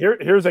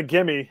 Here's a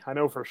gimme. I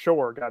know for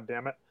sure. God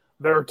damn it.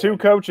 There are 2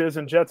 coaches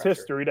in Jets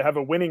history to have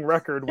a winning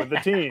record with the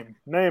team.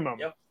 Name them.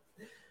 Yep.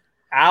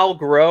 Al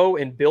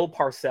Groh and Bill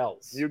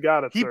Parcells. You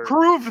got it, He sir.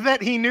 proved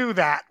that he knew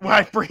that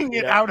by bringing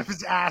it out of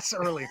his ass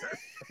earlier.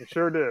 He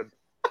sure did.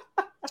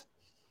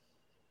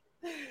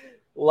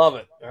 Love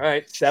it. All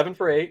right. 7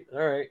 for 8.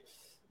 All right.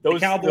 The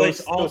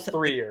Cowboys those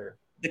 3 are.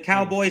 The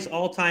Cowboys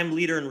all-time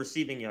leader in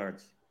receiving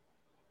yards.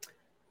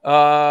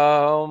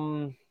 I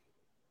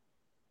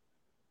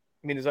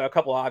mean, there's a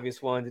couple of obvious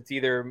ones. It's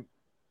either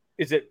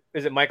is it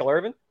Michael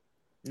Irvin?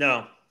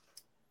 No.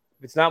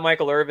 If it's not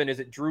Michael Irvin, is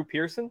it Drew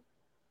Pearson?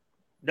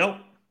 Nope.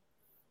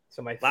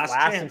 So my last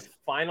and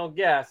final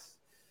guess.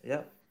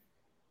 Yep.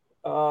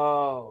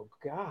 Oh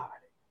God!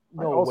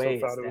 No way!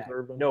 It's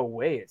that. No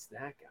way! It's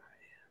that guy.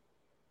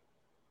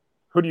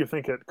 Who do you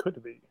think it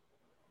could be?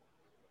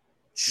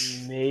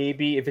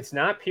 Maybe if it's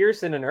not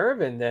Pearson and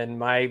Irvin, then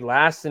my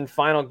last and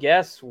final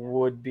guess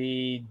would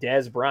be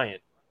Dez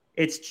Bryant.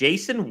 It's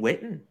Jason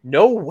Witten.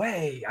 No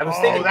way! I was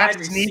thinking wide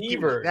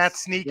receiver.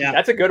 That's sneaky. Yeah.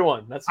 That's a good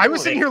one. I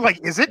was sitting here like,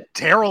 is it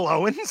Terrell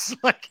Owens?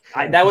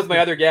 That was my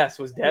other guess.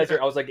 Was Dez?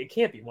 I was like, it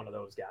can't be one of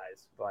those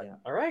guys. But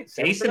all right,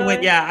 Jason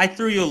Witten. Yeah, I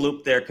threw you a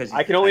loop there because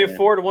I can only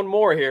afford one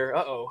more here.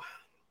 Uh oh.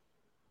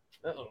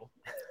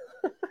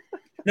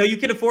 No, you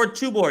can afford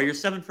two more. You're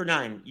 7 for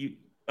 9.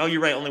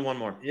 You're right. Only one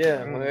more.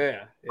 Yeah.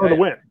 For the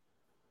win.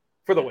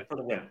 For the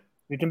win.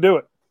 You can do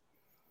it.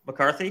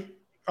 McCarthy.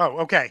 Oh,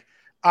 okay.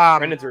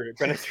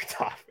 Brendan's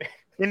tough.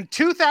 In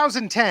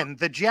 2010,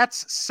 the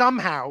Jets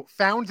somehow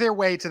found their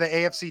way to the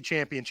AFC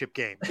Championship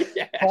game.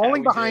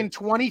 Falling behind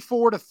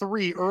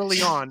 24-3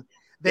 early on,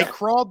 they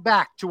crawled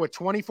back to a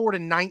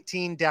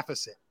 24-19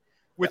 deficit.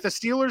 With the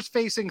Steelers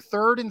facing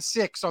 3rd and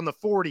 6 on the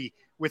 40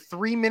 with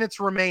 3 minutes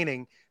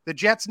remaining, the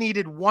Jets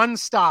needed one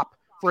stop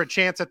for a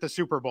chance at the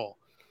Super Bowl.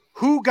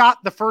 Who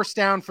got the first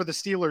down for the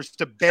Steelers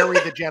to bury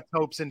the Jets'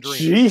 hopes and dreams?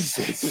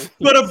 Jesus.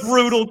 What a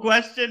brutal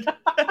question.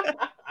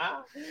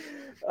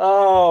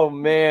 Oh,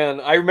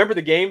 man. I remember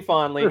the game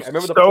fondly. I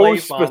remember the play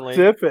fondly.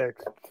 Specific.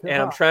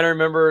 And I'm trying to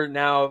remember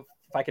now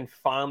if I can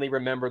fondly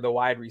remember the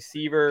wide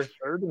receiver.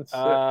 3rd and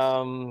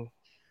 6.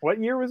 What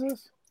year was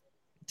this?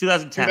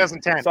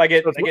 2010. So I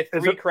get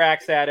 3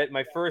 cracks at it.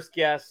 My first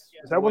guess.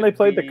 Is that when they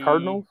played the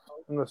Cardinals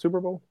in the Super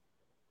Bowl?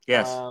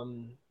 Yes.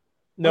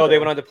 No, they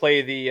went on to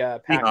play the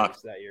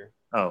Packers that year.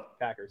 Oh.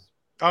 Packers.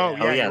 Oh,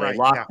 yeah. They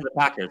lost to the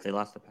Packers.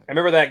 I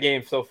remember that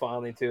game so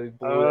fondly, too.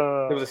 There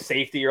was a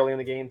safety early in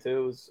the game,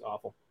 too. It was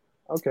awful.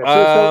 Okay.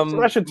 So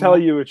that should tell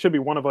you it should be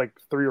one of like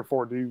 3 or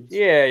 4 dudes.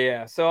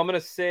 Yeah. So I'm going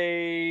to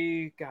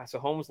say, so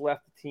Holmes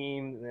left the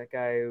team. That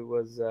guy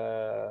was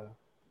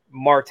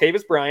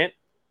Martavis Bryant.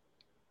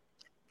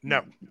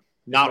 No.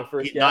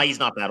 He's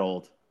not that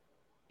old.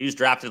 He was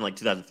drafted in like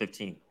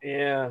 2015.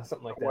 Yeah,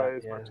 something like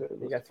that. Yeah.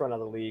 He got thrown out of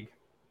the league.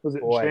 Was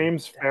it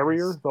James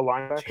Ferrier, the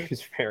linebacker?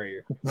 James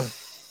Ferrier.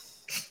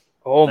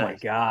 Oh my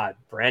God,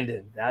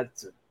 Brendan,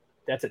 that's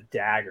a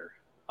dagger.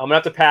 I'm gonna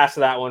have to pass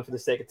that one for the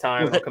sake of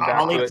time. I'll come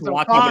back to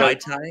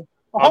it.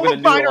 All the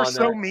fine are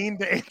so mean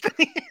to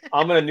Anthony.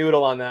 I'm gonna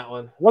noodle on that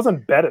one. It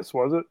wasn't Bettis,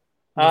 was it?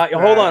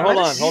 Hold on.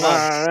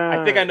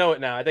 I think I know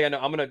it now.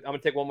 I'm gonna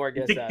take one more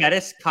guess. You think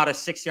Bettis caught a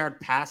 6-yard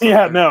pass?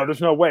 Yeah, no,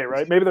 there's no way,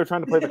 right? Maybe they're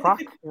trying to play the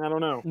clock. I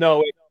don't know.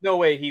 No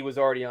way. He was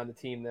already on the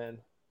team then.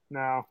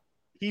 No,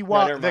 he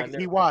was.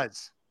 He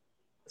was.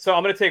 So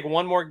I'm gonna take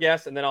one more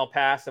guess and then I'll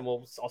pass and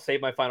I'll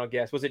save my final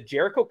guess. Was it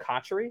Jericho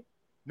Cotchery?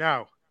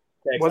 No.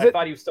 Okay, I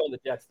thought he was still in the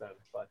Jets then.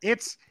 But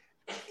it's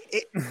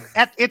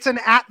an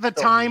at the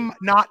time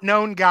not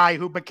known guy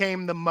who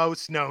became the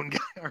most known guy.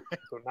 Right?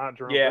 So not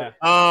Jerome. Yeah.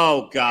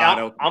 Oh God.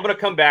 Yeah, I'm gonna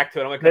come back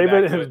to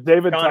it.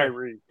 David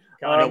Tyree.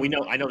 I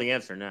know the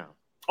answer now.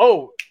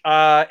 Oh,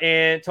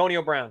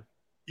 Antonio Brown.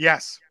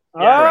 Yes.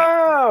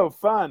 Yeah,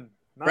 fun.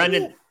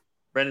 Brendan,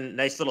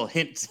 nice little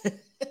hint.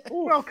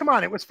 Well, come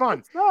on, it was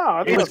fun.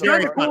 No, it was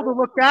very cool to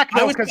look back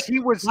though, because he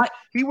was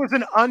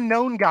an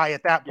unknown guy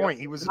at that point.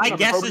 He was. My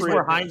guesses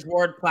were Hines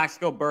Ward,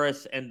 Plaxico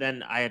Burress, and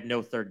then I had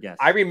no third guess.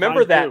 I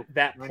remember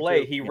that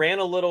play. He ran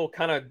a little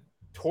kind of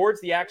towards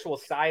the actual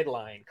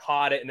sideline,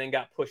 caught it, and then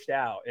got pushed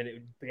out, and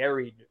it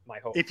buried my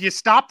hope. If you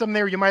stopped him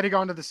there, you might have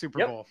gone to the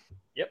Super Bowl.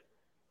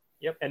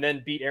 Yep, and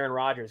then beat Aaron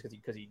Rodgers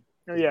because he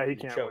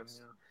can't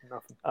chokes. win.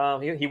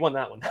 Nothing. He won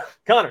that one.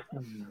 Connor,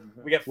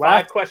 we got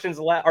 5 questions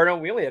left. Or no,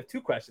 we only have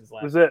 2 questions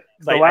left. Was it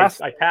the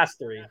last? I passed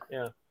 3.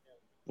 Yeah.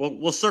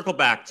 We'll circle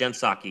back, Jen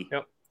Psaki.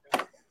 Yep.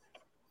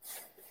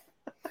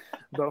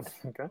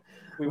 Okay.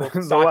 We will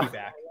Psaki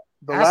back.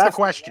 Ask the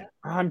question.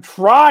 I'm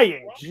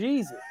trying.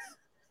 Jesus.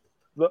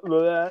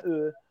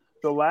 The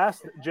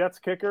last Jets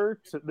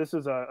kicker. This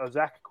is a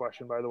Zach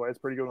question, by the way. It's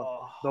a pretty good one.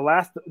 The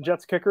last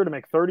Jets kicker to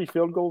make 30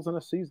 field goals in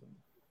a season.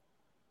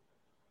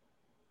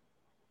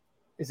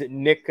 Is it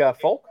Nick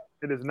Folk?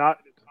 It is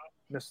not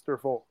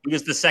Mr. Folk. He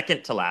was the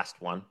second to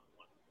last one.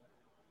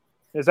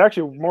 It's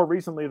actually more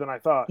recently than I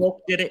thought.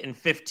 Folk did it in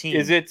 15.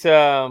 Is it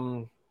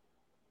so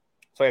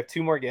I have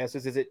 2 more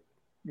guesses. Is it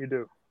You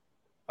do.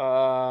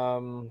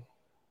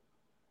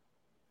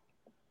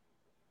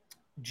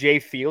 Jay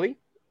Feely?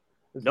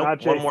 It's not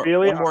Jay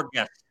Feely. One more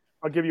guess.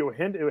 I'll give you a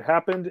hint. It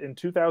happened in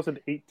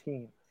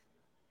 2018.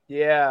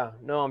 Yeah.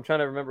 No, I'm trying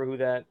to remember who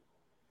that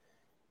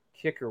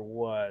kicker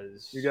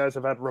was. You guys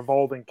have had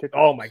revolving kickers.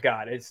 Oh my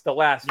God. It's the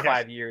last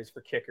 5 years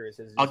for kickers.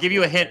 I'll give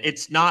you a hint.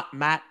 It's not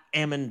Matt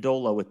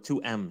Amendola with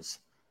 2 M's.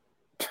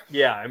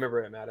 Yeah, I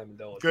remember Matt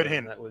Amendola. Good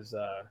hint. That was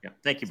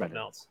thank you, something Brendan.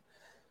 else.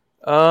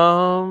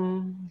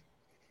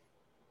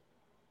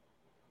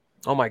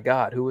 Oh my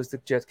God, who was the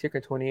Jets kicker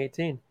in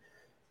 2018?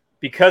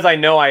 Because I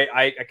know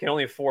I can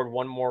only afford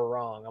one more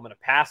wrong. I'm going to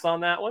pass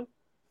on that one.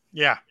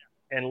 Yeah.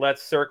 And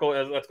let's go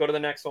to the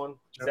next one,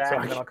 Zach,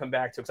 and then I'll come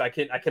back to it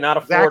because I cannot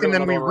afford. Zach, and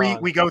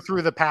then we go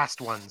through the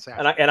past ones,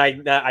 and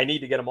I need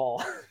to get them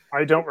all.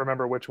 I don't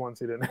remember which ones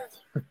he didn't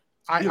answer.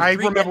 I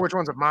remember which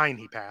ones of mine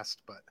he passed,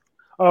 but.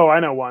 Oh,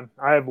 I know one.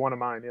 I have one of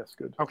mine. Yes,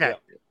 good. Okay.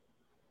 Yeah.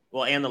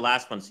 Well, and the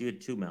last one. So you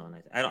had two, Melon.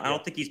 I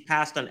don't think he's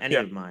passed on any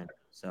of mine.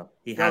 So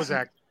he has.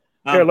 Zach.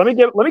 Here, let me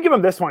give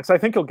him this one. So I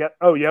think he'll get.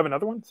 Oh, you have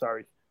another one?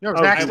 Sorry. No,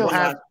 Zach still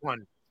has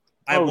one.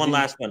 I have one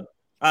last one.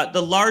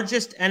 The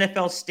largest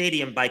NFL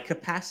stadium by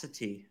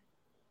capacity.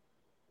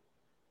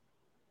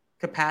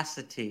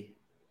 Capacity.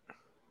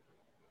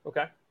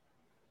 Okay.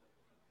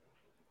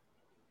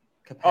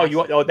 Capacity.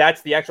 Oh,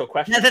 that's the actual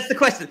question. Yeah, that's the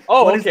question.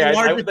 Oh, what okay. Is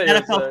the largest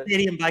NFL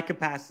stadium by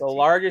capacity? The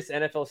largest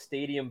NFL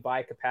stadium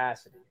by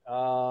capacity.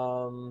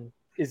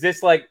 Is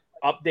this like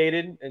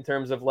updated in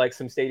terms of like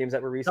some stadiums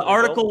that were recently? The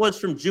article was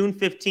from June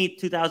 15th,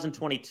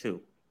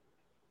 2022.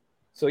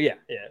 So yeah,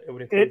 it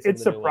would include. It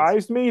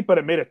surprised me, but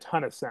it made a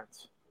ton of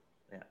sense.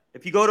 Yeah.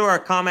 If you go to our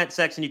comment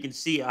section, you can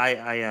see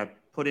I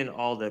put in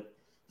all the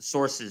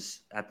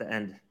sources at the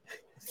end.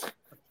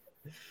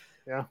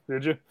 Yeah,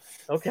 did you?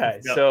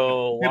 Okay,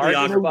 so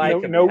largest by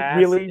capacity. No,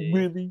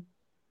 really.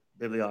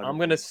 Bibliography. I'm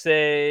gonna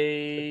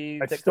say.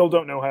 I still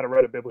don't know how to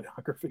write a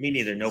bibliography. Me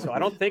neither. Nobody. So I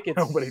don't think it's.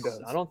 Nobody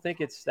does. I don't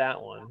think it's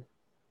that one.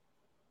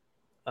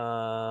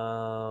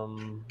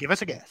 Give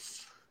us a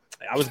guess.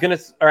 I was gonna.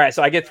 All right,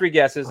 so I get 3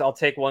 guesses. I'll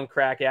take one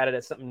crack at it.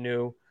 At something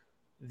new.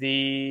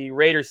 The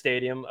Raiders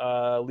Stadium,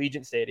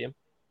 Legion Stadium.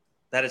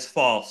 That is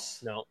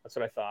false. No, that's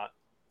what I thought.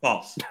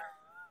 False.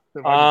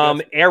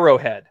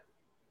 Arrowhead.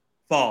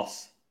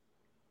 False.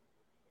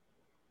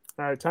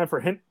 All right, time for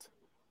a hint.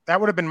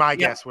 That would have been my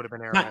guess. Would have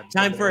been Arrowhead.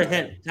 Time for a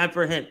hint. Time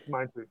for a hint.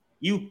 Mine too.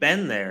 You've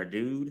been there,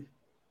 dude.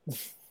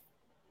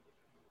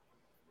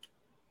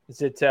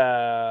 Is it?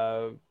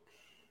 How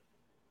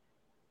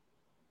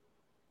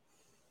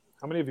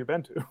many have you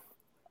been to?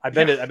 I've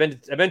been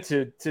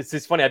to.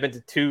 It's funny. I've been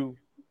to 2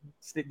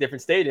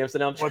 different stadiums,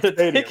 and I'm trying to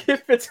think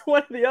if it's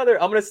one or the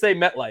other. I'm going to say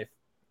MetLife.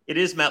 It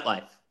is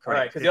MetLife. All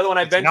right, because the other one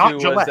I've been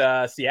to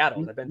was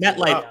Seattle. I've been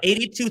MetLife,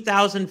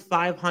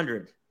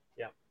 82,500.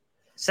 Yeah.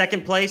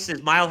 Second place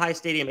is Mile High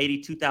Stadium,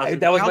 82,000.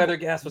 That was my other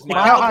guess. Was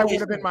Mile High would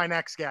have been my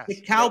next guess.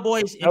 The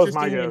Cowboys,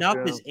 interestingly enough,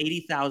 is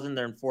 80,000.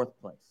 They're in 4th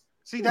place.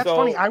 See, that's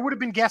funny. I would have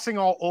been guessing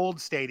all old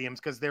stadiums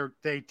because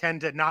they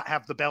tend to not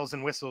have the bells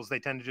and whistles. They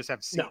tend to just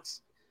have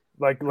seats.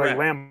 No. Like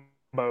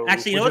Lambeau.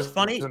 Actually, you know what's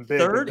funny?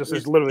 Third is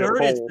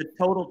the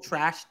total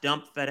trash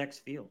dump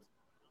FedEx Field.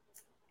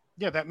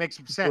 Yeah, that makes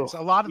sense.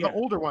 A lot of the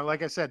older one,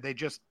 like I said, they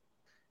just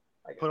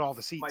put all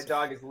the seats. My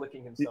dog is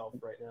licking himself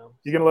right now.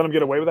 You gonna let him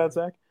get away with that,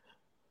 Zach?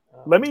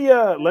 Let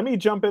me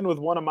jump in with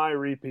one of my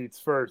repeats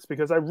first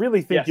because I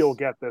really think you'll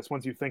get this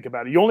once you think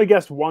about it. You only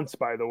guessed once,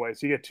 by the way,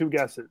 so you get 2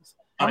 guesses.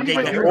 You're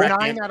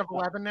 9 out of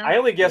 11 now. I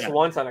only guessed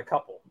once on a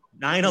couple.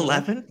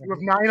 9/11. You have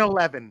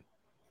 9/11.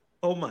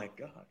 Oh my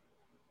god.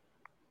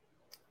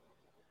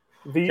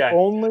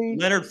 Only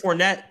Leonard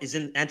Fournette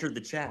entered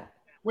the chat.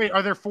 Wait,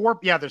 are there 4?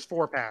 Yeah, there's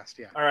 4 passed.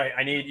 Yeah. All right,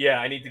 I need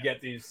to get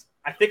these.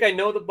 I think I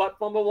know the butt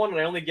fumble one, and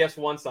I only guessed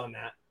once on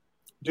that.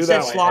 You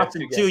said slots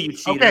and 2. You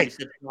cheated. Okay.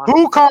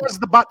 Who caused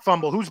the butt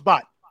fumble? Whose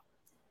butt?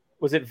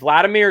 Was it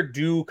Vladimir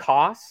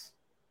Dukas?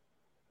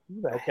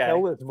 Who the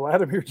hell is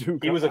Vladimir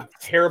Dukas? He was a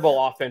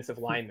terrible offensive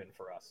lineman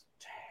for us.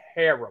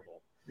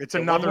 Terrible. It's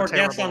another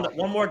terrible.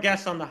 One more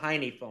guess on the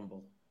Heine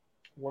fumble.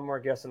 One more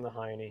guess on the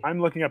Heine. I'm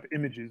looking up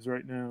images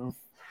right now.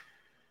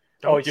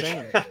 Who is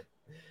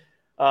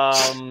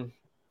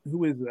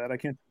that?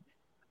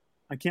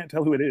 I can't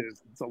tell who it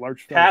is. It's a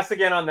large pass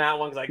again on that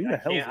one because I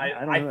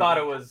thought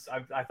it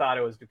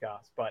was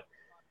Dukas. But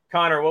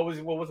Connor, what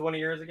was one of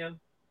yours again?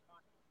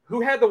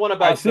 Who had the one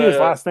about? I see his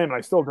last name, and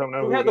I still don't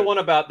know. Who had the one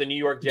about the New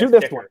York Jets? Do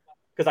this one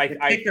because I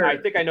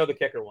think I know the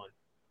kicker one.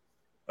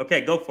 Okay,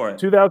 go for it.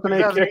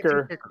 2008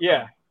 kicker.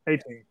 Yeah,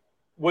 18.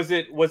 Was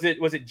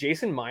it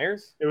Jason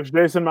Myers? It was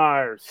Jason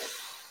Myers.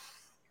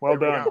 Well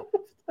done.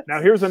 Now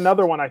here's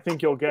another one I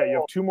think you'll get. You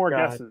have 2 more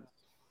guesses.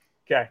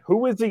 Okay.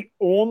 Who is the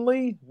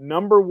only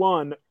number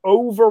 1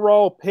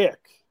 overall pick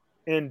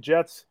in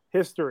Jets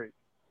history?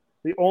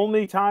 The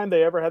only time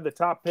they ever had the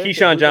top pick.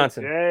 Keyshawn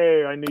Johnson.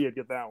 Hey, I knew you'd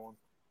get that one.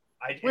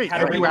 I had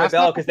to ring my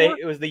bell because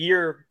it was the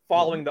year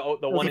following the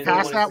one. He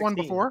passed that one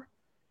before.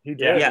 He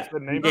did. Yeah,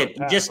 you did.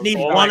 You just need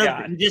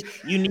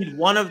you need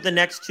one of the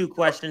next 2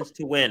 questions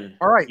to win.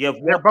 All right.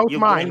 They're both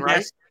mine,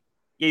 right?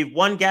 You have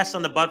 1 guess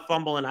on the butt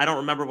fumble, and I don't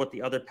remember what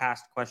the other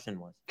past question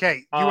was.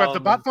 Okay, you have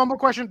the butt fumble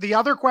question. The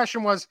other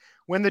question was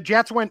when the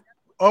Jets went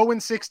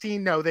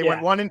 0-16. No, they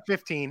went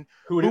 1-15.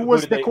 Who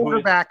was the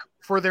quarterback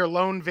for their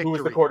lone victory? Who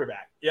was the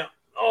quarterback? Yeah.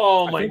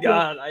 Oh my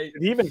God!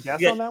 Did he even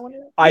guess on that one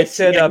yet? I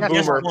said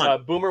Boomer.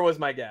 Boomer was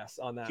my guess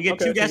on that. You get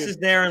 2 guesses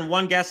there and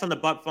 1 guess on the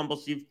butt fumble.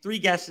 So you have 3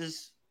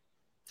 guesses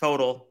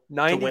total.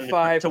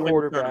 95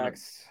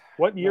 quarterbacks.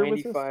 What year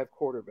was this? 95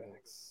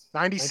 quarterbacks.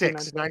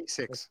 96.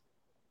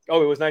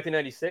 Oh, it was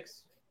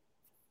 1996?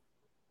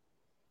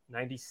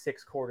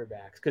 96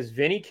 quarterbacks. Because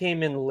Vinny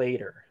came in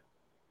later.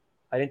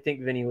 I didn't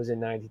think Vinny was in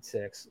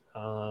 96.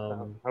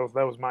 That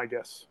was my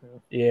guess.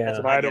 Yeah.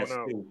 I don't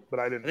know, but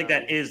I didn't. I think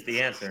that is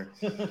the answer.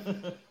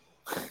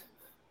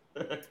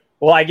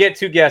 Well, I get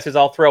 2 guesses.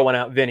 I'll throw one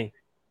out. Vinny.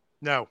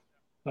 No.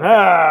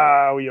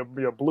 Okay.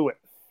 You blew it.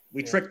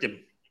 We tricked him.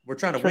 We're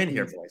trying to win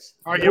here, boys.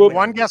 All right, you have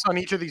one guess on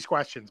each of these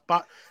questions.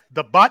 But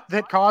the butt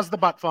that caused the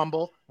butt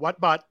fumble, what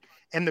butt?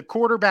 And the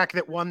quarterback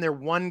that won their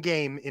one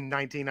game in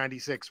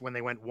 1996 when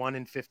they went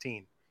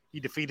 1-15. He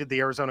defeated the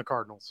Arizona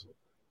Cardinals.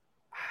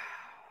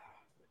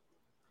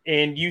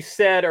 And you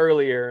said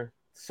earlier,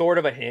 sort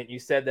of a hint, you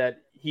said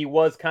that he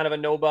was kind of a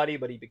nobody,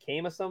 but he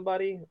became a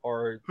somebody,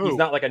 or he's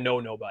not like a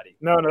nobody.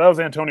 No, that was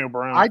Antonio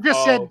Brown. I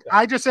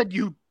just said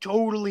you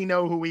totally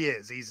know who he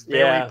is. He's a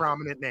very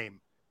prominent name.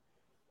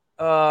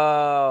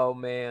 Oh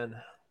man.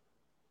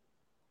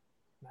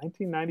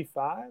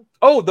 1995?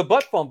 Oh, the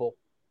butt fumble.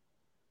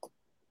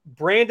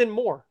 Brandon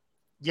Moore.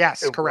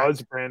 Yes, correct.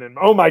 Was Brandon.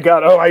 Oh my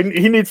God. Oh,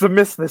 he needs to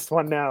miss this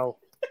one now.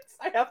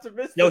 I have to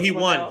miss. No, this he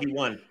one won. now. He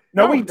won.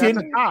 No, he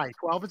didn't. A tie.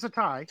 12 is a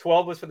tie.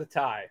 12 was for the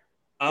tie.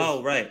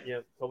 Oh, right. Yeah,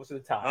 12 was for the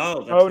tie.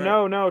 Oh, that's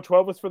right. No.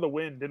 12 was for the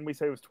win. Didn't we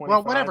say it was 25?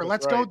 Well, whatever.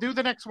 Let's go do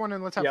the next one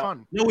and let's have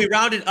fun. No, we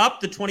rounded up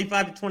the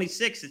 25 to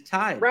 26. It's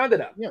tied. Round it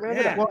up. Yeah. Round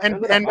it up. Well,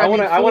 and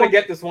I want to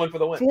get this one for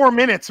the win. 4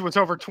 minutes was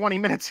over 20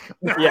 minutes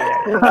ago.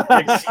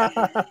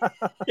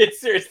 It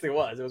seriously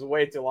was. It was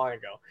way too long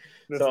ago.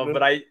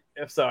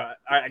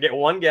 I get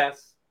one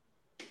guess.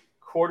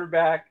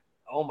 Quarterback.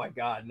 Oh my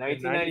God,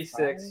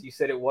 1996. You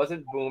said it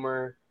wasn't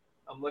Boomer.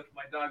 I'm looking.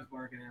 My dog's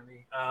barking at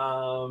me.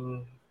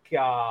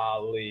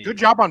 Golly. Good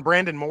job on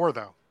Brandon Moore,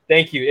 though.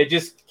 Thank you. It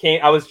just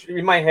came. I was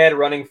in my head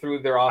running through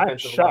their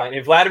offensive line,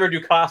 and Vladimir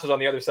Dukas was on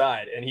the other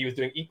side, and he was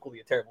doing equally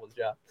a terrible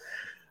job.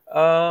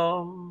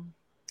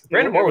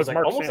 Brandon Moore was like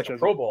almost like a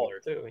Pro Bowler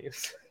too. He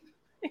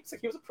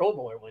was a Pro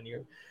Bowler one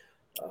year.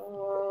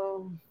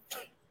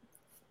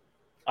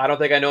 I don't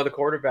think I know the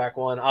quarterback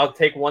one. I'll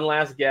take one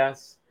last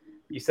guess.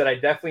 You said I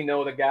definitely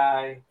know the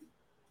guy,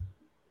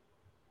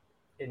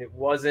 and it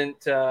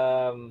wasn't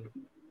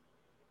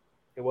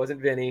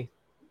Vinny.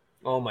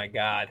 Oh my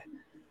God,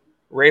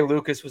 Ray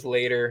Lucas was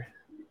later.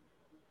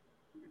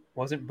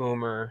 Wasn't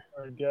Boomer?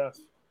 I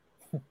guess.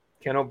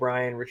 Ken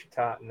O'Brien, Richard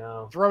Totten.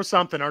 No. Throw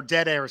something. Our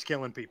dead air is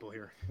killing people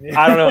here.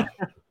 I don't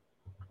know.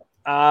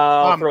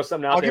 I'll throw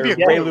something out there.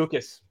 Ray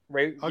Lucas.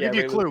 I'll give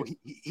you a clue.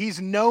 He's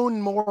known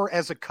more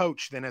as a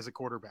coach than as a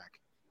quarterback.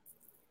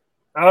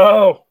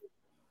 Oh.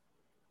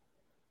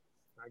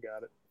 I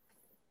got it.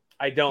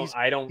 I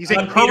don't. He's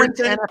a current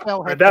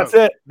NFL head coach. That's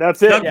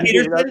it. Doug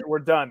Peterson? We're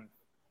done.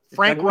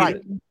 Frank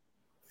Reich.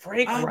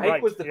 Frank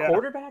Reich was the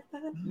quarterback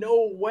then?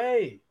 No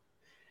way.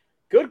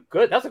 Good.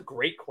 That's a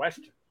great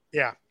question.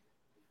 Yeah.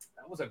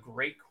 That was a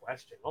great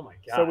question. Oh my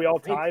God. So we all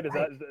tied? Is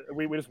that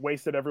we just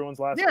wasted everyone's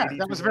last? Yeah,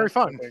 that was very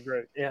fun. Okay,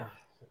 great. Yeah.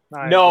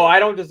 No, I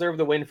don't deserve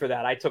the win for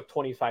that. I took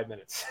 25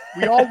 minutes.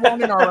 We all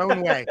won in our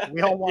own way.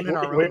 We all won in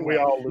our own way.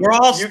 We're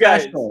all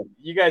special.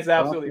 You guys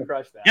absolutely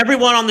crushed that.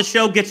 Everyone on the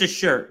show gets a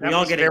shirt. We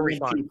all get a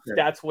shirt.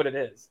 That's what it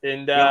is.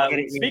 And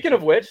speaking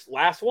of which,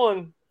 last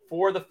one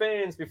for the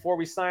fans before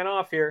we sign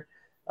off here.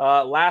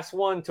 Last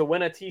one to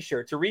win a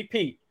T-shirt. To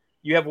repeat,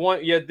 you have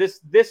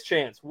this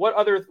chance. What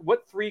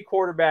 3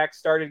 quarterbacks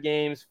started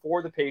games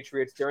for the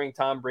Patriots during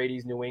Tom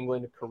Brady's New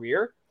England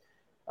career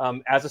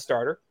as a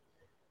starter?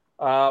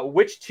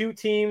 Which 2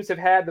 teams have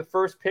had the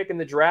first pick in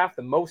the draft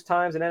the most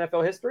times in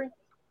NFL history?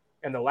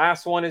 And the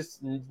last one is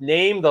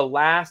name the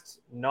last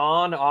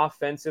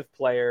non-offensive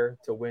player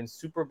to win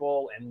Super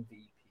Bowl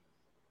MVP.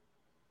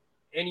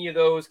 Any of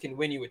those can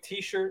win you a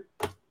T-shirt.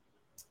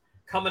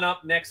 Coming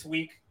up next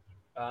week,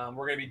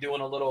 we're going to be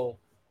doing a little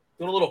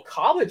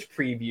college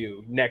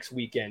preview next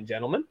weekend,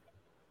 gentlemen.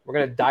 We're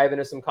going to dive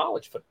into some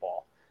college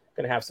football.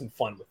 Going to have some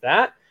fun with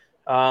that.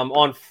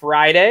 On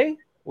Friday,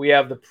 we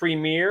have the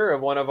premiere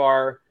of one of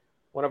our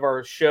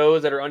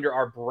shows that are under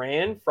our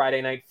brand,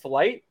 Friday Night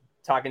Flight,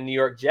 talking New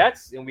York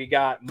Jets. And we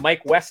got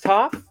Mike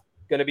Westhoff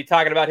going to be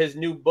talking about his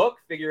new book,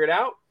 Figure It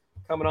Out,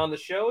 coming on the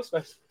show,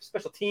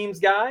 special teams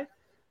guy.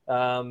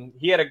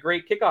 He had a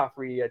great kickoff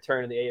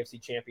return in the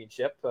AFC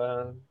Championship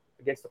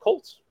against the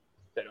Colts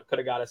that could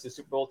have got us the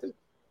Super Bowl too.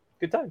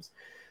 Good times.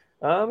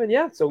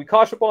 So we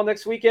college football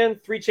next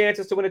weekend. 3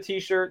 chances to win a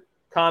T-shirt.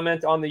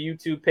 Comment on the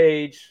YouTube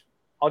page.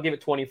 I'll give it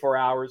 24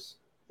 hours.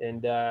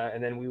 And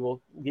then we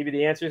will give you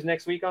the answers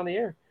next week on the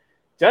air.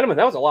 Gentlemen,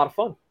 that was a lot of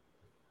fun.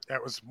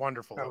 That was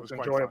wonderful. That was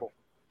enjoyable.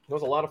 Fun. It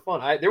was a lot of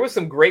fun. There was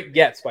some great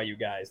gets by you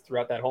guys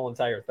throughout that whole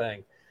entire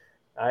thing.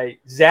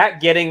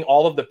 Zach getting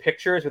all of the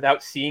pictures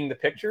without seeing the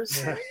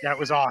pictures. That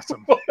was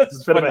awesome.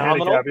 Was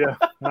phenomenal. Yeah,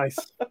 nice.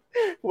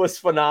 Was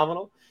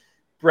phenomenal.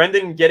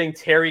 Brendan getting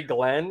Terry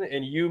Glenn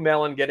and you,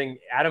 Mellon, getting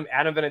Adam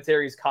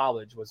Vinatieri's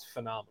college was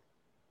phenomenal.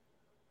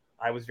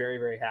 I was very,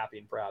 very happy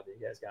and proud that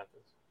you guys got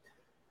this.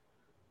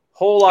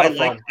 Whole lot of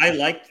fun. I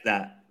liked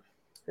that.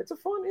 It's a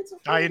fun.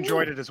 I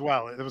enjoyed it as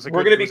well. It was.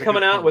 We're going to be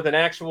coming out with an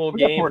actual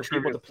game for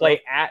people to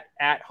play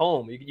at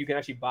home. You can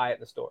actually buy it in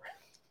the store.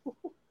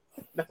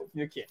 No,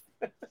 you can't.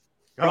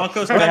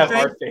 Broncos country. Have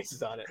our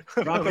faces on it.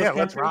 Broncos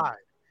let's ride.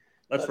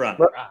 Let's ride.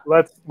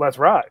 Let's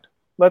ride.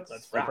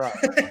 Let's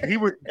ride. He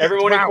would.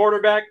 Everyone at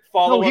quarterback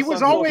follow. No, he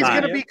was always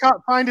going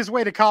to find his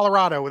way to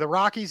Colorado. The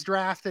Rockies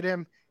drafted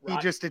him.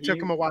 It took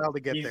him a while to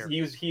get there.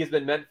 He has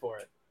been meant for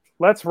it.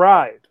 Let's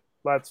ride.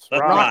 Let's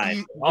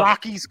ride.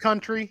 Rockies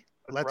country.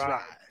 Let's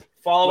ride.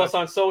 Follow us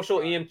on social,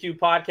 EMQ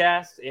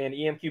Podcast and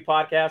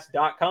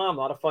emqpodcast.com. A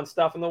lot of fun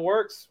stuff in the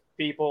works,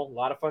 people. A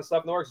lot of fun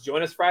stuff in the works.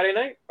 Join us Friday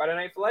night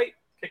flight,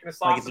 kicking us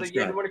off for the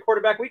game-winning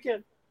quarterback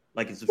weekend.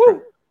 Like and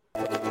subscribe.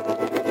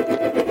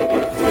 Woo!